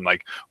something.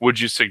 Like, would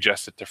you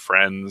suggest it to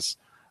friends?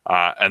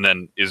 And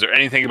then is there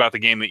anything about the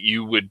game that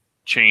you would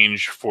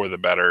change for the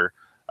better?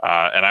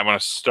 And I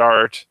want to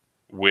start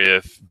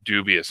with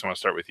Dubious. I want to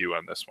start with you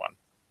on this one.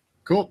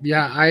 Cool.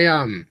 Yeah,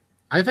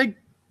 I think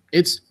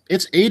it's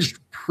aged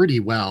pretty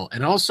well,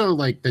 and also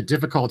like the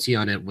difficulty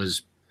on it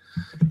was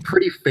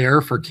pretty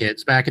fair for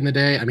kids back in the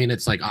day. I mean,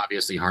 it's like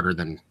obviously harder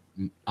than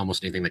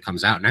almost anything that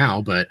comes out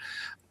now, but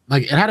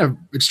like it had a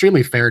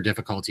extremely fair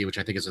difficulty, which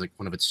I think is like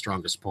one of its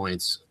strongest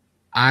points.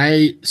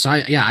 I've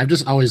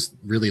just always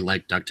really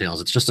liked DuckTales.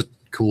 It's just a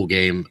cool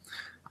game.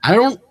 I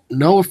don't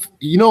know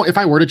if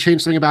I were to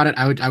change something about it,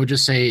 I would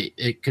just say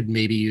it could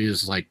maybe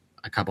use like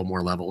a couple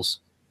more levels.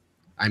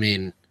 I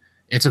mean,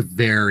 it's a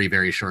very,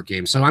 very short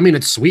game. So I mean,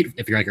 it's sweet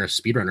if you're like a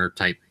speedrunner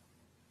type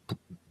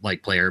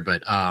like player,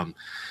 but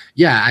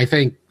yeah, I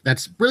think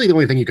that's really the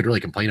only thing you could really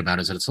complain about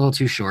is that it's a little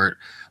too short.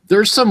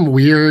 There's some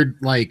weird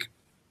like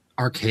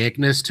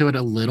archaicness to it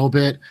a little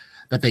bit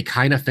that they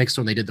kind of fixed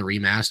when they did the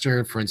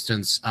remaster. For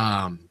instance,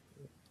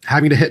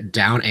 having to hit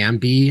down and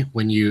B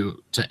when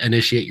you to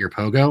initiate your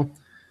pogo.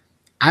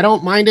 I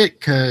don't mind it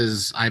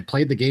because I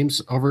played the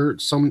games over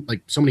so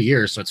many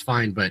years, so it's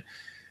fine. But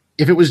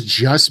if it was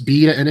just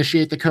B to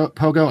initiate the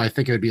pogo, I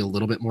think it would be a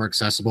little bit more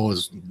accessible.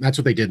 That's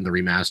what they did in the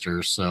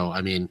remaster. So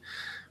I mean,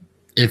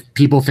 if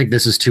people think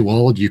this is too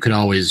old, you could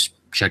always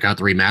check out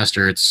the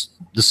remaster. It's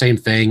the same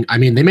thing. I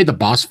mean, they made the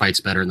boss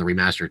fights better in the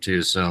remaster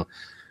too. So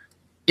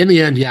in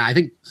the end, yeah, I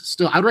think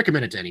still I'd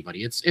recommend it to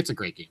anybody. It's a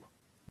great game.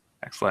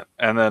 Excellent.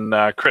 And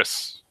then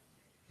Chris.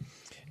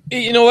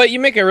 You know what? You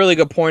make a really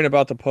good point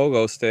about the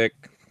pogo stick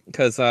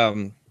because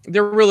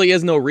there really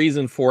is no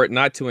reason for it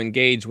not to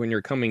engage when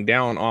you're coming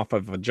down off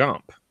of a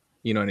jump.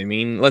 You know what I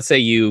mean? Let's say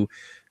you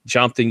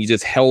jumped and you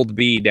just held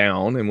B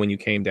down, and when you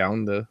came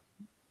down, the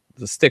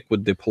stick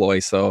would deploy.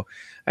 So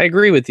I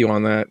agree with you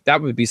on that.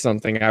 That would be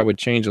something I would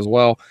change as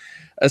well.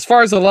 As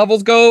far as the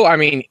levels go, I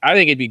mean, I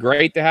think it'd be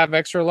great to have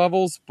extra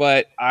levels,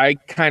 but I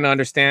kind of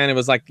understand it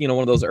was like, one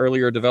of those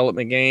earlier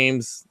development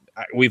games.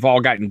 We've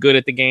all gotten good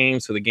at the game,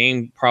 so the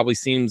game probably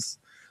seems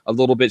a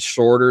little bit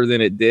shorter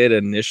than it did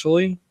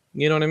initially.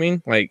 You know what I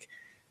mean? Like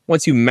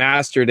once you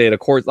mastered it, of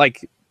course,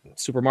 like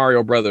Super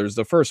Mario Brothers,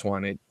 the first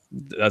one, it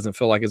doesn't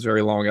feel like it's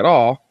very long at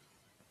all.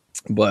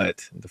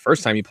 But the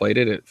first time you played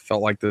it, it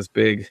felt like this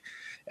big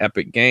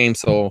epic game.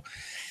 So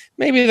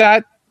maybe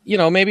that,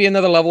 maybe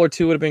another level or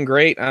two would have been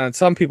great.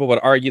 Some people would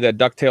argue that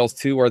DuckTales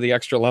 2 are the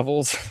extra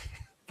levels,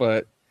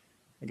 but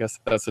I guess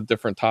that's a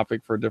different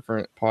topic for a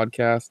different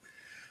podcast.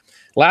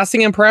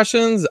 Lasting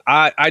impressions,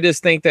 I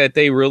just think that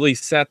they really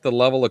set the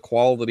level of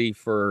quality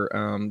for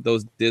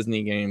those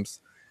Disney games.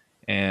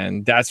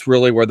 And that's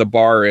really where the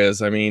bar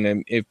is. I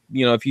mean, if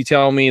you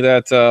tell me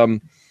that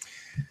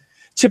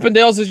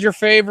Chippendales is your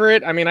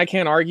favorite, I mean, I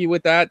can't argue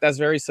with that. That's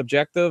very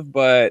subjective,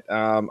 but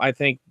I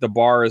think the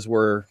bar is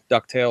where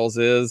DuckTales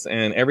is,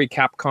 and every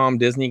Capcom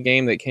Disney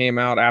game that came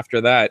out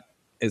after that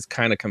is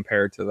kind of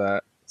compared to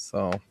that.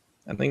 So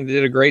I think they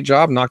did a great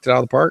job, knocked it out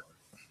of the park.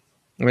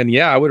 I mean,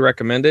 yeah, I would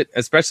recommend it,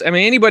 especially,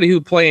 anybody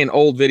who playing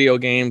old video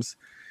games,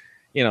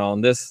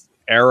 in this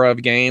era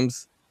of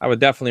games, I would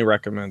definitely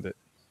recommend it.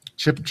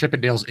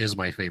 Chippendales is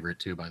my favorite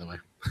too, by the way.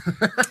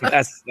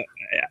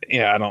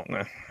 I don't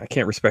know. I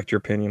can't respect your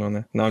opinion on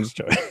that. No, I'm just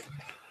joking.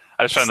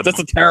 I just find that's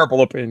a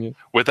terrible opinion.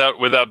 Without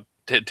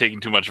taking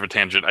too much of a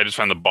tangent, I just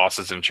find the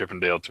bosses in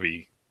Chippendale to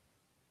be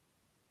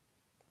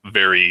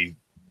very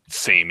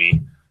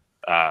samey,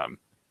 and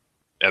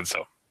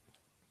so.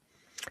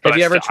 Have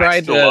you ever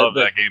tried love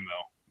that game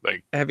though?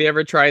 Like, have you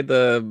ever tried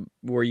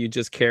where you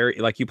just carry,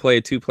 like you play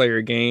a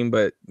 2-player game,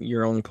 but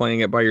you're only playing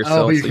it by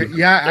yourself?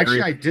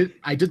 Actually,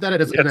 I did that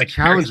in a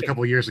challenge a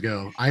couple years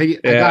ago. I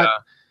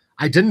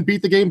didn't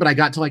beat the game, but I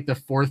got to like the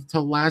 4th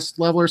to last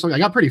level or something. I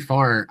got pretty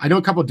far. I know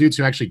a couple of dudes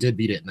who actually did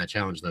beat it in that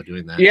challenge though,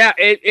 doing that. Yeah,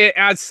 it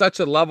adds such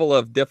a level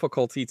of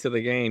difficulty to the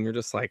game. You're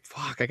just like,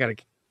 fuck, I gotta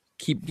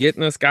keep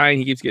getting this guy, and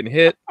he keeps getting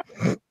hit.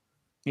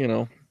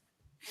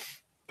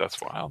 That's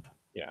wild.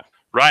 Yeah.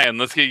 Ryan,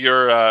 let's get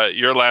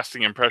your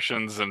lasting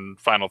impressions and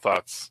final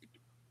thoughts.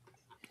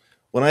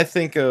 When I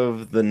think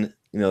of the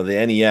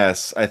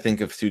NES, I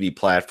think of 2D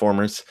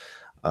platformers,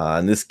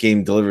 and this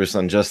game delivers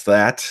on just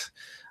that.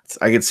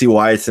 I can see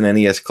why it's an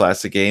NES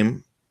classic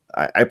game.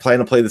 I plan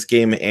to play this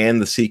game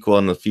and the sequel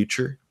in the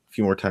future a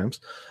few more times.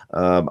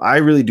 I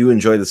really do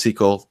enjoy the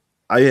sequel.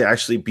 I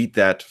actually beat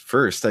that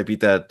first. I beat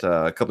that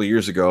a couple of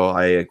years ago.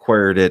 I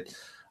acquired it.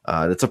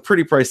 It's a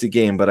pretty pricey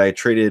game, but I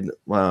traded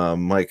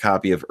my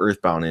copy of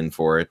Earthbound in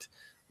for it.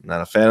 I'm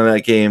not a fan of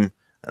that game,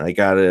 and I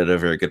got it at a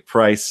very good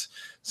price.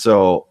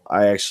 So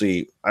I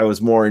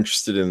was more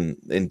interested in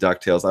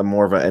DuckTales. I'm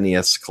more of an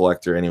NES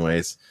collector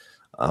anyways.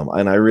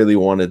 And I really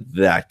wanted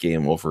that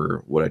game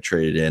over what I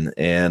traded in.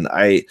 And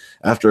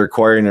after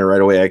acquiring it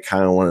right away, I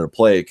kind of wanted to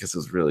play it because it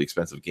was a really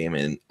expensive game.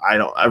 And I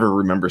don't ever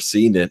remember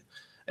seeing it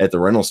at the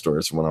rental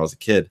stores when I was a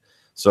kid.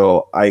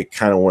 So I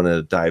kind of want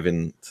to dive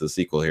into the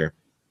sequel here.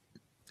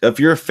 If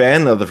you're a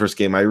fan of the first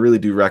game, I really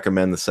do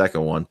recommend the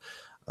second one.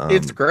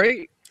 It's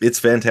great. It's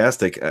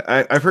fantastic.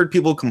 I've heard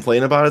people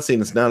complain about it,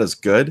 saying it's not as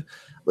good.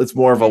 It's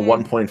more of a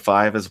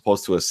 1.5 as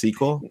opposed to a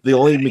sequel. The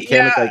only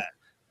mechanic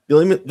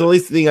the only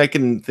thing I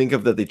can think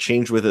of that they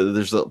changed with it,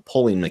 there's a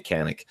pulling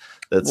mechanic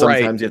that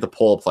sometimes you have to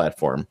pull a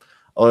platform.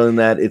 Other than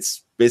that,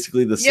 it's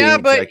basically the same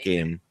exact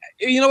game.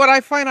 You know what I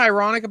find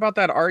ironic about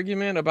that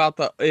argument about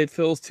it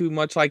feels too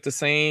much like the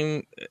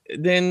same?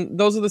 Then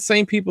those are the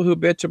same people who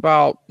bitch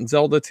about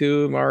Zelda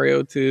 2,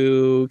 Mario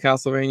 2,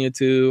 Castlevania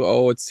 2.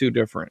 Oh, it's too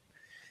different.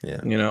 Yeah.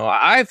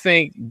 I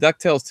think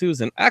DuckTales 2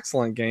 is an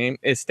excellent game.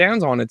 It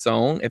stands on its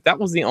own. If that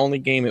was the only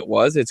game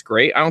it's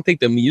great. I don't think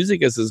the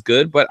music is as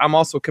good, but I'm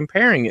also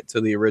comparing it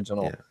to the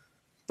original. Yeah.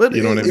 But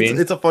you know what I mean?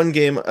 It's a fun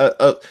game.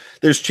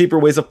 There's cheaper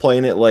ways of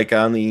playing it, like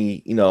on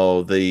the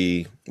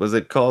what's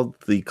it called?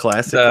 The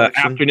classic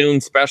afternoon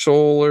special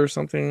or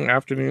something.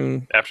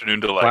 Afternoon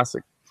Delight.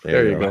 Classic.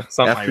 There you go.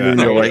 Something like Afternoon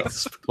that. There you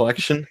Delights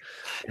collection.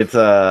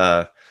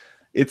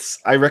 It's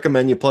I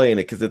recommend you playing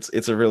it because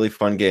it's a really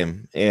fun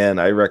game, and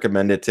I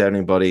recommend it to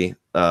anybody.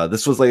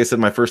 This was, like I said,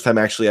 my first time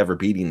actually ever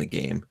beating the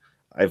game.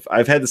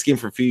 I've had this game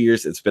for a few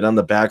years. It's been on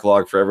the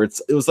backlog forever.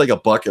 It was like a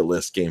bucket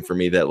list game for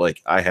me that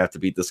like I have to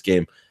beat this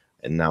game,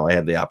 and now I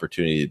had the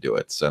opportunity to do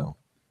it. So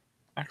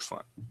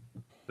excellent.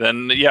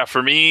 Then yeah,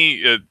 for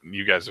me,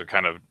 you guys have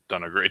kind of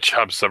done a great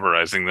job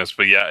summarizing this,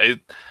 but yeah,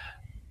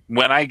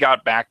 when I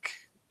got back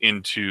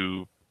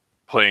into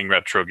playing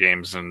retro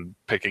games and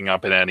picking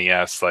up an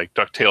NES, like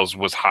DuckTales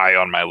was high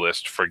on my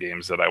list for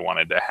games that I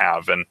wanted to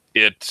have, and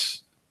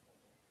it's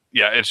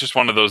just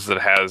one of those that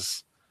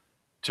has,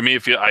 to me, I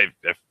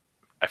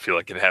feel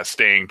like it has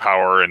staying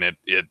power, and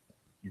it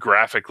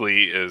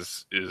graphically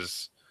is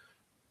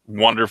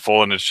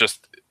wonderful, and it's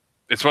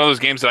one of those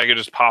games that I could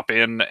just pop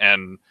in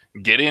and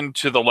get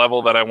into the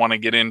level that I want to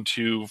get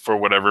into for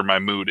whatever my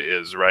mood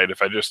is, right?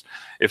 If I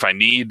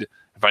need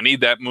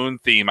that Moon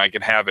theme, I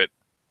can have it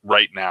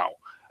right now.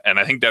 And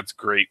I think that's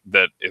great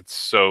that it's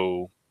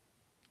so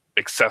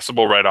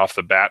accessible right off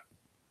the bat.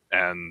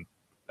 And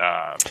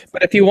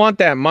but if you want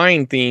that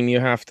mine theme, you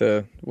have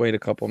to wait a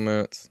couple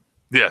minutes.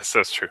 Yes,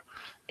 that's true.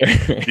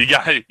 you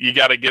got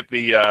to get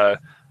the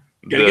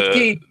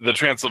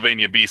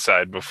Transylvania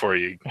B-side before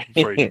you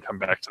can come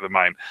back to the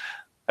mine.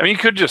 I mean, you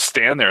could just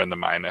stand there in the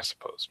mine, I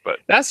suppose. But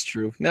that's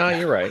true. No,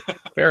 you're right.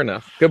 Fair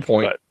enough. Good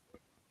point.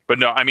 But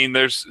no, I mean,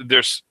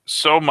 there's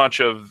so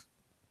much of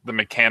the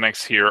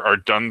mechanics here are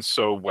done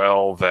so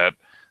well that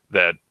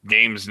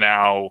games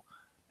now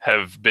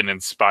have been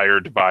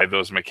inspired by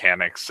those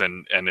mechanics,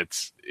 and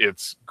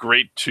it's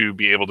great to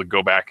be able to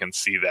go back and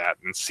see that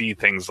and see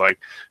things like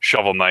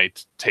Shovel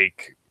Knight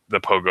take the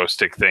pogo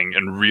stick thing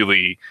and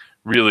really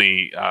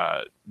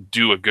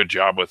do a good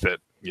job with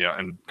it,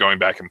 and going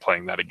back and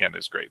playing that again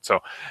is great. So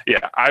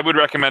yeah, I would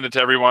recommend it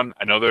to everyone.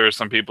 I know there are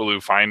some people who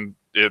find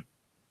it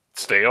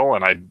stale,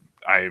 and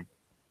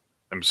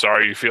I'm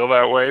sorry you feel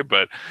that way,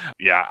 but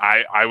yeah,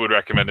 I would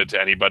recommend it to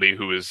anybody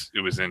who is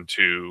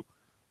into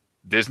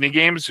Disney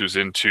games, who's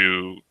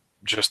into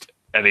just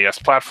NES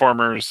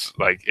platformers.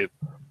 Like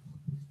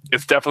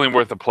it's definitely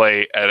worth a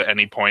play at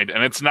any point,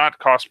 and it's not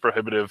cost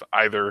prohibitive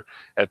either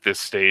at this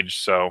stage.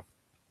 So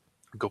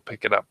go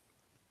pick it up.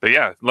 But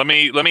yeah, let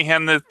me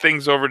hand the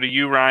things over to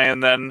you,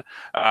 Ryan. Then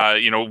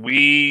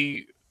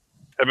we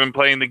have been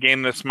playing the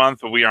game this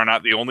month, but we are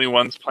not the only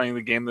ones playing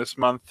the game this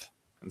month.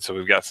 And so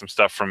we've got some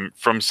stuff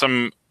from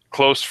some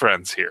close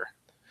friends here.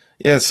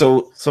 Yeah,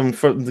 so some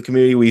from the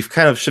community, we've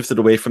kind of shifted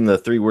away from the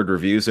 3-word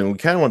reviews, and we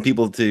kind of want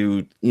people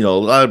to,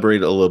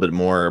 elaborate a little bit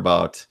more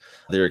about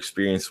their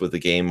experience with the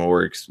game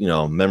or,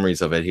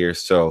 memories of it here.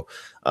 So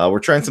we're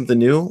trying something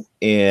new,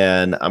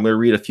 and I'm going to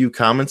read a few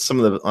comments, some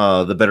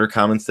of the better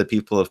comments that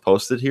people have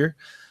posted here.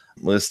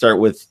 I'm going to start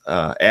with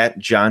at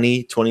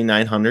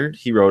Johnny2900.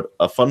 He wrote,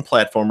 a fun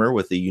platformer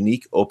with a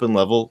unique open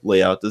level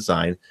layout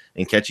design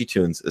and catchy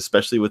tunes,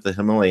 especially with the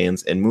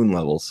Himalayans and moon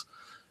levels.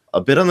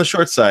 A bit on the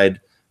short side,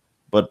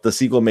 but the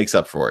sequel makes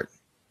up for it.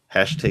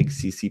 Hashtag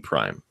CC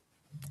Prime.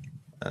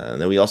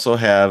 And then we also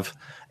have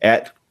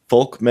at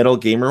Folk Metal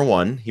Gamer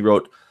 1. He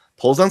wrote,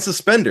 pulls on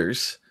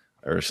suspenders,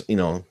 or,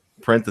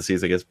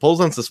 parentheses, I guess,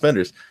 pulls on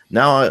suspenders.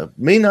 Now,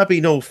 may not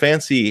be no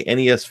fancy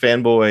NES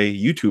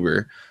fanboy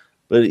YouTuber,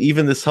 but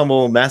even this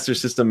humble Master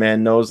System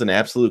man knows an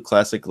absolute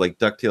classic like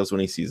DuckTales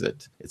when he sees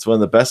it. It's one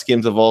of the best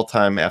games of all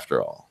time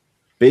after all.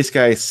 Base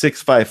Guy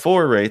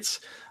 654 rates,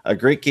 a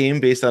great game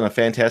based on a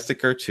fantastic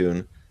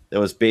cartoon that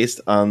was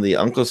based on the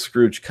Uncle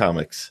Scrooge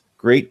comics.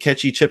 Great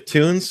catchy chip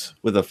tunes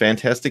with a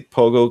fantastic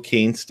pogo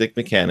cane stick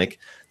mechanic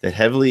that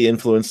heavily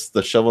influenced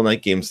the Shovel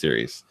Knight game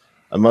series.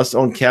 A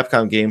must-own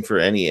Capcom game for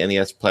any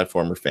NES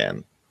platformer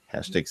fan.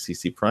 Hashtag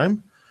CC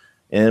Prime.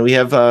 And we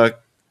have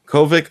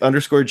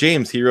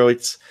Kovic_James. He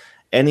writes,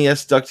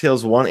 NES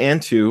DuckTales 1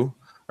 and 2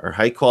 are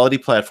high-quality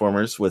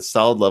platformers with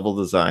solid level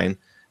design,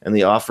 and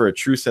they offer a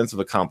true sense of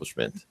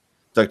accomplishment.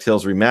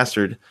 DuckTales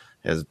Remastered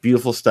has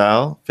beautiful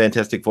style,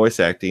 fantastic voice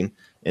acting,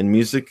 and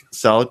music,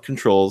 solid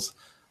controls.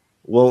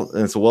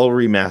 And it's a well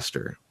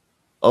remaster,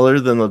 other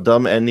than the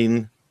dumb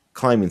ending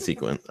climbing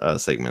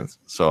segments.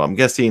 So I'm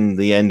guessing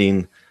the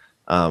ending.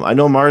 I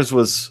know Mars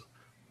was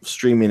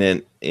streaming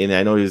it, and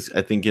I know he's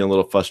getting a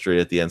little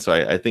frustrated at the end. So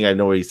I think I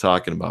know what he's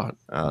talking about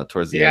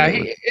towards the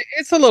end. Yeah,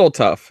 it's a little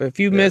tough. If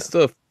you missed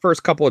the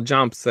first couple of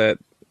jumps that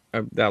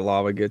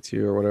lava gets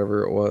you or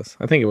whatever it was,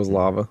 I think it was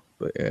lava.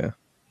 But yeah.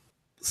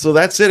 So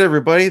that's it,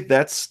 everybody.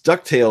 That's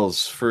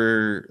DuckTales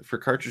for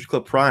Cartridge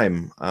Club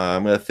Prime.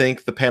 I'm going to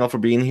thank the panel for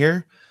being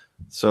here.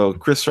 So,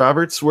 Chris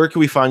Roberts, where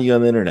can we find you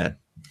on the internet?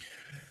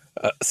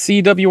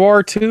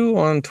 CWR2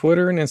 on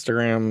Twitter and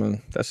Instagram,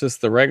 and that's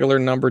just the regular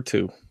number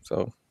 2.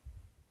 So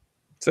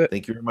that's it.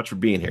 Thank you very much for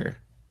being here.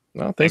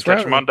 Well, thanks for for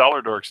having me on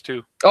Dollar Dorks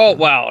too. Oh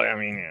well, I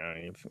mean,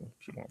 if you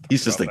want to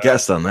he's just a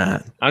guest on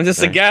that. I'm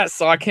just a guest,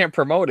 so I can't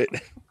promote it.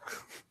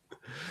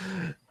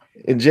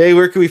 And Jay,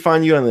 where can we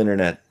find you on the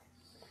internet?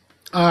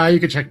 You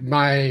can check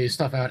my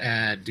stuff out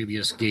at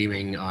Dubious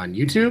Gaming on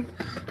YouTube.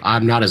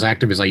 I'm not as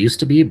active as I used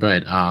to be,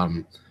 but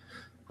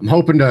I'm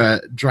hoping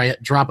to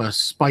drop a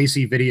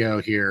spicy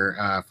video here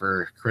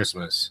for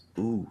Christmas.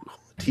 Ooh,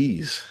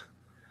 tease.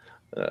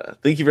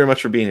 Thank you very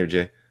much for being here,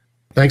 Jay.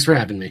 Thanks for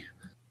having me.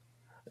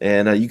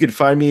 And you can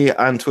find me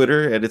on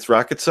Twitter at It's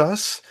Rocket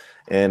Sauce,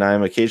 and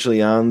I'm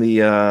occasionally on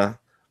the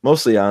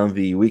mostly on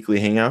the weekly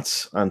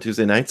hangouts on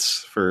Tuesday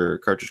nights for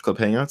Cartridge Club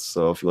Hangouts.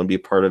 So if you want to be a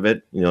part of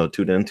it,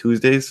 tune in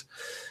Tuesdays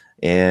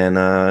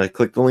and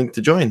click the link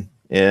to join.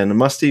 And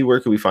Musty, where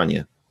can we find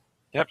you?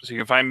 Yep, so you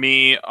can find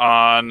me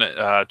on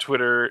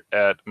Twitter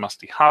at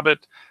Musty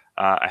Hobbit.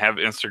 I have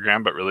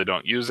Instagram, but really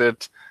don't use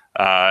it.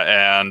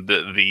 And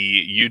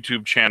the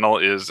YouTube channel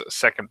is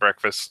Second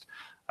Breakfast,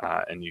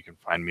 and you can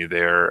find me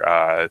there.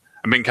 I've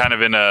been kind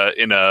of in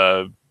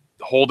a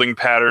holding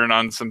pattern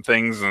on some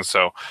things, and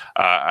so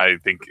I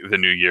think the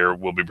new year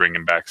will be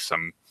bringing back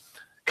some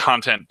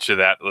content to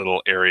that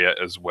little area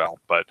as well.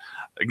 But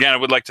again, I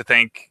would like to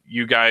thank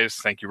you guys.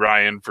 Thank you,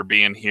 Ryan, for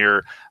being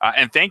here,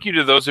 and thank you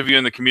to those of you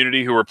in the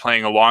community who are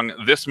playing along.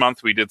 This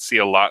month, we did see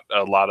a lot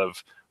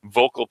of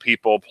vocal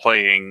people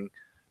playing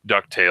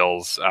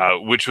DuckTales,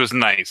 which was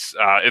nice.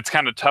 It's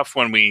kind of tough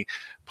when we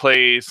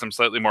play some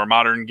slightly more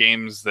modern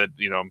games that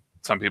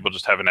some people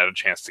just haven't had a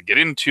chance to get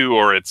into,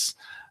 or it's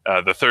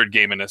the third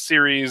game in a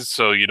series,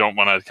 so you don't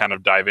want to kind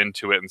of dive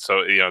into it. And so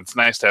it's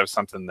nice to have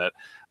something that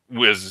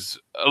was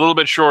a little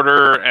bit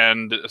shorter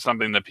and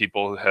something that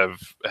people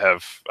have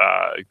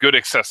good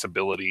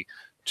accessibility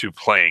to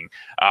playing.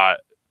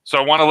 So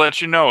I want to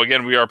let you know,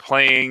 again, we are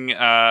playing,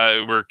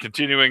 we're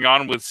continuing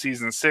on with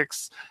Season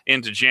 6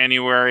 into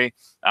January,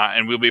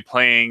 and we'll be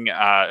playing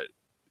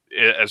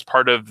as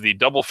part of the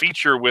double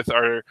feature with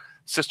our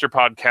sister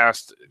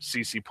podcast,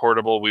 CC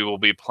Portable. We will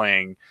be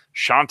playing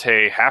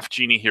Shantae Half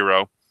Genie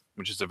Hero,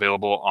 which is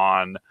available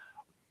on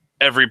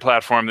every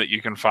platform that you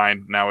can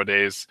find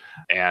nowadays,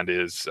 and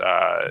is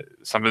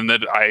something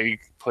that I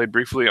played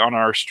briefly on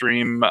our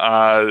stream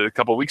a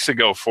couple weeks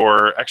ago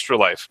for Extra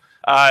Life.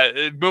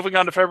 Moving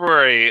on to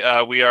February,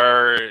 we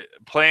are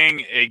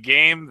playing a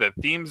game that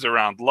themes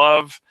around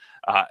love,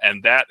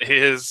 and that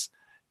is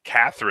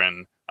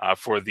Catherine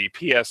for the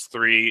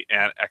PS3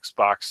 and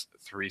Xbox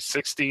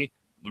 360.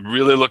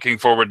 Really looking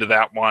forward to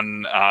that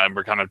one, and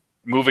we're kind of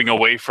moving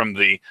away from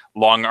the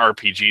long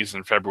RPGs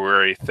in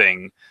February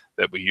thing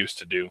that we used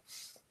to do.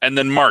 And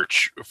then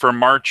March. For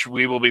March,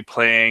 we will be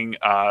playing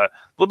a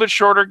little bit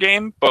shorter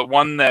game, but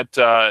one that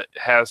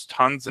has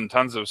tons and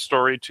tons of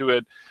story to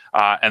it,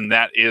 and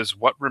that is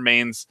What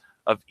Remains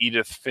of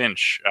Edith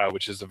Finch,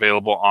 which is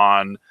available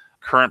on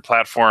current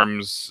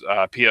platforms,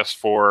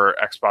 PS4,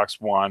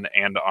 Xbox One,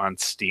 and on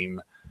Steam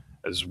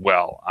as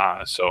well.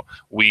 So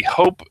we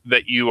hope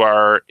that you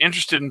are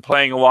interested in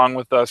playing along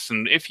with us,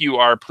 and if you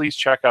are, please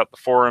check out the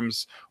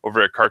forums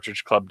over at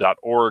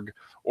cartridgeclub.org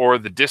or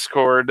the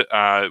Discord,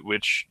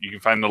 which you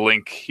can find the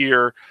link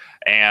here,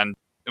 and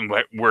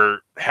we're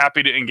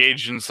happy to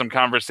engage in some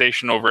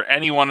conversation over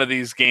any one of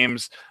these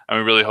games, and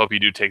we really hope you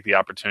do take the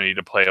opportunity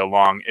to play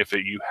along if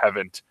you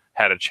haven't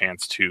had a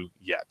chance to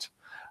yet.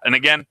 And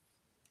again,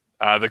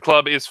 the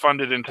club is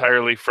funded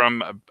entirely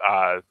from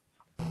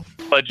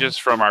pledges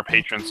from our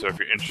patrons. So if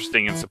you're interested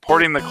in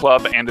supporting the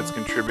club and its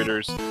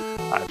contributors,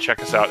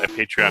 check us out at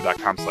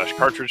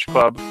patreon.com/Cartridge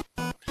Club.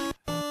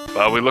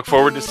 We look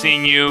forward to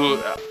seeing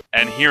you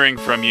and hearing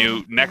from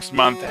you next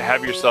month.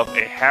 Have yourself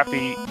a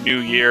happy new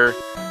year.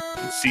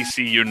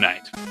 CC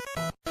Unite.